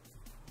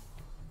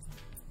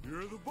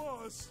 You're the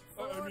boss.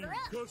 I mean, Order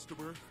up.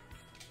 customer.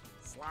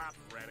 Slop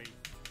ready.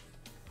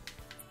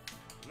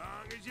 Long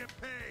as you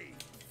pay.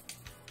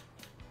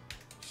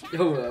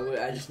 Oh,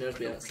 I just noticed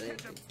we haven't said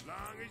anything. Long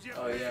as you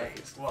Oh pay. yeah.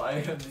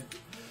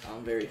 Well,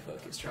 I'm very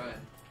focused. trying.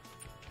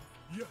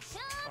 Yes,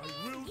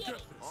 I will get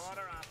this.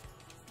 Order up.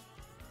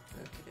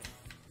 Okay.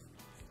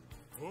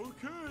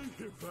 Okay,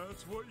 if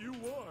that's what you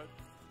want.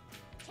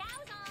 Chow's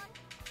on.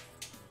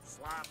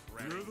 Slop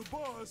ready. You're the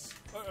boss.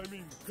 I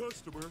mean,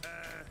 customer.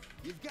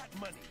 You've got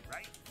money,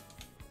 right?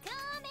 Come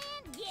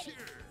and get it.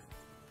 Sure.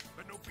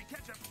 But no free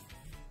ketchup.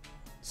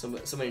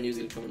 Somebody new is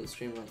gonna come into the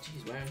stream like,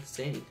 geez, why aren't they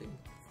saying anything?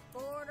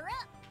 Order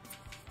up.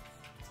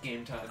 It's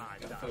game time.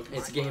 Gotta focus.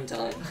 It's game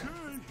time. Okay,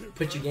 if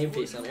Put your that's game what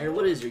face you on. Aaron,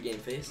 what want. is your game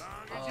face? Long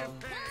as you Um,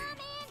 pay. Come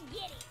and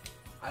get it.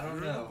 I don't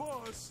You're the know.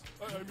 boss.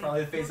 I mean,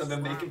 Probably the face I've been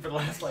customer. making for the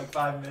last like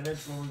 5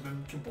 minutes when we've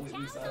been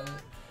completely silent.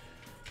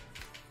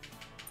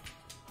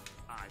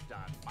 I've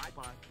done my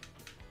part.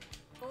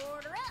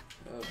 Order up.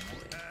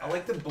 Okay. I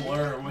like the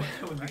blur when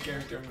the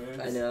character moves.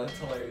 I know. It's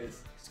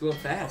hilarious. It's going Oh,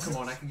 fast. come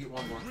on, I can get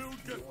one more. We'll I can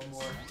get get one this.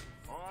 more.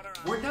 Order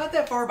up. We're not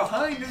that far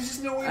behind. There's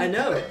just no way to I do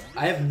know. it.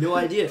 I have no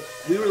idea.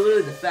 We were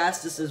literally the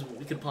fastest as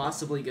we could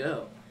possibly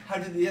go. How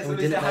did the We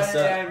didn't how mess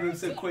did up. AI move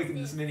so quick in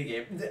this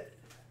minigame?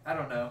 I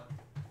don't know.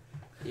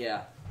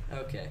 Yeah.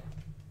 Okay.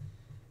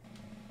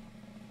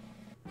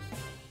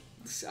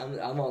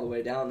 I'm all the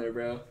way down there,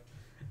 bro.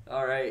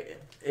 All right.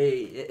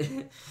 Hey,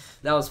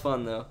 that was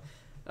fun though.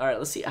 All right,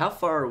 let's see. How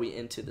far are we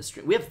into the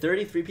stream? We have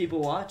 33 people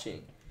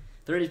watching.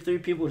 33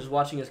 people just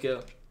watching us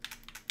go.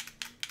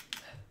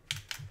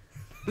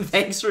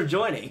 Thanks for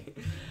joining.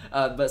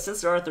 But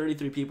since there are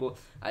 33 people,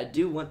 I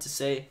do want to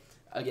say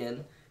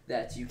again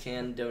that you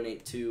can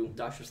donate to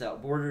Doctors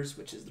Without Borders,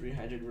 which is the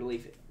Rehydrated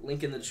Relief.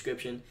 Link in the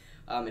description.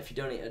 If you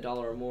donate $1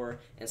 or more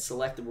and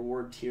select the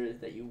reward tier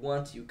that you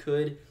want, you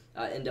could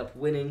end up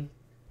winning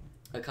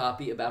a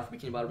copy of Battle for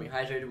Bikini Bottom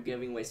Rehydrated. We're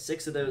giving away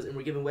 6 of those, and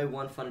we're giving away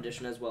 1 fun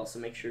edition as well. So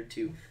make sure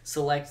to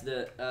select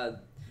the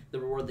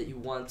reward that you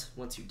want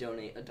once you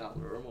donate $1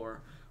 or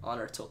more on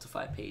our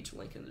Tiltify page.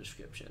 Link in the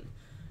description.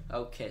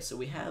 Okay, so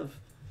we have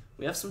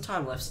some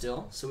time left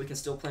still, so we can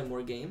still play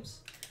more games.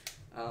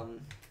 I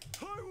win!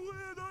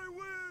 I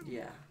win!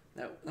 Yeah,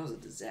 that was a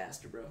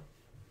disaster, bro.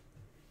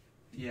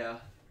 Yeah.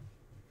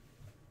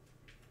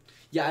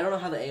 Yeah, I don't know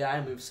how the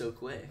AI moves so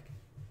quick.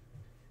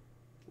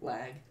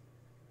 Lag?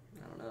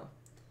 I don't know.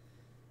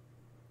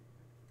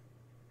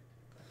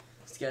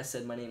 This guy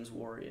said my name's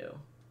Wario.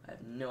 I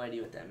have no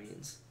idea what that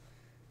means.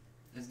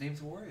 His name's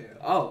Wario.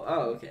 Oh,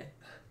 okay.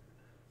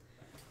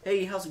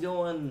 Hey, how's it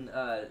going,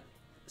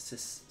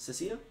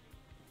 Cecilio?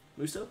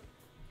 Musto?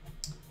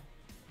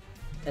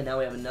 And now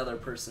we have another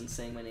person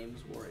saying my name's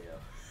Wario.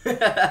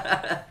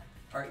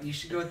 Alright, you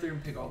should go through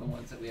and pick all the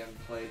ones that we haven't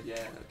played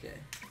yet. Okay.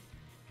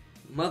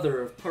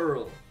 Mother of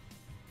Pearl.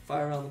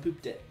 Fire on the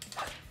poop deck.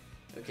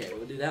 Okay,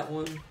 we'll do that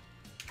one.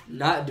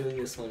 Not doing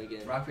this one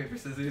again. Rock, paper,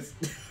 scissors.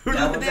 they, That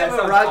have a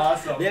sounds rock,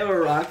 awesome. they have a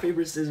rock,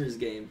 paper, scissors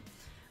game.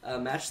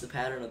 Match the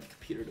pattern of the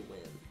computer to win.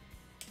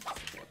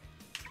 Okay.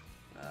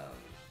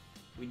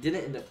 We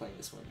didn't end up playing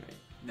this one, right?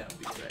 No,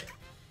 we That's didn't. right.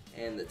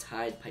 And the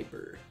Tide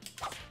Piper.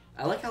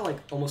 I like how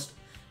almost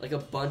a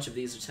bunch of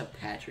these just have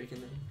Patrick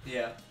in them.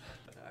 Yeah.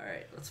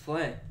 Alright, let's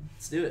play.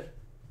 Let's do it.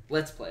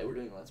 Let's play. We're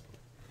doing let's play.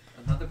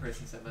 Another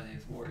person said my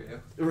name's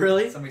Wario.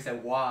 Really? Somebody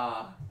said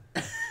wah.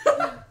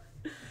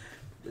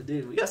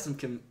 Dude, we got some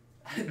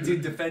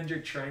Dude, defend your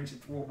trench.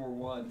 It's World War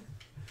One.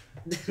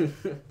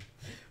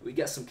 we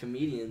got some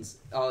comedians.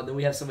 Oh, then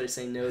we have somebody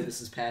saying no.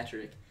 This is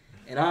Patrick,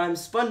 and I'm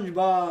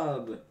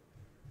SpongeBob.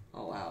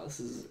 Oh wow, this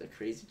is a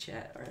crazy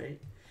chat. All right,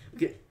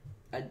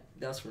 that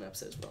was from an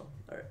episode as well.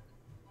 All right.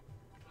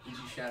 Did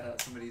you shout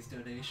out somebody's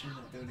donation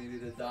that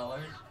donated $1?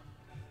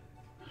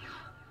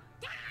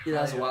 Yeah,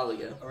 that was a while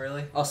ago. Oh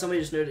really? Oh,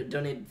 somebody just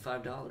donated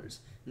 $5.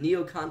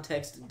 Neo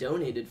Context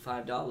donated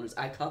 $5.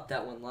 I caught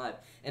that one live,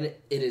 and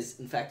it is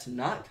in fact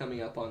not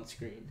coming up on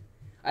screen.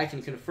 I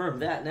can confirm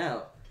that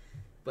now,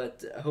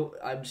 but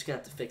I'm just gonna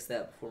have to fix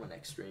that before my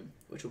next stream,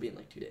 which will be in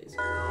like 2 days.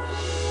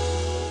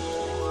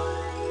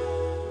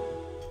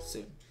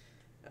 Soon.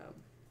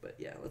 But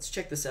yeah, let's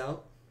check this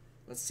out.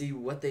 Let's see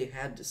what they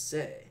had to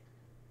say.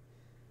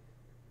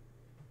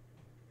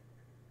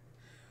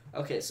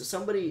 Okay, so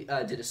somebody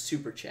did a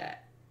super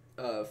chat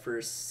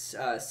for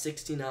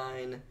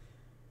 69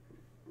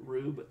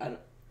 Rube.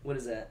 What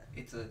is that?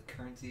 It's a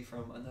currency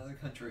from another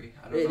country.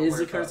 I don't know It is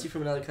where a currency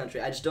from another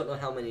country. I just don't know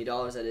how many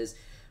dollars that is.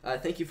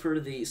 Thank you for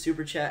the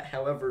super chat.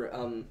 However,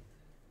 I'm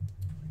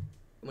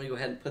going to go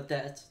ahead and put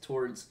that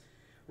towards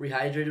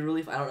Rehydrated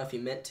Relief. I don't know if you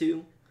meant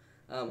to.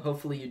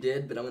 Hopefully you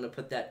did, but I'm going to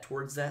put that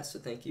towards that, so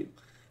thank you.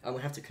 I'm going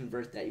to have to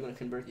convert that. You want to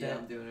convert that? Yeah,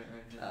 I'm doing it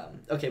right now.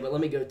 Okay, but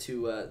let me go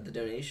to the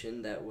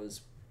donation that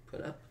was put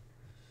up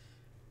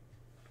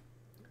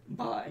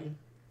by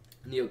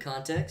Neo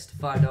Context,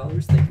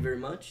 $5. Thank you very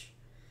much.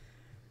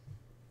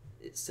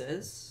 It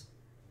says,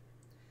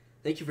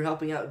 "Thank you for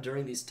helping out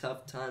during these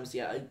tough times."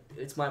 Yeah,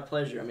 it's my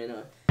pleasure. I mean,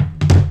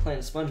 playing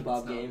a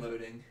SpongeBob game. It's not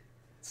loading.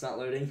 It's not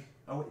loading.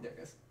 Oh wait, there it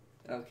goes.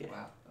 Okay.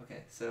 Wow.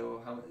 Okay,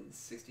 so how much?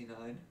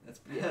 69. That's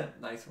Yeah.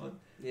 Nice one.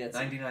 Yeah.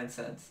 99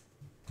 cents.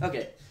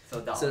 Okay.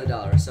 So $1. So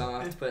 $1. So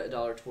I'll have to put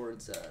 $1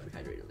 towards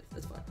Rehydrated Relief.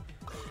 That's fine.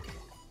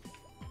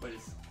 What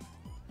is?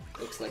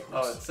 Looks like.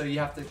 Oh, so you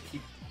have to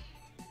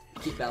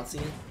keep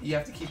bouncing it. You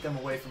have to keep them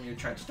away from your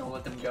trench. Don't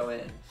let them go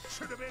in.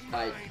 Should have been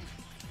I mine.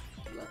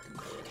 let them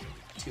go in.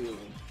 2 of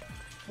them.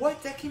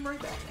 What? That came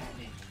right back at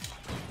me.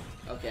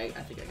 Okay,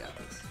 I think I got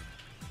this.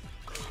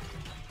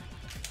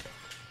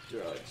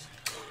 Drugs.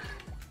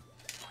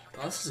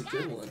 Oh, this is a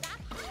good one.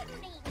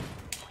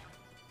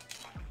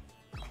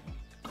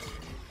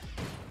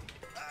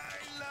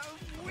 I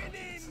love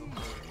winning.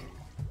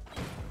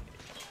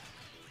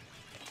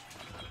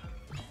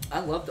 I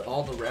loved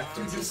all the Dude,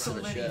 references there's so to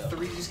the many. show.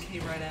 3 just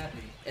came right at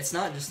me. It's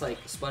not just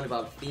like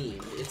SpongeBob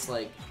themed. It's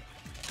like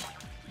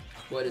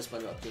what is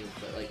SpongeBob themed,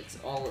 but like it's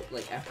all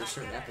like after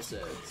certain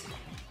episodes.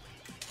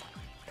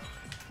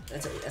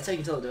 That's how you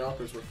can tell the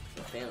developers were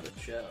a fan of the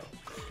show.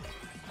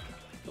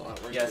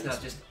 Yeah, it's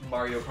not just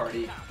Mario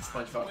Party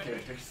SpongeBob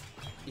characters.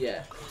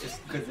 Yeah,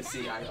 Just good to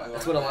see. I that's like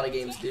what a that. lot of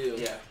games do.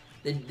 Yeah.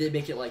 They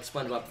make it like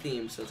SpongeBob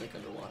themed, so it's like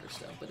underwater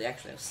stuff. But they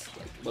actually have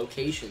like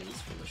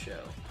locations from the show,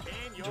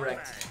 In your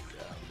direct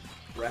bag.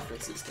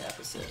 references to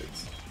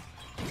episodes.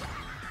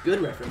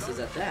 Good references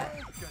at that.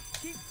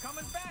 Just keep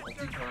coming back.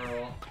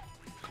 Multi-pearl.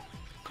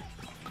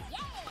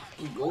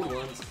 Ooh, gold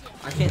ones.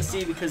 I can't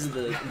see because of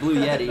the blue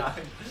Yeti. I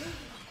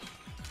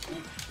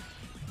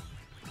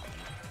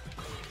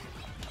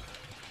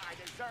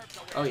deserve to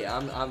win. Oh yeah,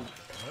 I'm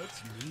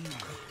That's me.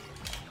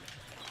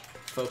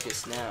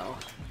 focused now.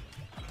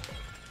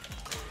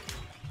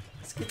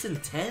 This gets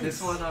intense.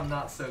 This one I'm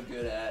not so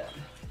good at.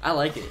 I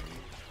like it.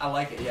 I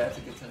like it. Yeah, it's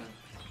a good time.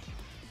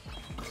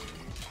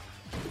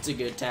 It's a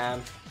good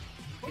time.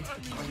 It's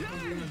like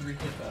Hungry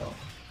Hippo.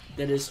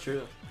 That is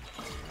true.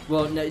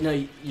 Well, no,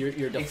 you're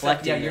deflecting.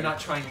 Except, yeah, you're them. not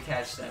trying to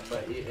catch them,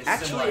 but it's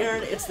Actually, similar.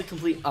 Aaron, it's the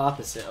complete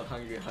opposite of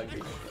Hungry Hippo.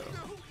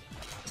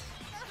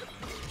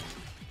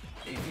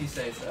 If you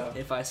say so.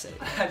 If I say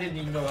it. I didn't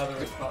even know how to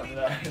respond to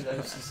that. I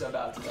was just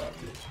about to.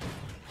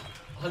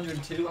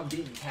 102. I'm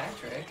beating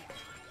Patrick.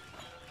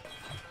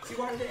 See,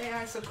 why are the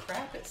AI so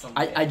crap at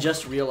something? I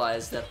just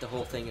realized that the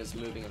whole thing is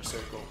moving in a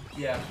circle.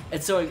 Yeah.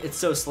 It's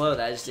so slow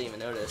that I just didn't even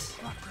notice.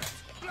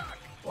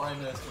 Well, I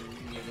noticed from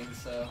the beginning,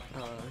 so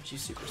Oh,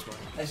 she's super smart.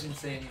 I shouldn't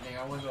say anything.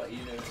 I wanted to let you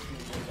know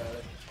about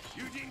it.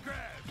 Eugene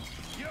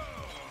grabs. Yo.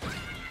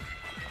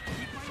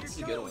 This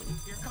is a good one.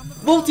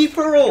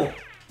 Multi-pearl!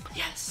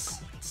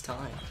 Yes! It's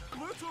time.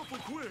 That's awful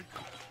quick.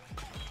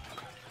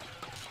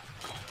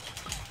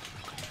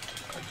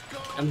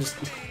 I'm just...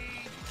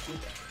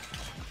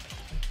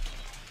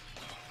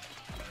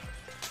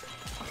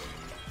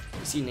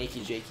 You see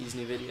Nakey Jakey's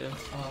new video? The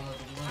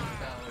one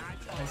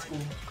about high school?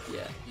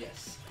 Yeah.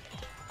 Yes.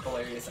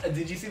 Hilarious.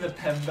 Did you see the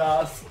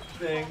PEMDAS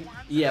thing?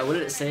 Yeah, what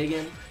did it say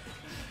again?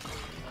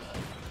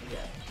 Yeah.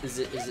 Is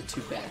it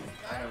too bad?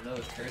 I don't know.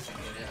 It's cursing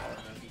in it. I don't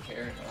know if you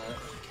care or not.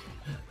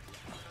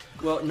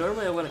 Well,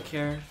 normally I wouldn't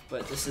care,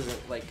 but this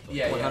isn't like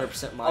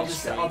 100% my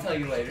stream. I'll tell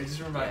you later. Just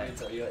remind Yeah. me to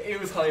tell you. It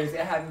was hilarious. It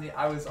had me.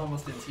 I was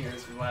almost in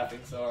tears from laughing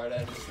so hard.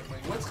 I just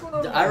like, what's going on?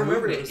 With I my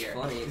remember movement it was here?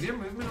 funny. Is your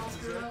movement all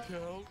screwed up?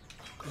 Count.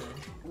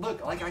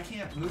 Look, like I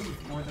can't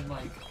move more than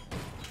like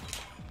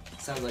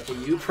Sounds like a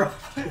you problem.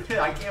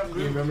 I can't move.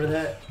 You remember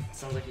that?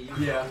 Sounds like a you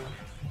Yeah. problem.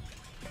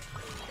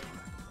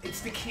 It's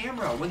the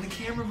camera. When the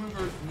camera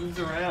moves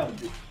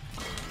around.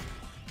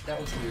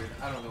 That was weird.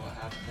 I don't know what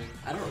happened there.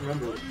 I don't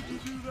remember.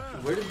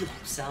 Where did the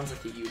sounds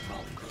like a you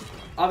problem come from?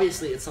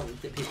 Obviously, it's something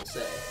that people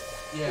say.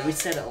 Yeah. We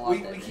said it a lot.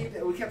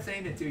 We kept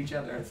saying it to each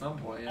other at some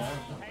point. Yeah.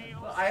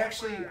 Well, I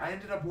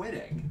ended up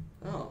winning.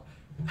 Oh,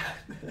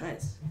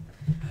 nice.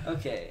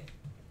 Okay.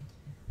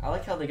 I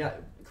like how they got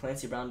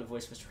Clancy Brown to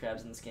voice Mr.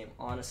 Krabs in this game.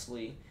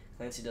 Honestly,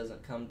 Clancy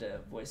doesn't come to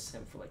voice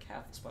him for like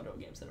half the SpongeBob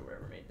games that were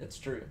ever made. That's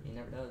true. He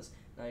never does.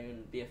 Not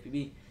even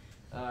BFBB.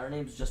 Our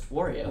name's just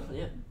Wario.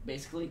 Yeah,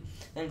 basically.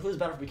 That includes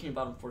Battle for Bikini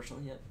Bottom,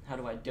 unfortunately. Yeah. How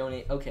do I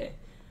donate? Okay.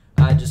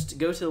 Just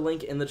go to the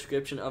link in the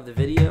description of the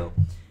video,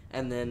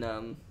 and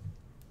then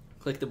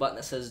click the button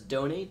that says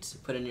donate.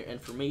 Put in your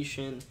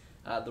information,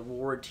 the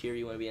reward tier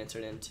you want to be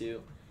entered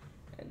into,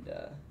 and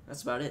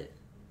that's about it.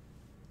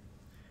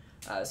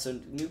 So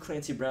new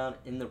Clancy Brown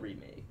in the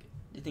remake.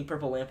 Do you think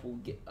Purple Lamp will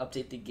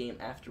update the game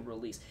after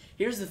release?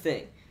 Here's the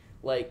thing,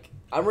 like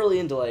I'm really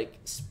into like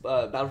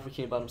Battle for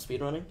Bikini Bottom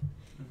speedrunning,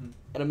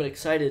 and I'm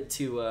excited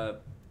to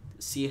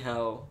see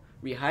how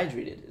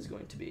Rehydrated is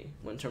going to be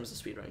in terms of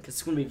speedrunning, because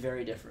it's going to be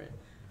very different.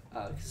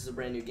 Because it's a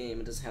brand new game,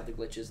 it doesn't have the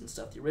glitches and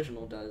stuff the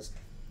original does.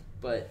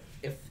 But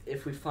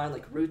if we find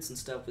like routes and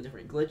stuff with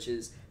different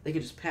glitches, they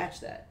could just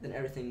patch that. Then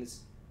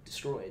everything's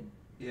destroyed.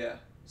 Yeah.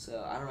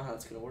 So I don't know how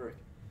that's gonna work.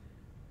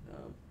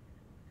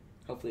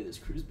 Hopefully there's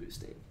cruise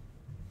boosting.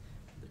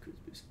 The cruise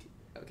boost.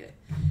 Okay.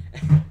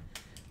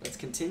 Let's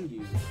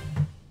continue.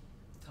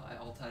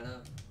 All tied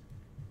up.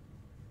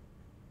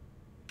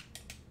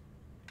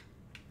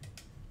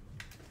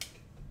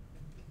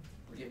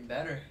 We're getting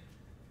better.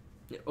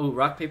 Oh,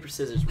 rock paper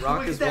scissors. Rock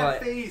Look is at that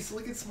what. face.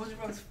 Look at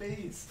SpongeBob's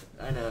face.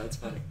 I know, it's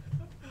funny.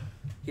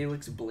 He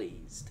looks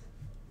blazed.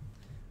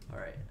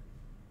 Alright.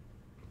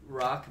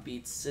 Rock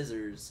beats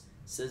scissors.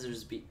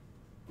 Scissors beat...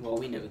 Well,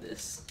 we know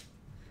this.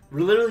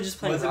 We're literally just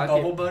playing Was it rock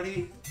Bubble paper...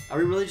 Buddy? Are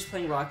we really just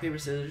playing rock, paper,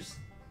 scissors?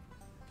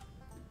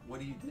 What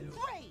do you do?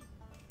 3,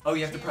 Oh,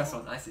 you have to press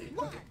one. I see.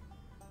 1. Okay.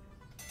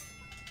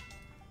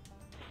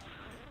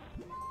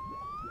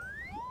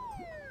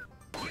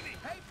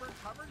 Paper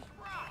covers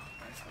rock.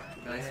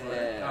 Nice work.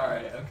 Yeah.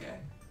 Alright, okay.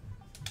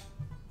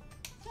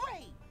 3,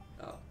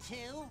 Oh. 2,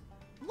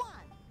 1.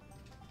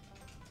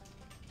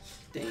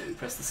 Dang it, we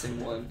pressed the same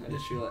one. I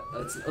just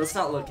realized. Let's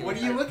not look at What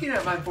it. are you looking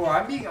at mine for?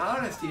 I'm being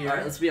honest here.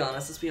 Alright, let's be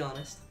honest. Let's be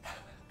honest.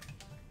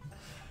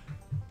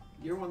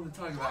 You're one to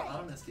talk about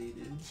honesty,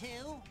 dude. 2,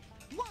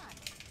 1.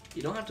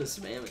 You don't have to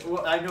spam it.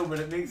 Well, I know, but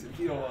it makes it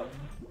feel,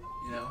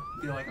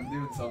 feel like I'm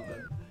doing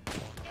something.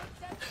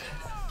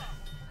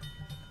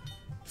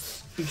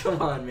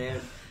 Come on, man.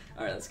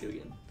 Alright, let's go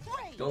again. 3,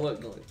 Don't look,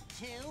 don't look.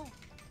 2,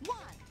 1.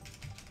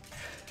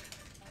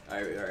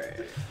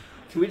 Alright.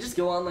 Can we just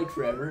go on like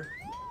forever?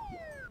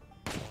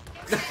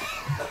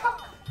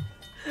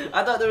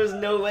 I thought there was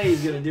no way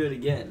he's gonna do it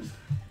again.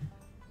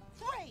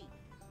 3,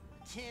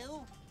 2,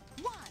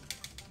 1.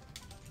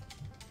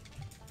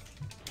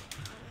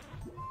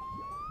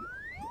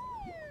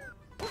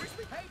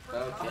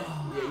 Okay.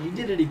 Yeah, you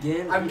did it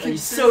again. I'm You're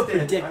so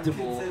consistent.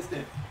 predictable. I'm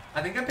consistent.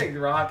 I think I picked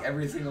rock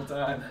every single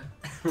time.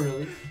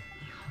 Really?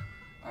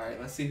 Alright,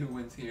 let's see who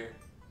wins here.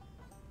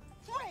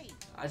 3,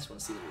 I just want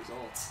to see the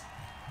results.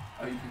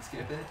 Oh, you can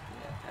skip it?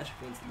 Yeah,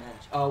 Patrick wins the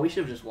match. Oh, we should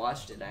have just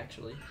watched it,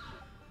 actually.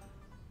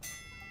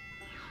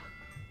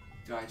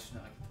 Do I just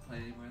not get to play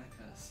anymore? That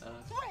kind of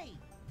sucks.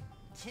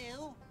 3,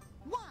 2,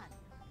 1.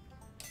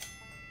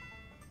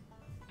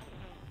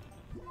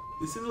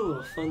 This is a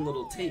little fun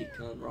little take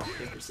on rock,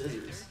 paper,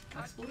 scissors.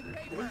 I split it.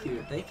 Thank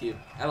you, thank you.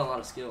 I have a lot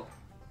of skill.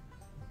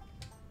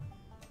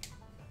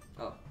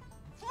 Oh.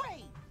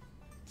 3,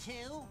 2,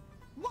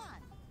 1.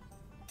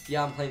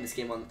 Yeah, I'm playing this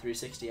game on the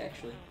 360,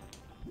 actually.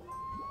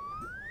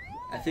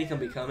 I think I'm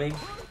becoming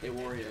a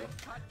Wario.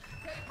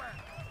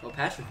 Well,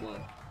 Patrick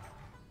won.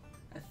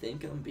 I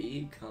think I'm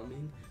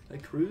becoming a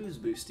cruise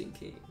boosting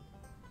king.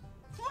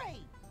 3,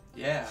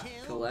 Yeah. 2,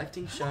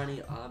 Collecting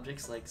shiny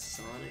objects like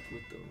Sonic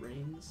with the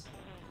rings.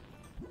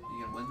 You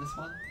gonna win this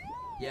one?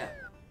 Yeah.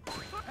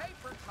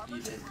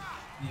 You didn't.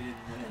 You didn't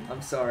win.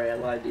 I'm sorry, I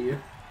lied to you.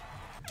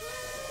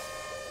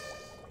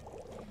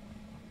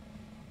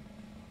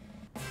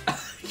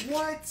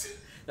 What?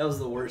 That was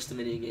the worst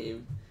mini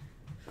game.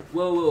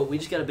 Whoa, we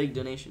just got a big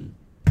donation.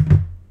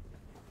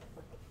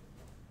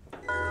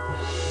 Let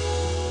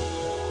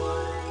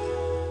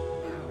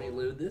me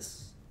load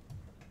this.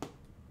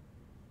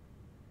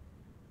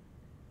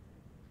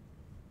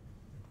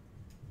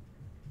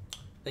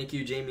 Thank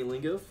you, Jamie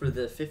Lingo, for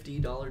the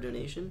 $50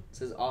 donation. It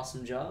says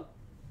awesome job.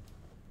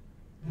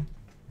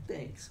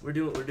 Thanks. We're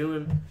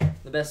doing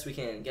the best we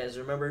can, guys.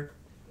 Remember,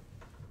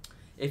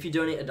 if you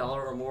donate $1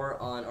 or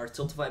more on our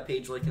Tiltify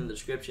page, link in the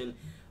description,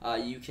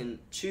 you can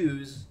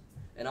choose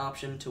an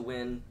option to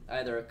win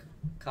either a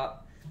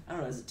cop. I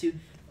don't know. Is it two?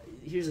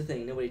 Here's the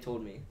thing. Nobody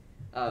told me.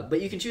 But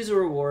you can choose a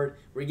reward.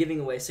 We're giving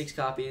away 6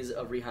 copies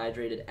of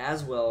Rehydrated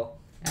as well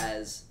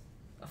as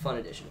a fun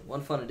edition.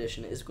 One fun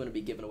edition is going to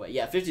be given away.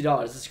 Yeah, $50.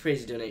 That's a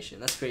crazy donation.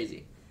 That's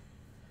crazy.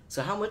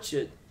 So how much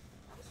it?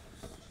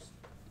 I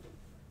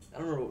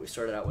don't remember what we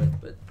started out with,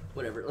 but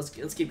whatever. Let's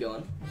keep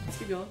going. Let's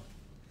keep going.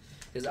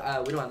 Because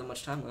we don't have that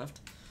much time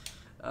left.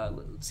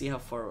 Let's see how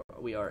far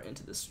we are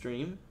into the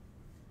stream.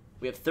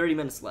 We have 30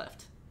 minutes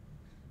left.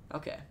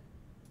 Okay.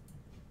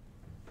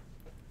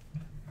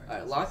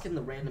 Alright, lock in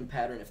the random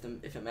pattern. If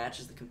it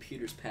matches the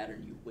computer's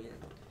pattern, you win.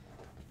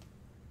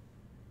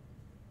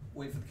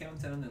 Wait for the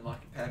countdown, then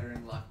lock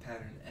pattern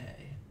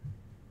A.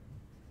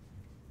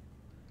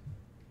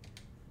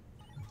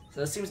 So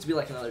that seems to be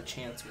like another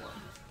chance one.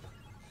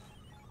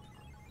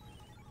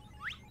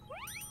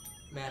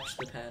 Match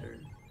the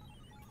pattern.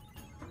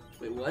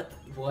 Wait, what?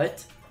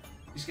 What?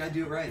 You just gotta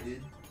do it right,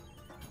 dude.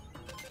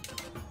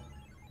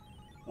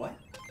 What?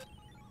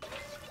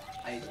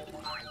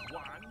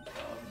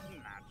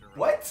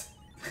 What?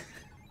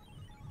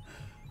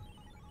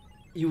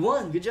 You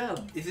won. Good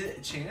job. Is it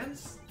a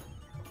chance?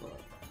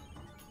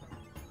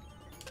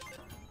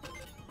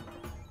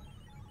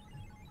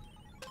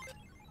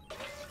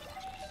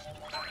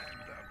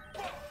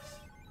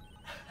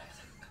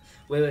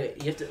 Wait.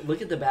 You have to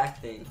look at the back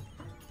thing.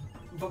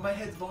 But my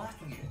head's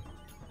blocking it.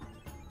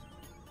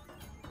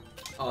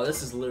 Oh,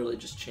 this is literally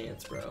just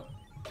chance, bro.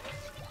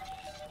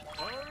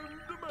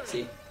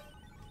 See?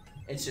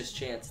 It's just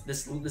chance.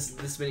 This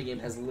minigame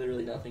has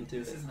literally nothing to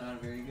it. This is not a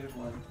very good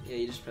one. Yeah,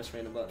 you just press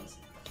random buttons.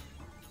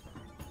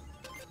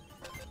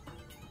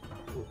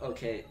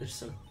 Okay, there's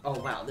some. Oh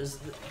wow,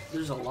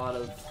 there's a lot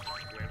of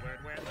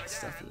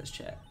stuff in this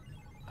chat.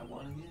 I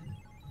won again.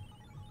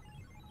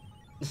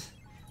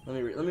 Let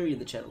me read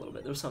the chat a little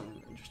bit. There was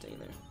something interesting in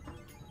there.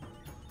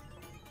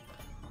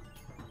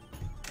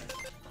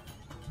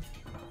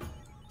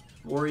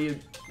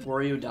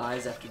 Wario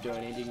dies after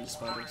donating to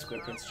Sponsor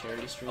SquarePants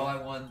charity stream. Oh,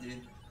 I won,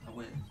 dude. I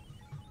win.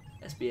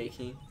 SBA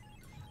King.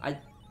 Yes,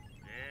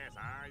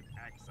 I'm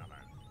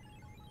excellent.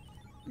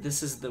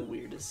 This is the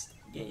weirdest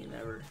game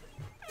ever.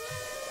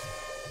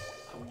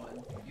 I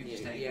won. You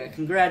just take Yeah, it.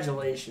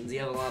 congratulations. You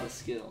have a lot of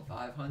skill.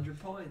 500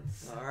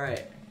 points.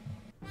 Alright.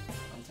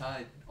 I'm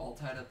tied. All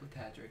tied up with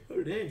Patrick.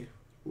 Oh dang.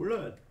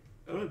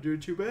 I'm not doing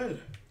too bad.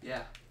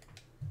 Yeah.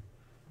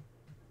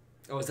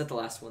 Oh, is that the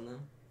last one though?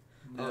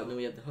 No. Oh, no,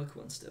 we have the hook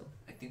one still.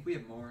 I think we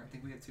have more. I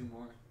think we have 2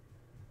 more.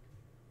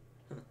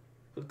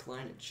 Hook,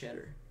 line, and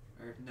cheddar.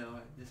 Or no,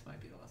 this might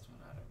be the last one.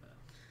 I don't know.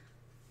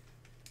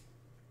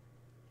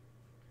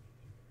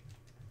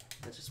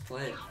 Let's just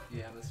play it.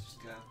 Yeah, let's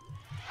just go.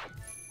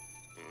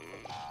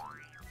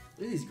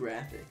 Look at these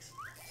graphics.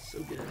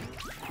 So good.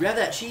 Grab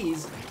that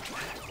cheese.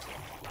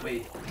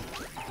 Wait.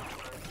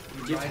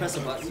 You have to press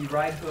a button. You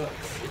ride hooks.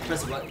 You have to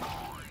press a button.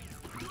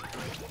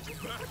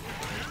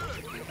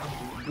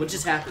 What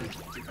just happened?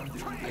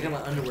 I got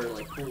my underwear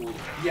like pulled.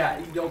 Yeah,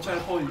 they'll try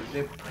to pull you.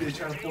 They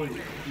try to pull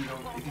you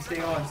if you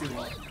stay on too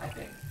long, I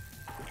think.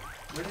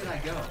 Where did I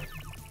go?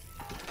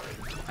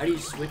 How do you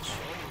switch?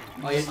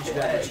 Oh, you have to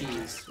grab the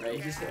cheese, right?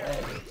 You just hit A.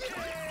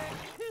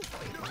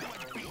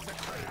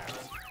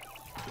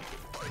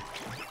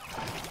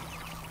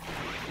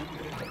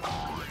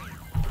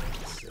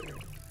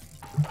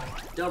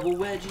 Double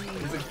wedgie.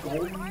 There's a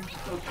golden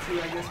hook too,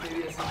 I guess,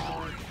 maybe at some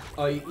point.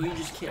 Oh, you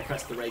just can't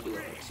press the regular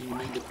hook, so you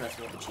need to press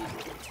one of the cheese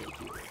hooks to take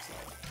you.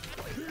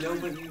 No,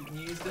 but you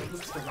use the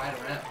hooks to ride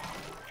around.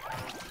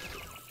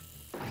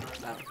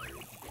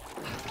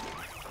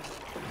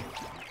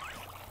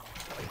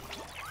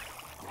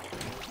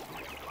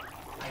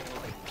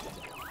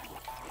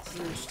 It's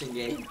an interesting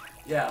game.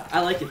 Yeah.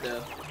 I like it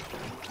though.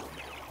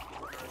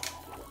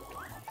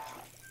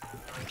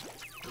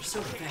 They're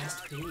so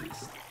fast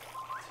paced.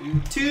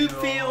 Tube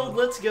field,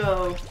 let's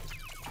go.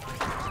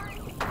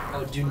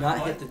 Oh, do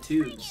not hit the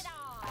tubes.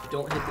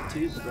 Don't hit the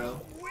tubes,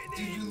 bro.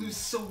 Dude, you lose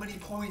so many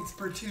points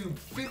per tube.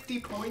 50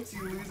 points,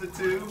 you lose a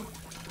tube.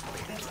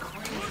 That's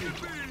crazy.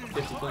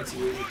 50 points,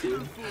 you lose a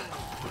tube.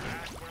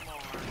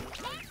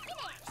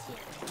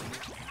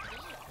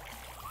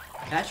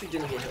 Patrick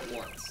didn't get hit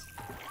once.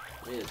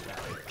 It is bad.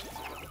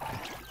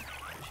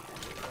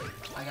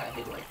 I got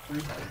hit like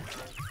 3 times.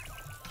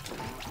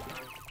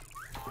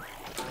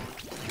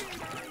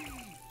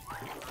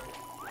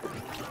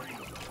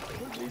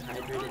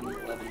 Rehydrated in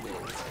 11 days.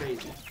 It's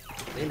crazy.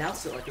 They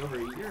announced it like over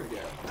a year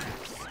ago.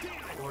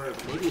 Or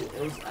maybe it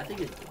was, I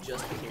think it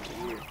just became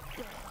a year.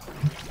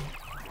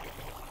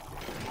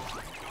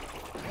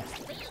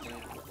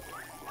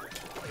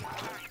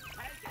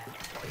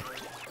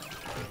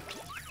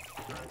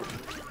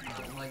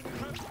 I'm like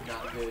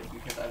not good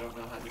because I don't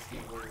know how this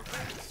game works.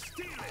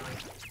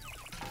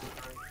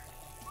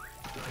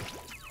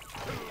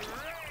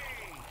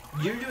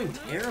 You're doing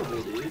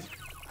terrible, dude.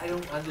 I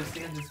don't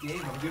understand this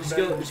game. I'm doing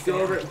Just go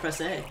over it and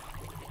press A.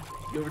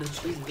 Go over to the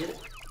cheese and get it.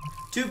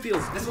 Tube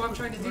fields. That's what I'm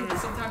trying to do, but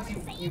sometimes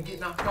you get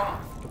knocked off.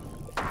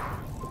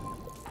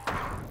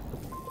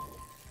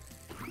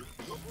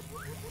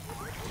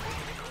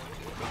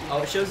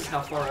 Oh, it shows us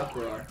how far up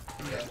we are.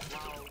 Yeah.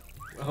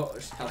 Oh,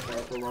 it's how far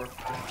up we are.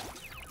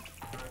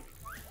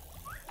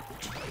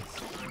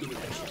 Give me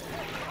that shit.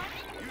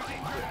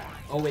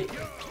 Oh wait,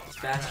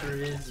 faster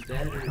is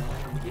better.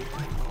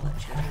 All that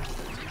cheddar.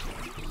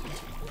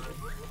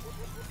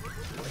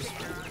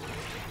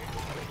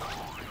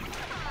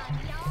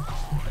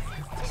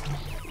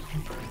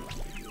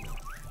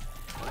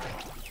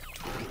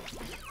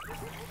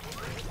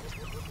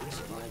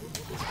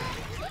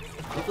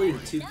 Hopefully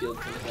the 2 field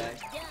comes back.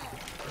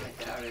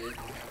 I doubt it.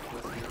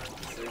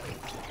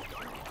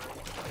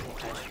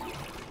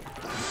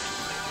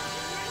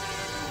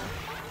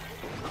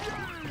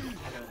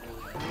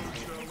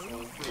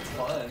 It's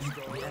fun.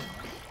 Yeah.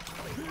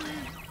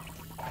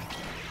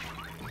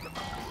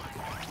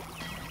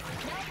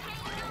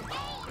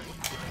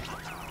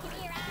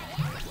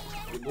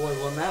 Your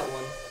boy won that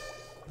one.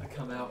 I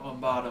come out on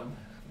bottom.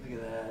 Look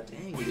at that.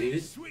 Dang,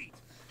 dude.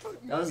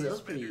 That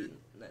was pretty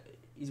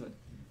easy one.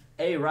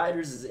 Hey,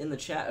 Riders is in the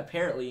chat.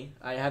 Apparently,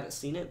 I haven't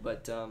seen it,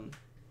 but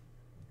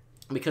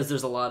because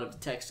there's a lot of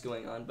text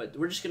going on. But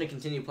we're just gonna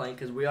continue playing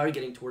because we are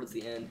getting towards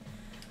the end.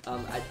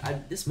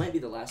 This might be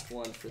the last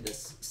one for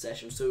this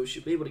session, so we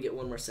should be able to get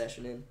one more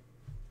session in.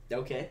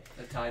 Okay.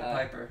 The Tide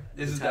Piper.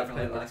 This is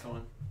definitely the last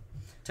one.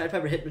 Tide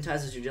Piper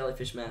hypnotizes your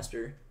jellyfish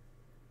master.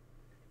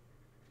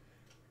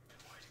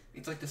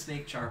 It's like the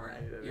snake charmer.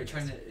 You're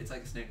trying to. It's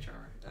like a snake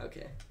charmer.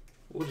 Okay.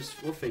 We'll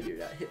figure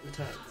it out.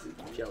 Hypnotize the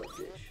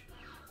jellyfish.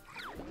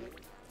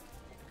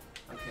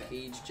 Okay.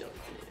 Cage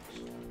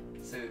jellyfish.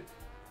 So,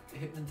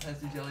 hypnotize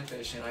the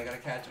jellyfish, and I gotta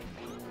catch them.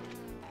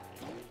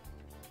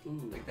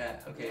 Ooh. Like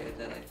that. Okay, and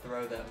then I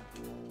throw them.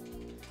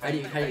 How do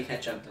you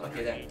catch them?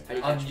 Okay, then. How do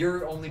you catch them?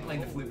 You're only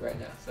playing the flute right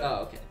now. So,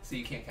 Oh, okay. So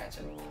you can't catch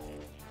them.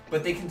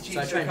 But they can change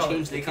So I try their and colors.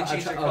 change They the can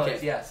change their colors.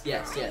 Okay. Yes.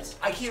 Yes.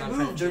 I So can't I'm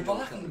trying move. to They're change all the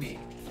blocking colors. me.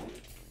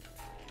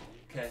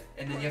 Okay,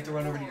 and then you have to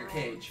run over to your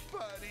cage.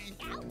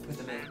 Put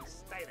them in.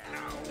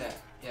 That.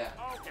 Yeah.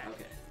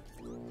 Okay.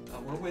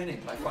 We're winning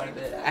by quite a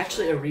bit.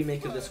 Actually, a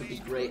remake of this would be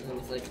great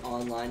with like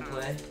online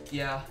play.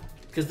 Yeah.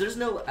 Because there's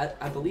no,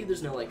 I believe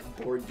there's no like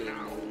board game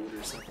mode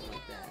or something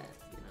like that.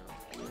 You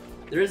know,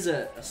 there is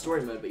a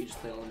story mode, but you just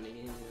play all the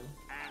mini games.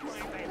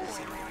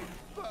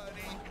 You know.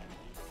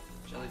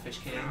 Jellyfish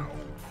King.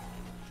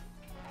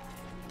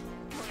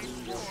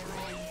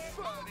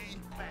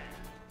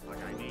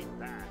 I need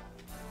that.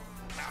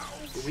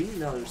 But we need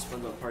another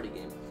SpongeBob party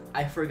game.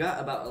 I forgot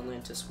about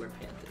Atlantis Square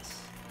Panthers.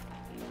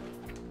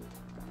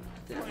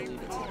 I believe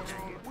it's in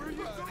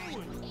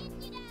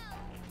there.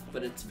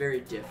 But it's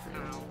very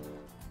different.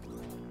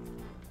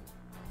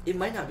 It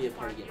might not be a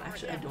party game.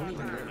 Actually, I don't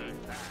even know.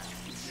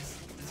 This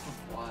one's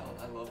wild.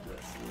 I love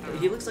this.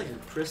 He looks like a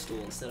crystal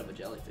instead of a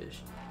jellyfish.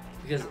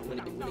 Because when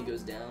he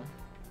goes down,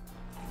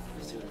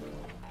 you see what I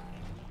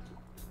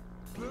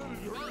mean?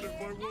 That'd hurt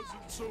if I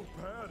wasn't so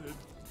padded.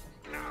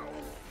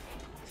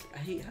 I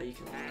hate how you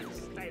can like this.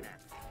 Stay there.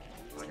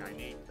 I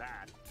need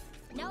that.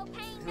 No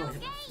pain, no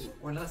gain.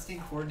 We're not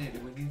staying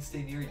coordinated. We need to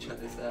stay near each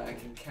other so that I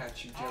can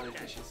catch your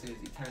jellyfish as soon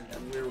as you turn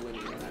them. And we're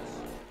winning now.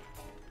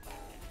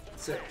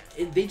 So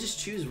they just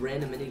choose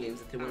random minigames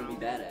that they want to be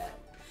bad at.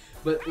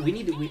 But we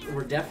need to.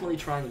 We're definitely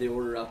trying the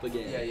order up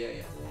again.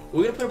 Yeah.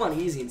 We're gonna put them on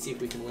easy and see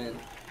if we can win. And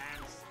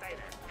stay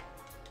there.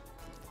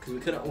 Because we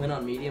couldn't win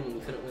on medium and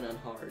we couldn't win on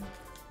hard.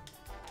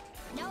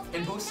 No And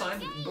pain,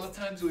 both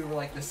times we were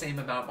like the same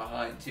amount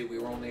behind too. We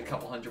were only a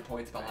couple hundred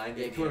points behind.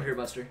 Yeah, come over here,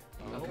 Buster.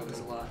 Okay, There's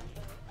a lot.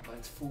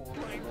 Mine's full.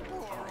 That'd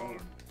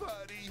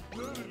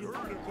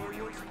hurt if I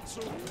wasn't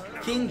so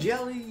padded. King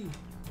Jelly.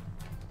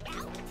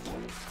 Okay.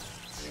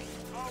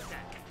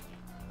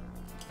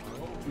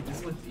 Dude,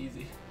 this one's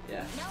easy.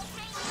 Yeah. no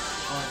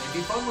pain, It'd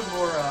be fun with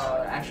more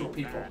actual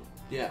people.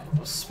 Yeah. I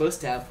was supposed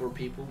to have 4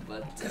 people,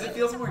 but Because it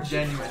feels more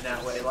genuine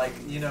that way. Like,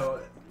 you know,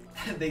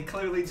 they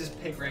clearly just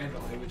pick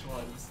randomly which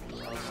ones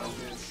are hard,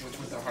 which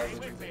ones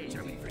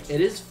are easy.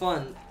 it is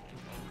fun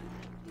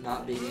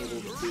not being able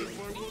to do it.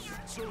 I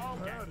wasn't so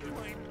padded.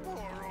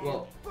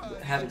 Well,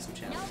 having some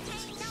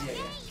challenges. Yeah.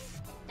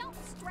 don't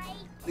stray.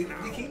 The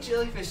king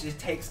jellyfish just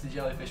takes the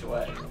jellyfish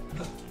away.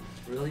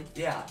 Really?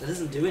 Yeah. That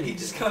doesn't do He anything.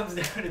 just comes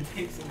down and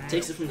takes them.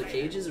 Takes it from the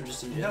cages or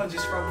just in No, general?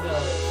 just from the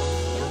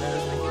That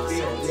doesn't make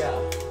field. sense.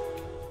 Yeah.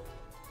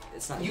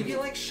 It's not. You giving- get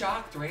like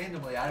shocked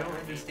randomly. I don't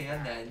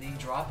understand that. And then you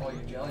drop all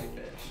your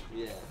jellyfish.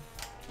 Yeah.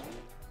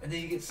 And then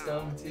you get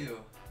stung too.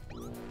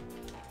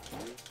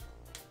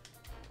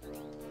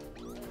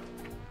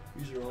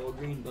 These are all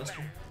green,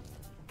 Buster.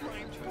 How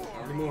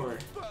many more?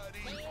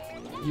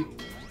 You. There you go.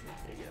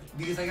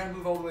 Because I gotta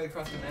move all the way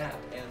across the map,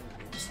 and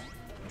Just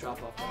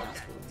drop off the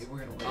last ones. we're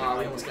gonna win. Oh,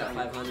 we almost got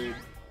 500.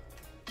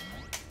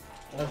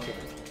 Okay.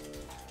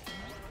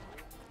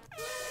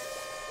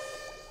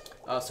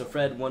 So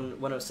Fred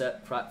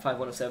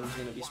 5107 is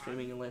going to be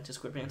streaming Atlantis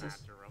Square Panthers.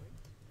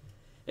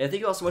 Yeah,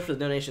 thank you all so much for the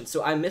donation.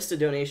 So I missed a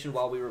donation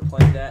while we were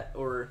playing that,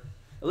 or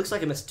it looks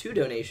like I missed 2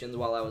 donations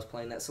while I was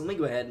playing that. So let me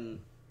go ahead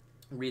and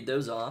read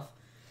those off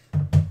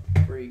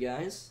for you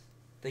guys.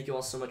 Thank you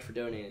all so much for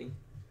donating.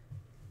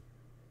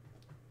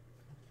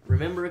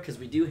 Remember, because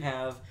we do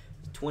have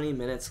 20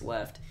 minutes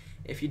left,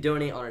 if you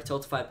donate on our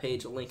Tiltify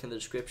page, a link in the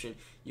description,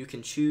 you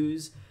can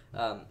choose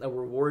a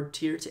reward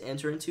tier to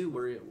enter into.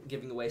 We're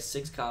giving away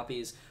 6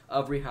 copies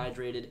of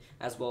Rehydrated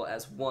as well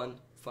as 1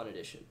 Fun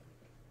Edition.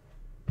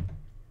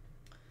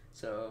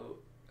 So,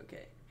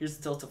 okay, here's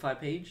the Tiltify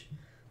page.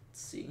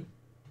 Let's see.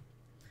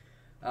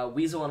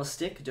 Weasel on a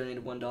Stick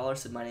donated $1.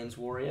 Said my name's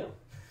Wario.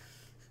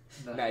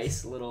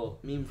 Nice little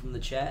meme from the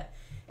chat.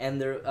 And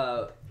their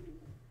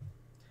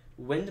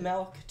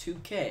Windmalk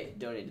 2K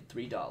donated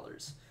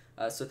 $3.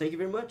 So thank you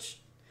very much.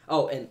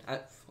 Oh, and I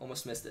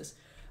almost missed this.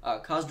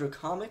 Cosdro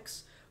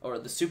Comics, or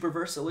the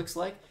Superverse it looks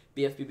like,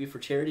 BFBB for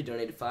charity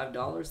donated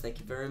 $5. Thank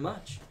you very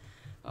much.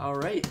 All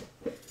right.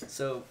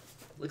 So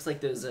looks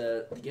like those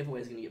the giveaway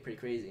is gonna get pretty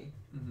crazy.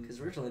 Because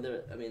originally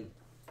there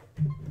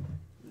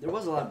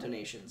was a lot of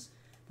donations,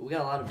 but we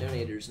got a lot of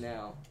donators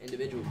now.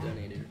 Individual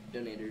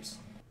donators.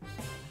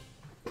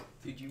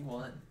 Dude, you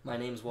won. My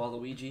name's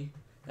Waluigi.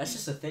 That's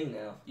just a thing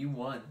now. You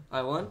won.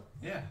 I won?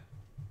 Yeah.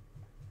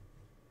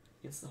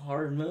 It's the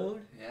hard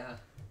mode? Yeah.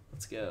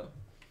 Let's go.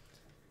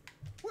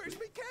 Where's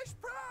my cash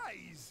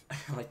prize?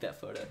 I like that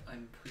photo.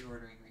 I'm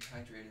pre-ordering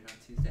Rehydrated on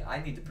Tuesday.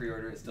 I need to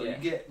pre-order it still. Yeah.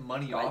 You get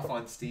money off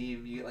on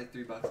Steam. You get like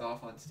 $3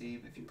 off on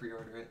Steam if you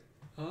pre-order it.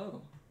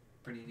 Oh.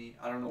 Pretty neat.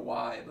 I don't know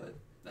why, but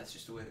that's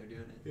just the way they're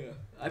doing it. Yeah.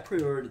 I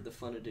pre-ordered the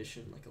Fun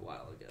Edition like a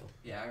while ago.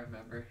 Yeah, I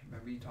remember.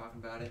 Remember you talking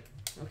about it?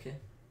 Okay.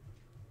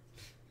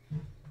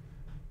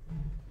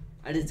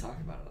 I did talk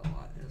about it a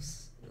lot. It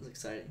was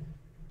exciting.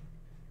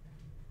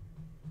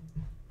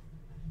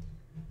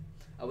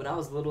 When I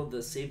was little,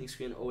 the saving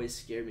screen always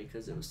scared me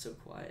because it was so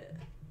quiet.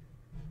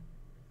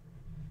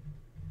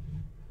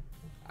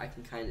 I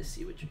can kind of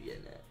see what you're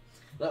getting at.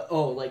 But,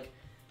 oh, like,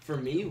 for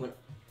me, when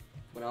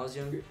I was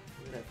younger...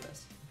 What did I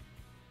press?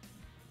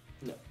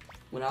 No.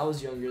 When I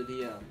was younger,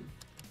 the,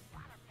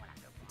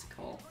 what's it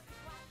called?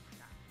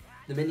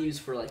 The menus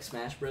for, like,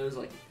 Smash Bros.,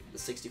 like, the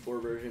 64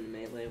 version of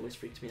Melee always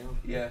freaked me out.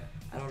 Yeah.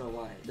 I don't know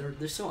why.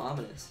 They're so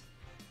ominous.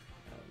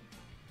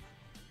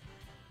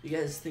 You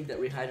guys think that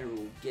Rehydrated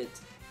will get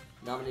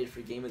nominated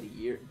for Game of the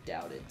Year?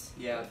 Doubt it.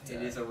 Yeah, but,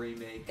 it is a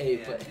remake. Hey,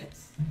 and but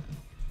it's,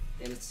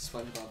 and it's a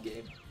SpongeBob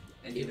game.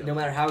 and you No know,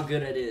 matter how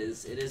good it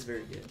is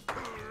very good.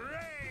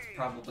 it's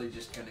probably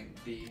just gonna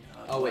be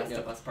Oh, wait, Last no.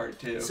 of Us Part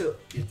 2. So-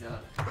 Get done.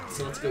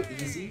 So let's go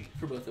easy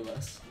for both of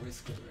us, Where's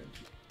Squidward?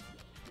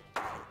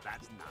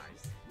 That's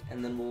nice.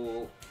 and then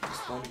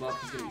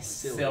SpongeBob is gonna be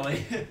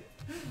silly. Silly.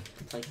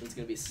 Plankton's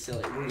gonna be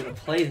silly. We're gonna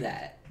play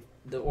that,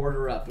 the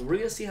order up, and we're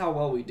gonna see how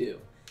well we do.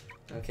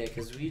 Okay,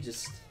 because we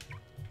just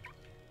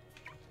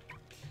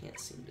can't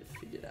seem to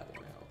figure that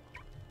one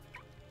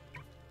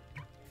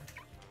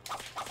out.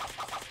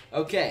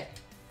 Okay,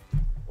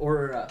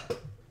 order up.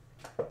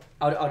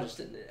 I'll just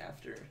end it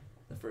after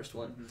the first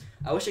one.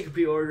 I wish I could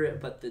pre-order it,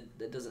 but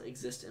that doesn't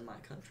exist in my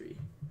country.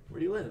 Where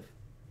do you live?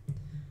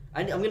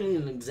 I'm gonna need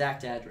an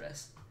exact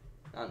address.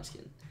 No, I'm just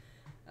kidding.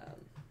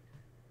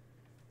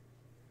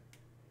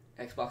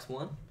 Xbox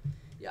One?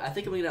 Yeah, I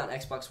think I'm gonna get it on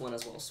Xbox One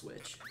as well as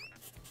Switch.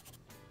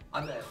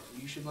 I bet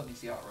you should let me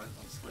see how it runs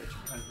on Switch.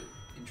 I'm kind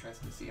of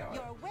interested to see how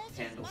Your it wish is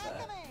handles my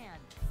that.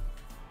 command.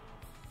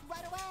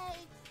 Right away.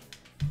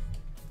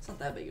 It's not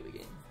that big of a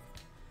game.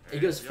 It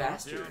goes Here's your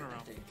faster, funeral. I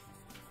think.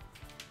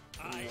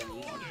 I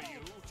order you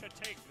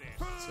to take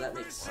this. So that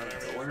makes sense.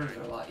 The orders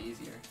are a lot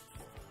easier.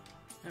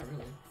 Not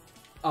really.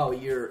 Oh,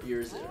 you're 0.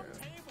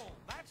 Table.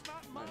 That's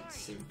not mine. Mine's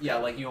sync. Yeah,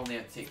 like you only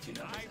have to take 2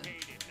 numbers I in.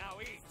 made it. Now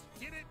eat.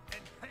 Get it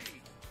and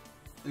pay.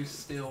 Who's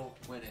still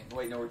winning?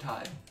 Wait, no, we're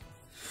tied.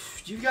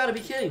 You gotta be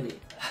kidding me.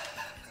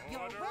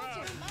 Your Order wish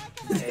up. is my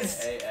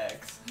command.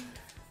 AX.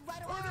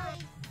 Right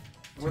away.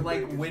 We're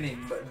like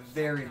winning, but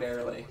very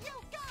barely. You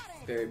got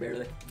it. Very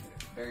barely.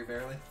 Very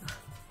barely.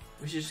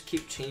 We should just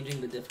keep changing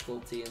the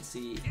difficulty and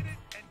see Get it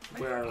and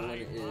pay. where our I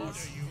win order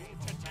is. you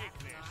to take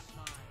this.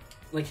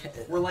 Like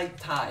We're like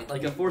tied.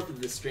 a fourth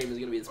of this stream is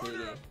gonna be this mini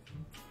game.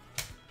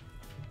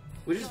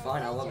 Which is Your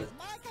fine, I wish love is it.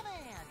 my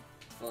command.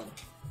 Fun.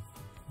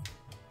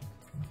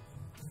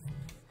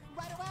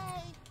 Right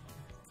away.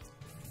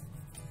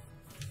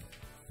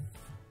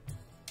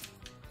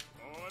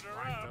 Order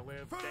Like up. to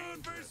live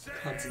dangerously.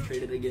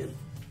 Concentrated again.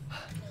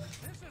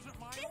 This isn't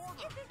my This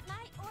order. isn't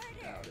my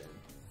order. Out in.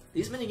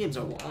 These mini games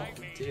are long I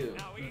made it. too.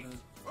 Now eat.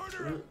 Mm-hmm.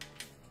 Order up.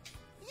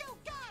 You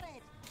got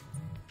it.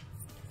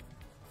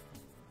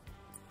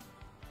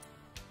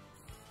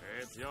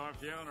 It's your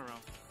funeral.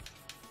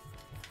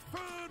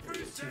 Food for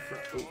Two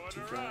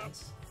sale.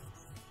 fries.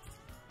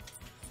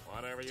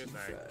 Whatever you Two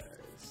think.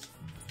 fries.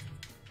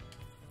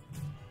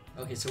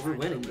 Okay, so we're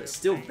winning, but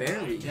still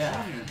barely.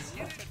 Yeah. Jeez.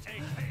 You should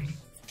take this.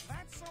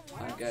 That's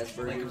someone Five Guys else's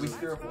Like burgers. if we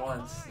screw up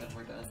once, then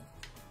we're done.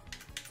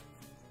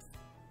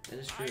 That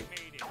is I true.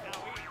 made it. Now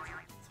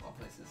eat. Small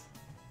places.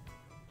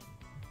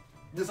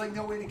 There's like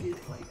no way to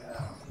get like.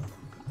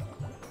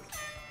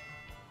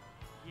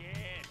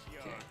 Yes,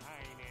 Your Okay.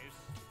 Highness.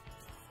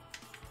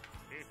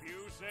 If you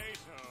say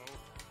so.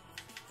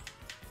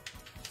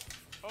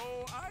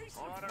 Oh, I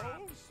Order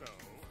up. suppose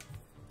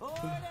so.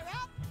 Order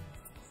up.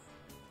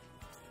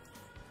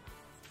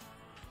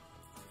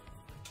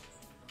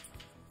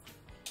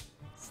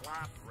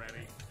 Slop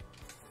ready.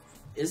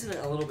 Isn't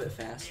it a little bit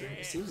faster?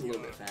 It seems a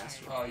little bit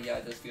faster. Oh yeah,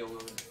 it does feel a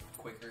little bit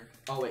quicker.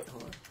 Oh wait,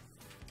 hold on.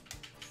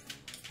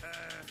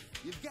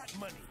 You've got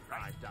money,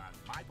 right? I've done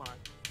my part.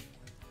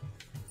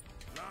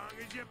 Long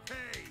as you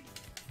pay.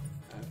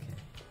 Okay.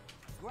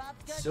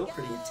 Grub's good Still to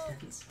pretty go.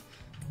 intense.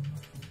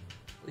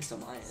 At least on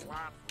my end.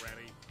 Slop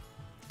ready.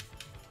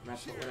 When I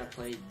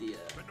played the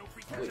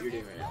what you're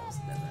doing right now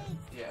isn't that bad.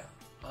 Yeah.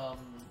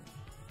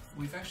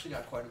 We've actually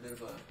got quite a bit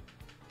of a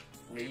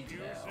lead You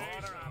now. say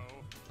so.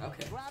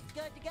 Okay. Grub's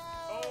good to go.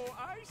 Oh,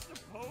 I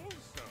suppose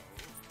so.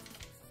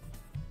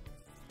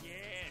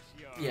 Yes,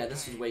 you're Yeah,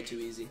 this was way too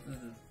easy.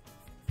 Mm-hmm.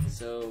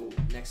 So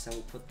next time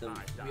we'll put them.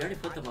 We already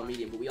put them on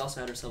medium, but we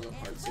also had ourselves on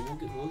hard. So we'll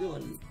go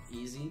on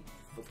easy,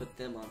 but put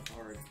them on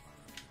hard.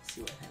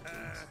 See what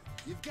happens.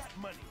 You've got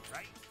money,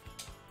 right?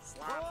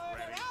 Slop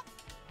ready.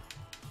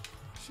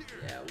 Sure.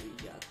 Yeah, we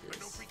got But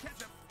no this. free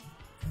ketchup.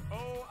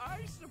 Oh,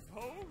 I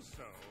suppose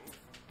so.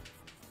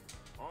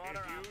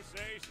 Order if you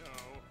say so.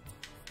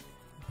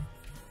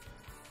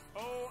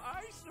 Oh,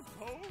 I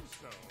suppose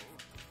so.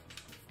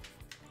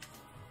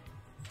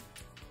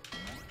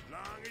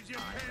 Long as you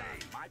pay.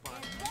 My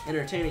fun.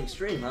 Entertaining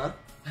stream, huh?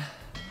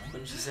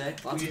 Wouldn't you say?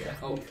 Lots Yeah.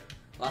 of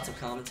lots of We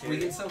commentary.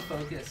 get so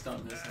focused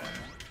on this one.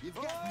 You've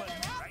got money,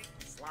 right?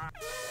 Slop.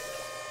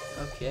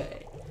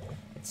 Okay.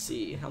 Let's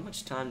see. How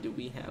much time do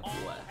we have All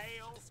left?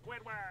 hail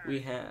Squidward. We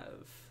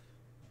have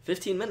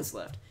 15 minutes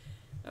left.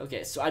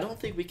 Okay, so I don't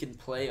think we can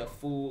play a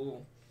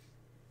full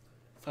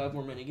 5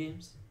 more mini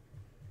games.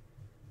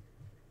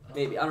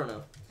 Maybe, I don't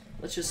know.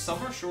 Let's just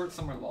Some are short,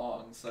 some are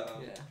long, so.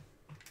 yeah.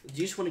 Do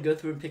you just want to go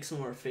through and pick some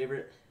of our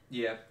favorite?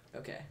 Yeah.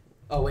 Okay.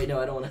 Oh wait, no,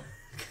 I don't want to.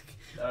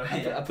 Oh, I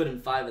yeah. put in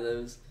 5 of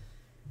those.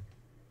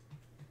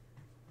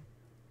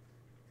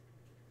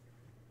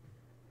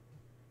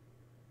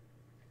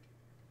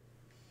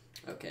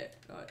 Okay.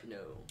 No.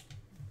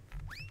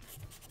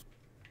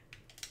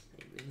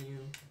 Main menu.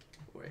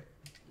 Wait.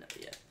 No.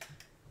 Yeah.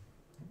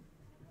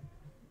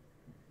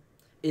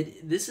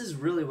 This is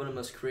really one of the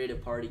most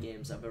creative party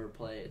games I've ever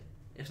played,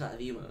 if not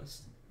the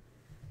most.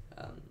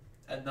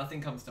 And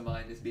nothing comes to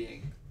mind as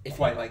being If-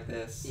 quite like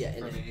this. Yeah,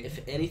 for and me.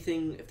 if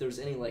anything, if there was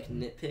any like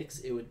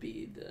nitpicks, it would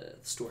be the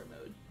story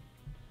mode.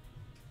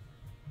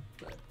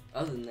 But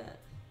other than that,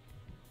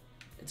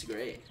 it's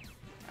great.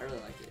 I really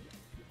like it.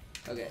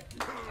 Okay.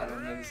 I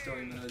don't know the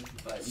story mode,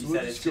 but So you we'll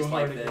said just it's go just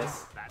like hard again.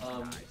 this. That's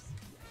nice.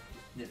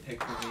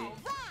 Nitpick for me.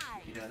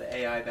 Alright. You know, the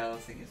AI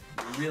balancing is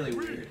really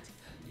weird.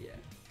 Yeah.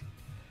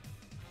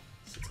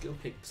 So let's go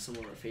pick some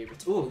of our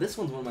favorites. Oh, this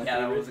one's one of my Yeah,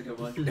 that favorites. was a good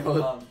one.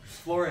 No,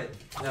 Florid.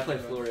 I play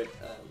Florid.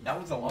 That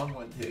one's a long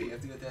one too. You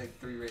have to go through like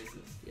 3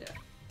 races. Yeah.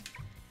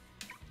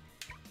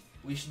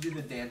 We should do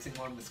the dancing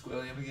one with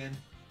Squilliam again.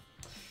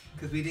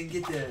 Cause we didn't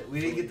get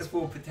the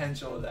full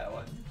potential of that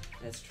one.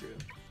 That's true.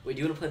 Wait,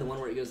 do you want to play the one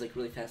where it goes like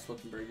really fast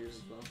flipping burgers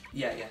as well?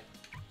 Yeah, yeah.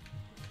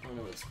 I don't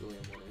know what the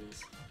Squilliam one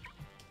is.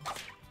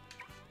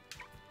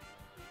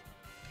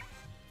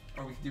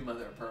 Or we could do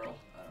Mother of Pearl.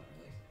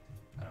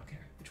 I don't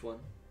care. Which one?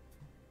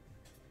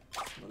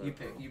 Mother You of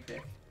pick. Pearl. You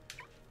pick.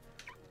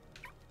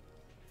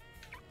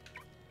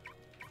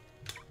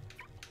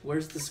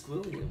 Where's the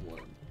Squilliam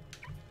one?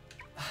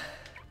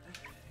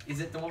 Is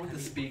it the one with the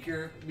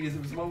speaker? Because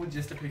it was one with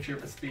just a picture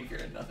of a speaker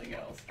and nothing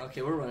else.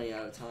 Okay, we're running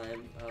out of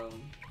time.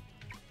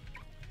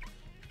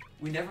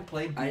 We never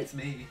played Beats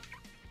Me.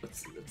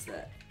 What's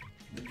that?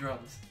 The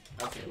drums.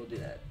 Okay, we'll do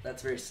that.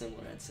 That's very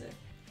similar, I'd say.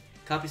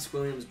 Copy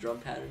Squilliam's drum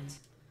patterns.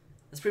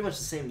 That's pretty much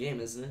the same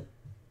game, isn't it?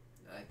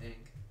 I think.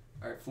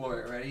 Alright,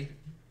 Floyd, ready?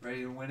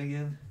 Ready to win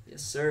again?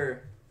 Yes,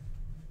 sir.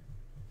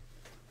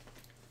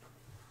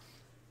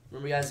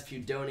 Remember, guys, if you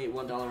donate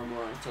 $1 or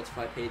more on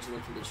Tiltify page,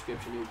 link in the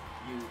description,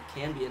 you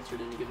can be entered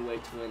in a giveaway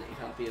to win a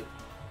copy of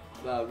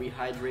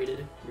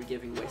Rehydrated. We're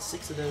giving away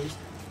 6 of those,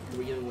 and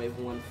we're giving away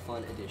 1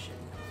 fun edition,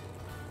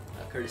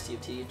 courtesy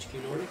of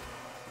THQ Nordic.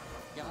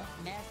 Don't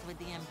mess with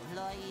the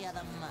employee of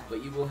the month.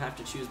 But you will have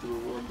to choose the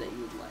reward that you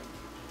would like.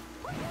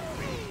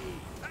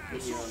 In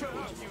your own page on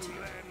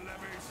Instagram.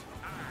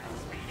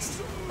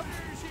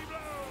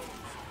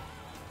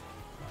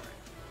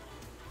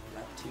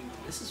 Lap 2.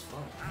 This is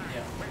fun.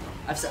 Yeah.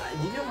 I've said.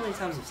 Do you know how many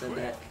times I've said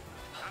that?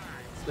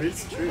 But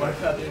it's true. What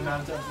about the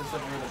amount of times I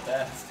said we're the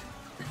best?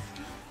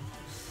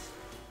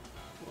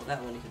 Well,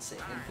 that one you can say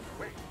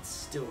infinitely. It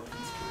still rings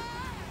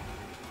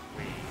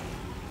true.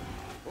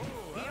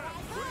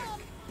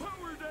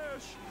 Power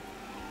dash.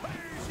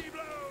 Crazy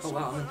blows. Oh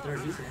wow, I'm in 3rd.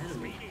 Who's ahead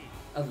of me?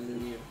 Other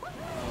than you.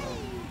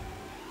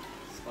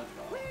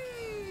 SpongeBob.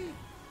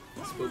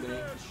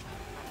 Spoobie.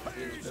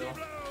 Crazy Bill.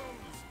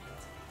 blows.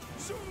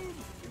 Zoom.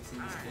 You've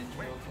seen this Binge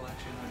Bill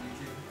collection on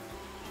YouTube?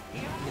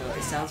 You know,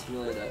 it sounds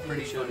familiar though.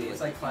 Pretty showed funny. me,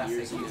 It's like classic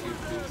years ago.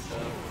 YouTube poop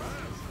stuff.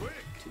 Quick.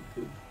 To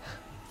poop.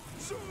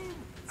 Zoom.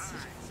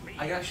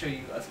 I gotta show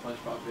you a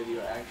SpongeBob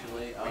video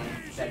actually.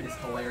 That is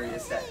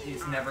hilarious. That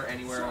is never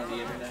anywhere on the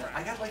internet.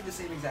 I got like the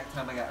same exact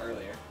time I got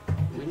earlier.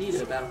 We need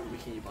a Battle for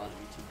Bikini Bottom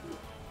YouTube poop.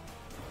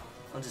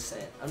 I'm just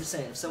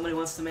saying. If somebody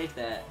wants to make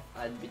that,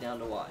 I'd be down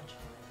to watch.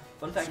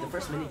 Fun fact, the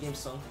first minigame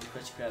song for the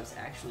Krusty Krabs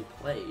actually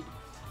played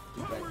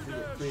through like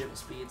 3 different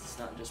speeds. It's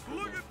not just for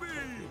Look one. at me.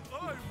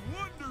 I'm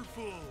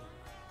wonderful.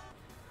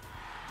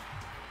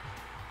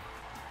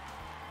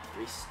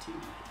 Race to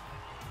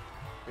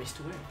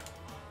where?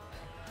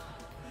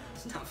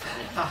 It's not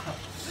funny.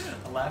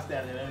 I laughed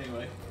at it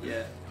anyway.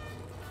 Yeah.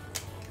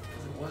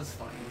 was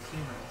funny. It was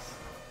humorous.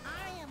 I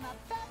am the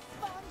best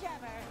sponge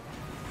ever.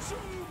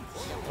 Zoom.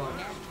 Don't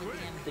mess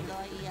with the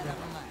employee of the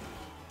month.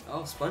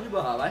 Oh,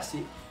 SpongeBob, I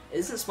see.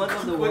 Isn't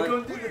SpongeBob the Quit one?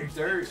 going through the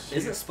dirt.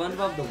 Isn't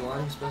SpongeBob the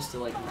one who's supposed to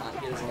like not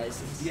get his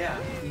license? Yeah,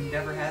 he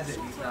never has it.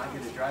 He's not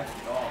good at driving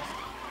at all.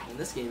 In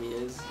this game, he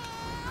is.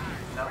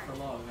 Not for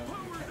long. I'm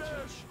gonna catch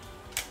him.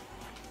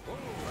 Oh,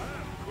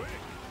 I'm quick.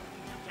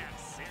 Can't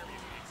seriously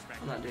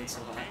expect I'm not doing so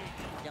hot.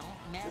 Don't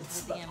mess It's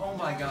with the the- employee oh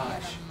my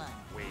gosh. of the month.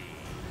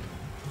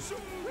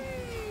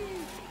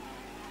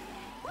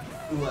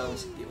 Ooh, I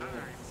almost get one.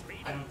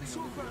 I don't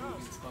think I'm gonna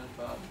beat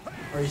SpongeBob.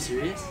 Are you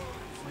serious?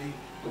 Wait.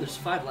 Well, there's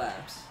 5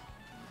 laps.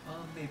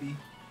 Maybe.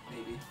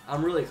 Maybe.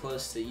 I'm really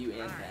close to you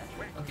and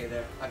Patrick. Okay,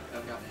 there. I've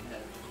gotten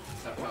ahead.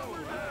 Stop talking.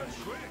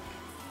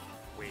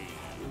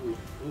 Ooh,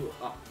 ooh,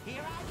 oh.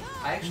 Here I go.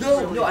 I actually No,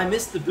 really, no, I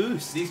missed the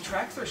boost. These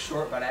tracks are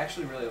short, but I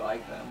actually really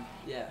like them.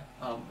 Yeah.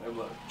 Well,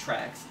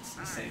 tracks. It's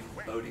the same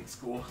boating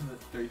school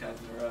 3 times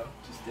in a row,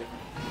 just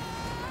different.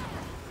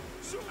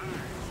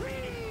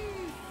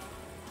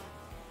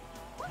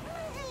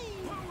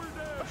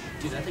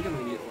 Dude, I think I'm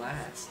gonna get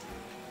last.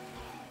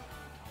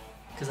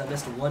 Because I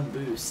missed 1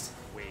 boost.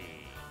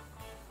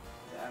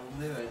 I will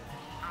do it.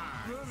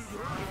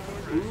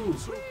 Ooh.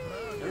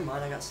 Never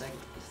mind, I got second.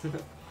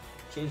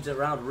 Changed it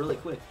around really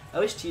quick. I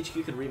wish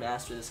THQ could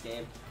remaster this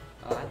game.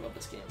 I love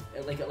this game.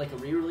 Like a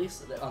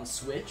re-release on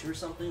Switch or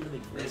something. That'd be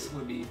great. This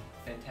would be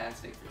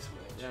fantastic for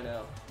Switch. I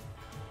know.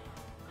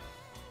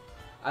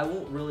 I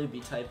won't really be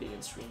typing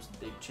in streams with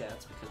big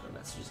chats because my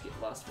messages get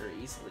lost very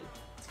easily.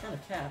 It's kind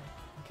of cap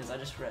because I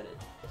just read it.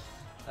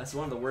 That's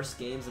one of the worst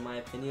games in my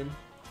opinion.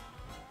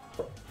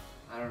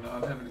 I don't know.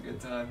 I'm having a good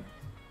time.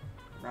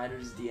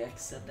 Riders DX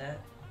said that.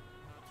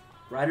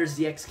 Riders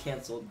DX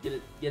canceled.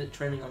 Get it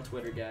trending on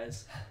Twitter,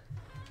 guys.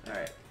 All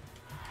right.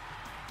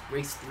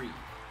 Race 3.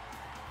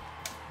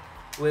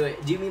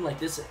 Wait. Do you mean like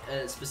this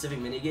specific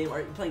minigame?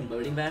 Aren't you playing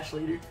Boating Bash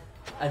later?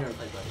 I've never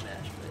played Boating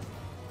Bash,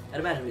 but I'd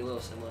imagine it'd be a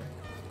little similar.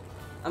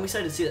 I'm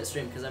excited to see that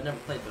stream because I've never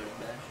played Boating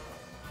Bash.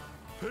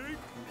 Pink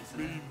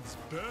means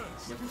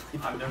best.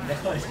 I've never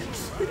played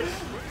it.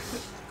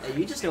 Hey,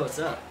 you just know what's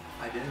up.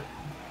 I did.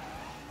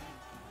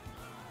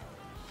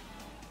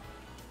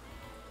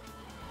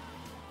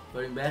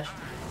 Boating Bash?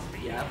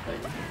 Yeah, I played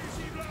it.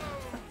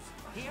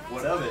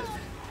 What of it?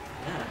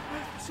 Yeah.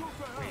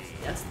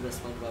 That's the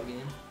best SpongeBob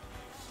game.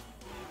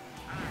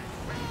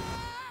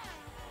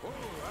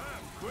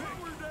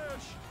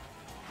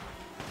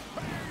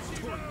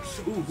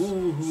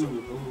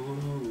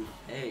 Ooh.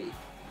 Hey, you're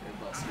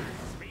a buster.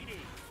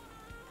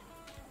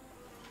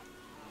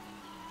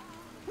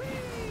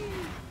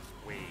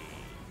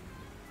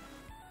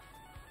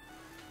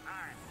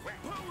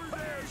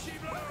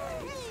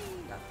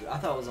 I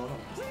thought it was on.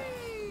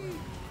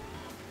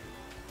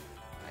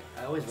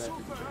 I always read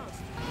through the tricks.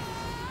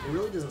 It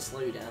really doesn't slow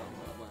you down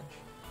all that much.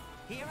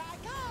 Here I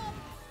go.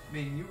 I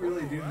mean, you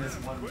really do miss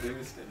 1 boost,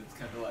 and it's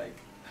kind of like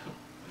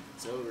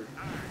It's over.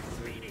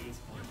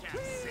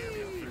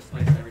 first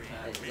place every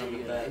Hey,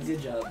 time.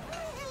 good job.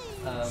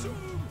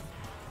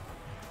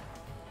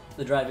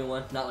 The driving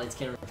one, not lights,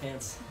 camera,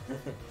 pants.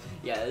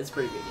 Yeah, it's a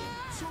pretty good game.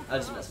 I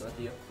was just messing with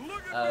you.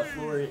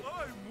 For it,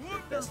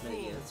 best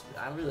mini game.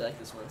 I really like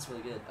this one. It's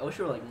really good. I wish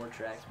there were like more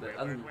tracks, but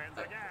other than,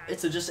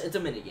 it's a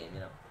mini game, you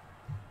know.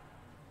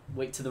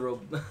 Wait to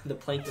the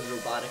Plankton's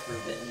Robotic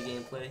Revenge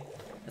gameplay.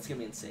 That's gonna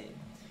be insane.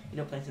 You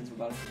know Plankton's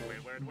Robotic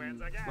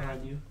Revenge? It's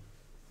behind you.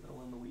 That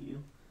one on the Wii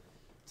U.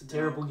 It's a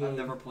terrible game. I've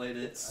never played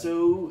it. It's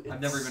I've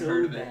never even so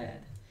heard of it.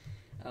 bad.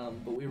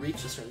 But we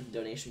reached a certain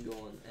donation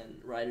goal,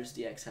 and Riders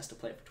DX has to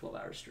play it for 12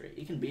 hours straight.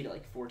 You can beat it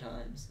like 4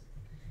 times.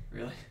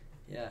 Really?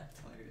 Yeah, It's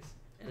hilarious.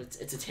 and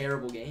it's a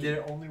terrible game. Did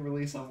it only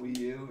release on Wii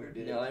U, or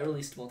did No, it? it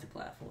released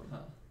multi-platform. Huh.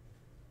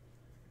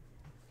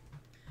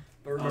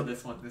 But Oh, remember,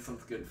 this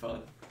one's good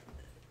fun.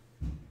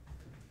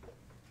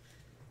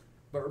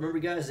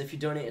 guys, if you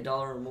donate $1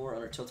 or more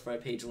on our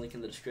Tiltify page, link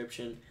in the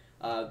description,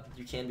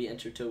 you can be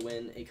entered to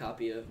win a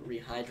copy of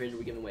Rehydrated.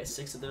 We're giving away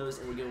 6 of those,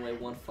 and we're giving away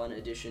 1 fun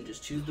edition.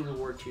 Just choose the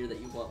reward tier that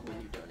you want when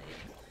you donate.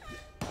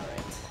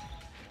 Alright.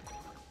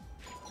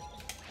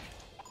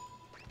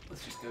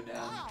 Let's just go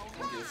down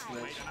and get a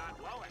switch.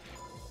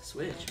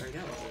 Switch, I already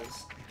got all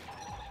those.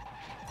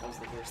 That was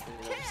the worst thing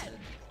I ever said.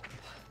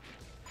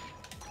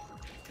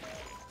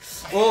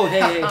 Oh,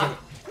 hey.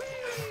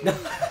 No,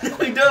 no,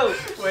 we don't.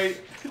 Wait.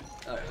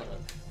 Alright, hold on.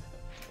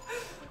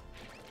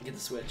 Get the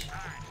switch.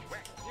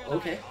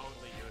 Okay.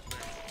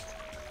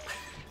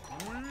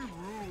 We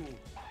rule.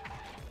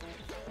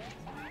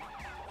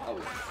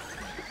 Oh.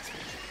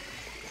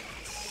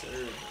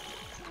 Sir.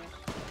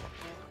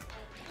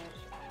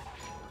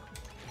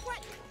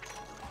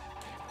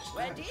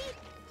 Ready?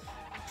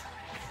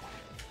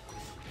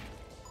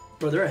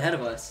 Bro, they're ahead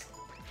of us.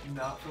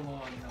 Not for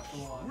long, not for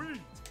long.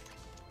 Wheat.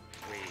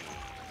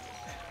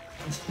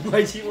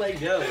 Why'd you let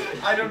go?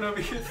 I don't know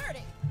because...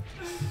 Verdict.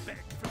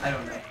 I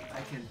don't know.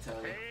 I can't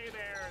tell you. Hey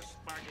there,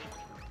 Sparky.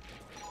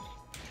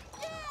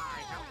 I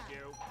helped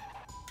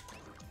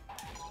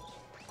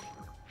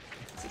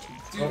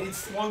you. Dude, it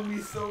swung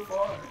me so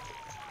far.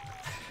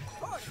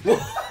 Go,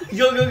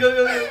 go, go,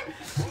 go, go.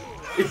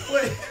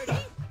 Wait.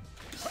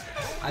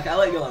 I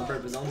like go on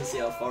purpose. I want to see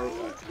how far we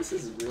are. This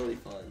is really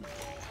fun.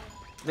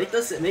 Make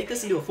this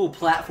into a full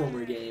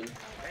platformer game.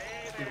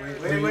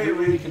 Wait.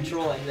 We're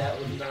controlling that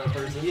with another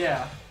person.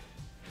 Yeah.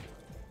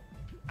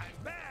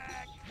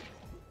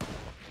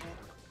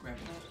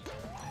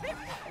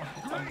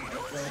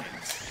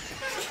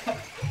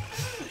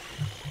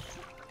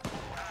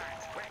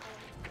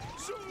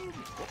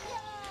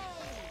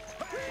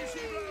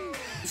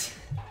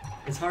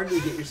 It's hard to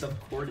get yourself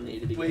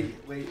coordinated again.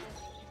 Wait.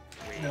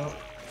 No.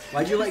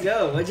 Why'd you let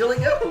go? Why'd you let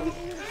go?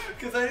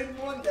 Because I didn't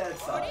want that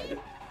side.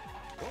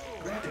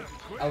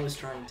 I was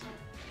trying to.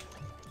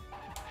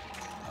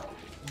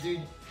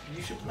 Dude,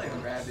 you should play a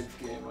Rabbids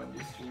game on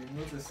your stream.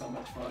 Those are so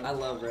much fun. I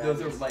love Rabbids.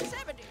 Those are like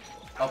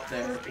up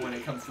there when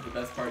it comes to the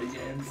best party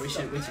games. We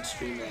should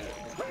stream that.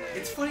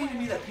 It's funny to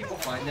me that people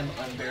find them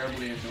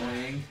unbearably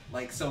annoying,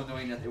 like so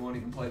annoying that they won't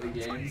even play the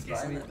games. But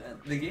I mean,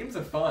 the games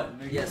are fun.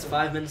 Yes,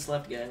 5 minutes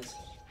left, guys.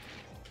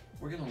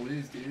 We're gonna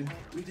lose, dude.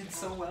 We did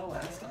so well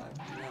last time.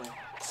 No.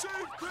 Save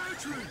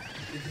battery!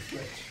 Did the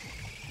switch.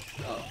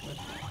 Oh.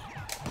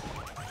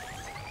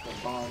 The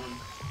bottom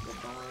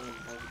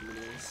of the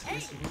minutes.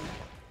 Listen here.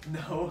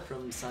 No.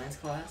 From science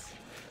class,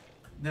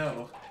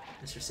 No.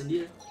 Mr.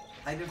 Cynthia.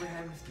 I never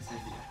had Mr.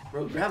 Cynthia.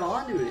 Bro, grab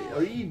onto it. What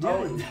are you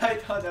doing? Oh, I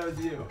thought that was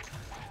you.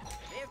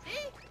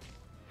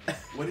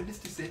 What did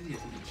Mr. Cynthia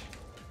teach?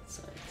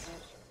 Science.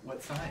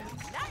 What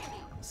science?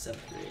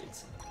 7th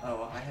grades.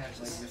 Oh, I have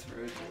like Miss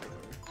Rose or whatever.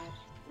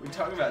 We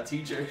talking about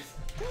teachers.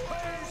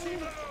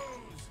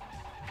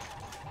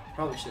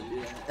 Probably shouldn't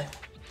do that.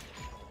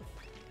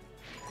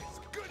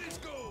 Good as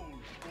gold!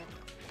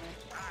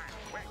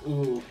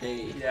 Ooh,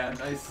 hey. Yeah,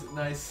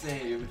 nice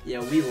save.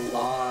 Yeah, we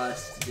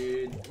lost,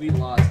 dude. We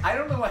lost. I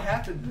don't know what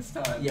happened this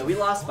time. Yeah, we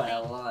lost by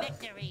a lot.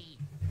 Victory.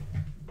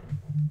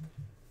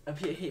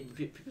 Hey,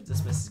 people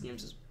dismiss these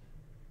games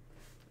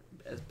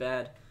as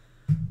bad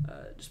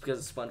just because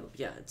it's fun.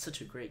 Yeah, it's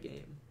such a great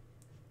game.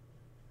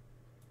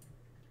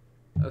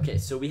 Okay,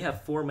 so we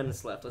have 4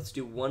 minutes left. Let's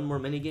do one more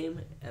mini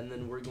game, and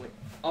then we're going.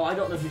 Oh, I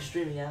don't know if you're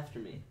streaming after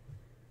me.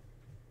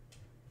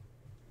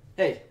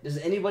 Hey, does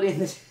anybody in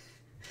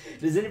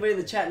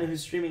the chat know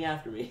who's streaming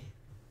after me?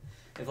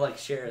 If like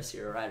Share is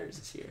here or Riders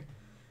is here,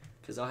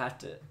 because I'll have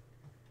to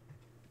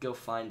go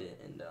find it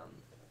and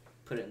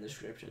put it in the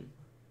description.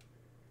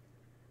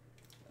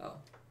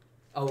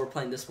 Oh, we're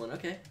playing this one.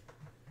 Okay.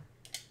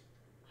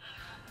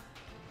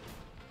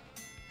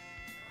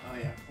 Oh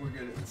yeah, we're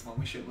good at this one.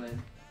 We should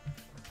win.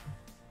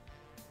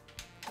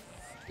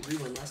 Did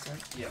we win last time?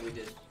 Yeah, we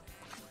did.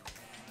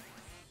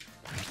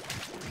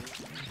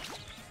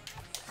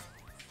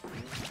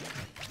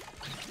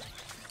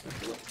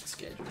 Okay, look at the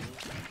schedule.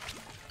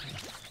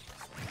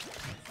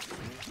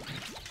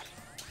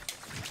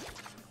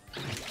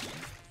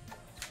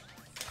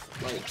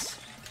 Lights,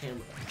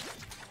 camera.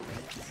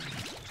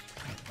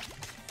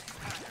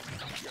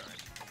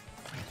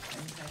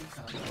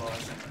 Oh,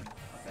 that's a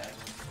bad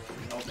one.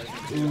 Oh,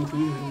 that's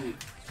Ooh.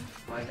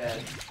 my bad.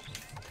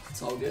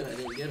 It's all good. I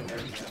didn't get him. There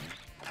we go.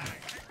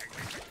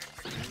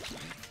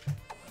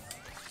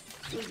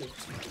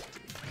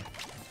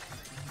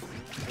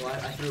 Oh, I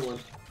threw one.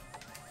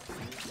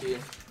 See ya.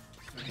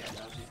 Okay, that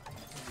was you.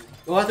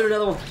 Oh, I threw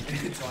another one.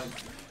 It's on.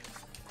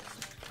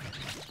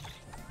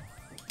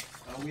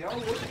 We are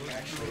winning,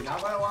 actually.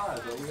 Not by a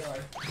lot, but we are.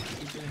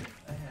 Keeping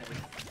ahead.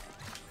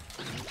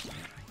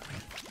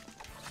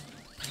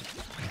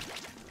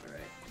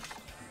 Alright.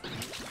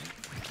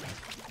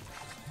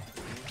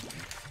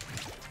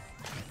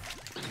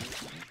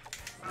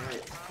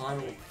 Alright,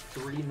 final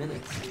 3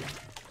 minutes, dude.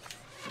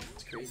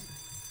 It's crazy.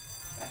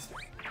 Faster.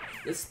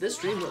 This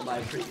stream went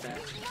by pretty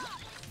fast.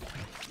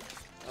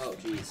 Oh,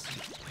 jeez.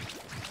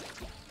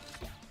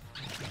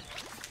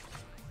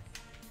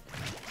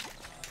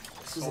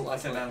 This was a lot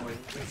of fun.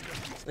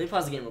 Let me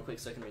pause the game real quick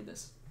so I can read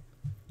this.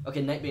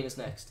 Okay, Nightbane is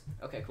next.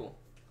 Okay, cool.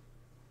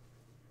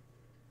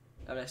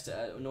 Up next,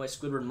 Noise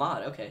Squidward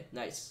mod. Okay,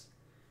 nice.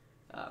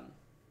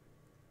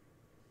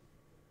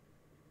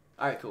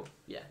 Alright, cool.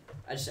 Yeah,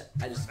 I just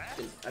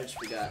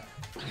forgot.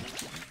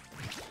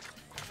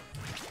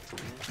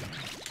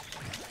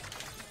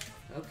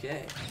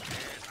 Okay.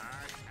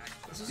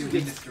 Dude, we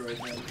destroyed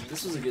them.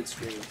 This was a good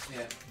stream.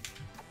 Yeah.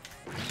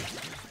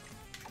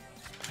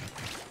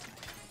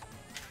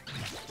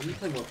 We need to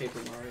play more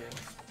Paper Mario.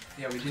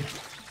 Yeah, we did.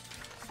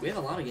 We have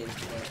a lot of games to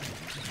play.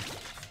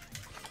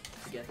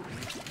 Forget them.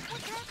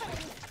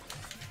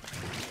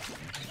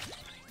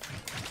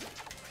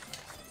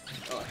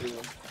 Oh, I threw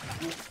one.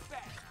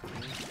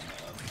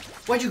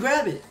 Why'd you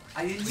grab it?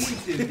 I didn't mean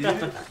to, dude. Get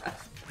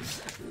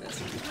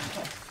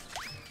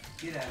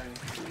out of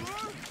here.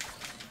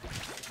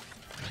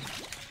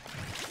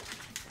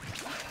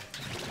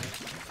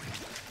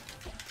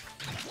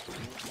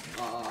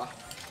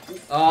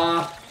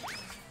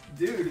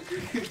 Dude.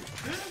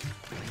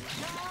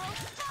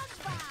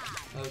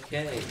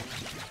 Okay.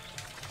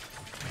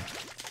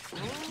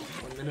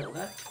 1 minute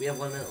left. We have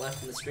 1 minute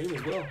left in the stream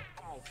as well.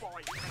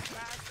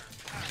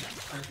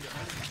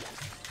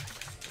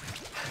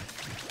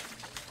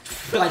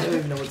 I don't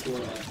even know what's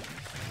going on.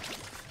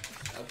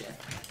 Okay.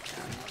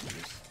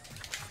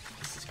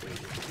 This is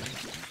crazy.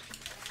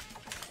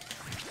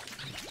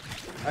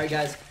 Alright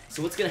guys,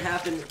 so what's gonna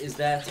happen is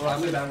that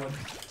I'm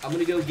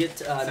gonna go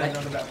get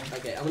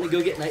okay, I'm gonna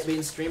go get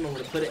Nightbane's stream. I'm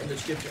gonna put it in the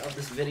description of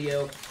this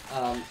video.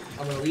 I'm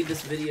gonna leave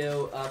this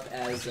video up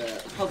as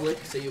public,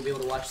 so you'll be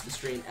able to watch the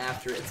stream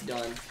after it's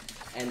done,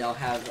 and I'll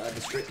have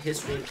his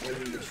stream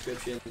in the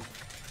description.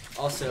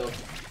 Also,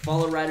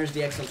 follow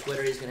RydersDX on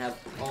Twitter. He's gonna have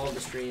all of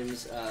the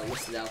streams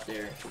listed out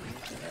there.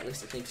 At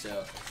least I think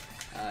so.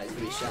 He's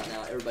gonna be shouting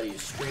out everybody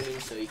who's streaming,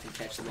 so you can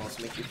catch them all.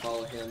 So make sure you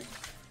follow him.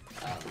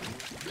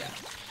 Yeah,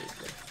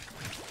 basically.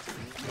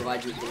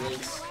 Provide you with the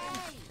links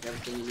and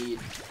everything you need.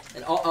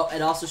 And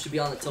it also should be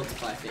on the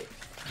Tiltify page.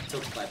 So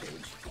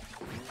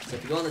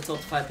if you go on the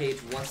Tiltify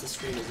page, once the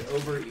stream is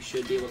over, you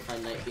should be able to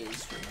find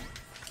Nightbane's stream.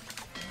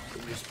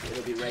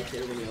 It'll be right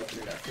there when you open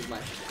it up. Because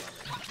mine should be on.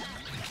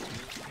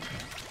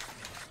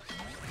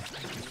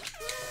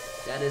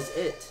 That is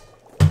it.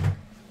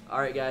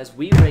 Alright guys,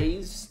 we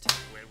raised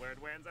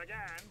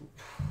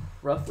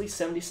roughly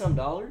 $70-some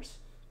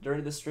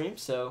during the stream,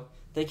 so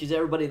thank you to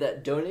everybody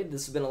that donated.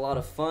 This has been a lot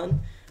of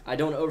fun. I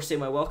don't want to overstay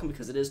my welcome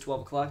because it is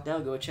 12 o'clock now.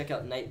 Go check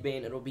out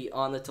Nightbane. It'll be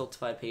on the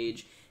Tiltify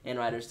page, and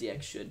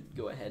RydersDX should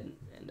go ahead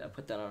and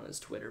put that on his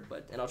Twitter.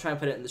 And I'll try and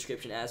put it in the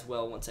description as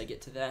well once I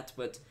get to that.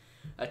 But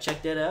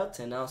check that out,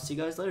 and I'll see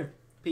you guys later.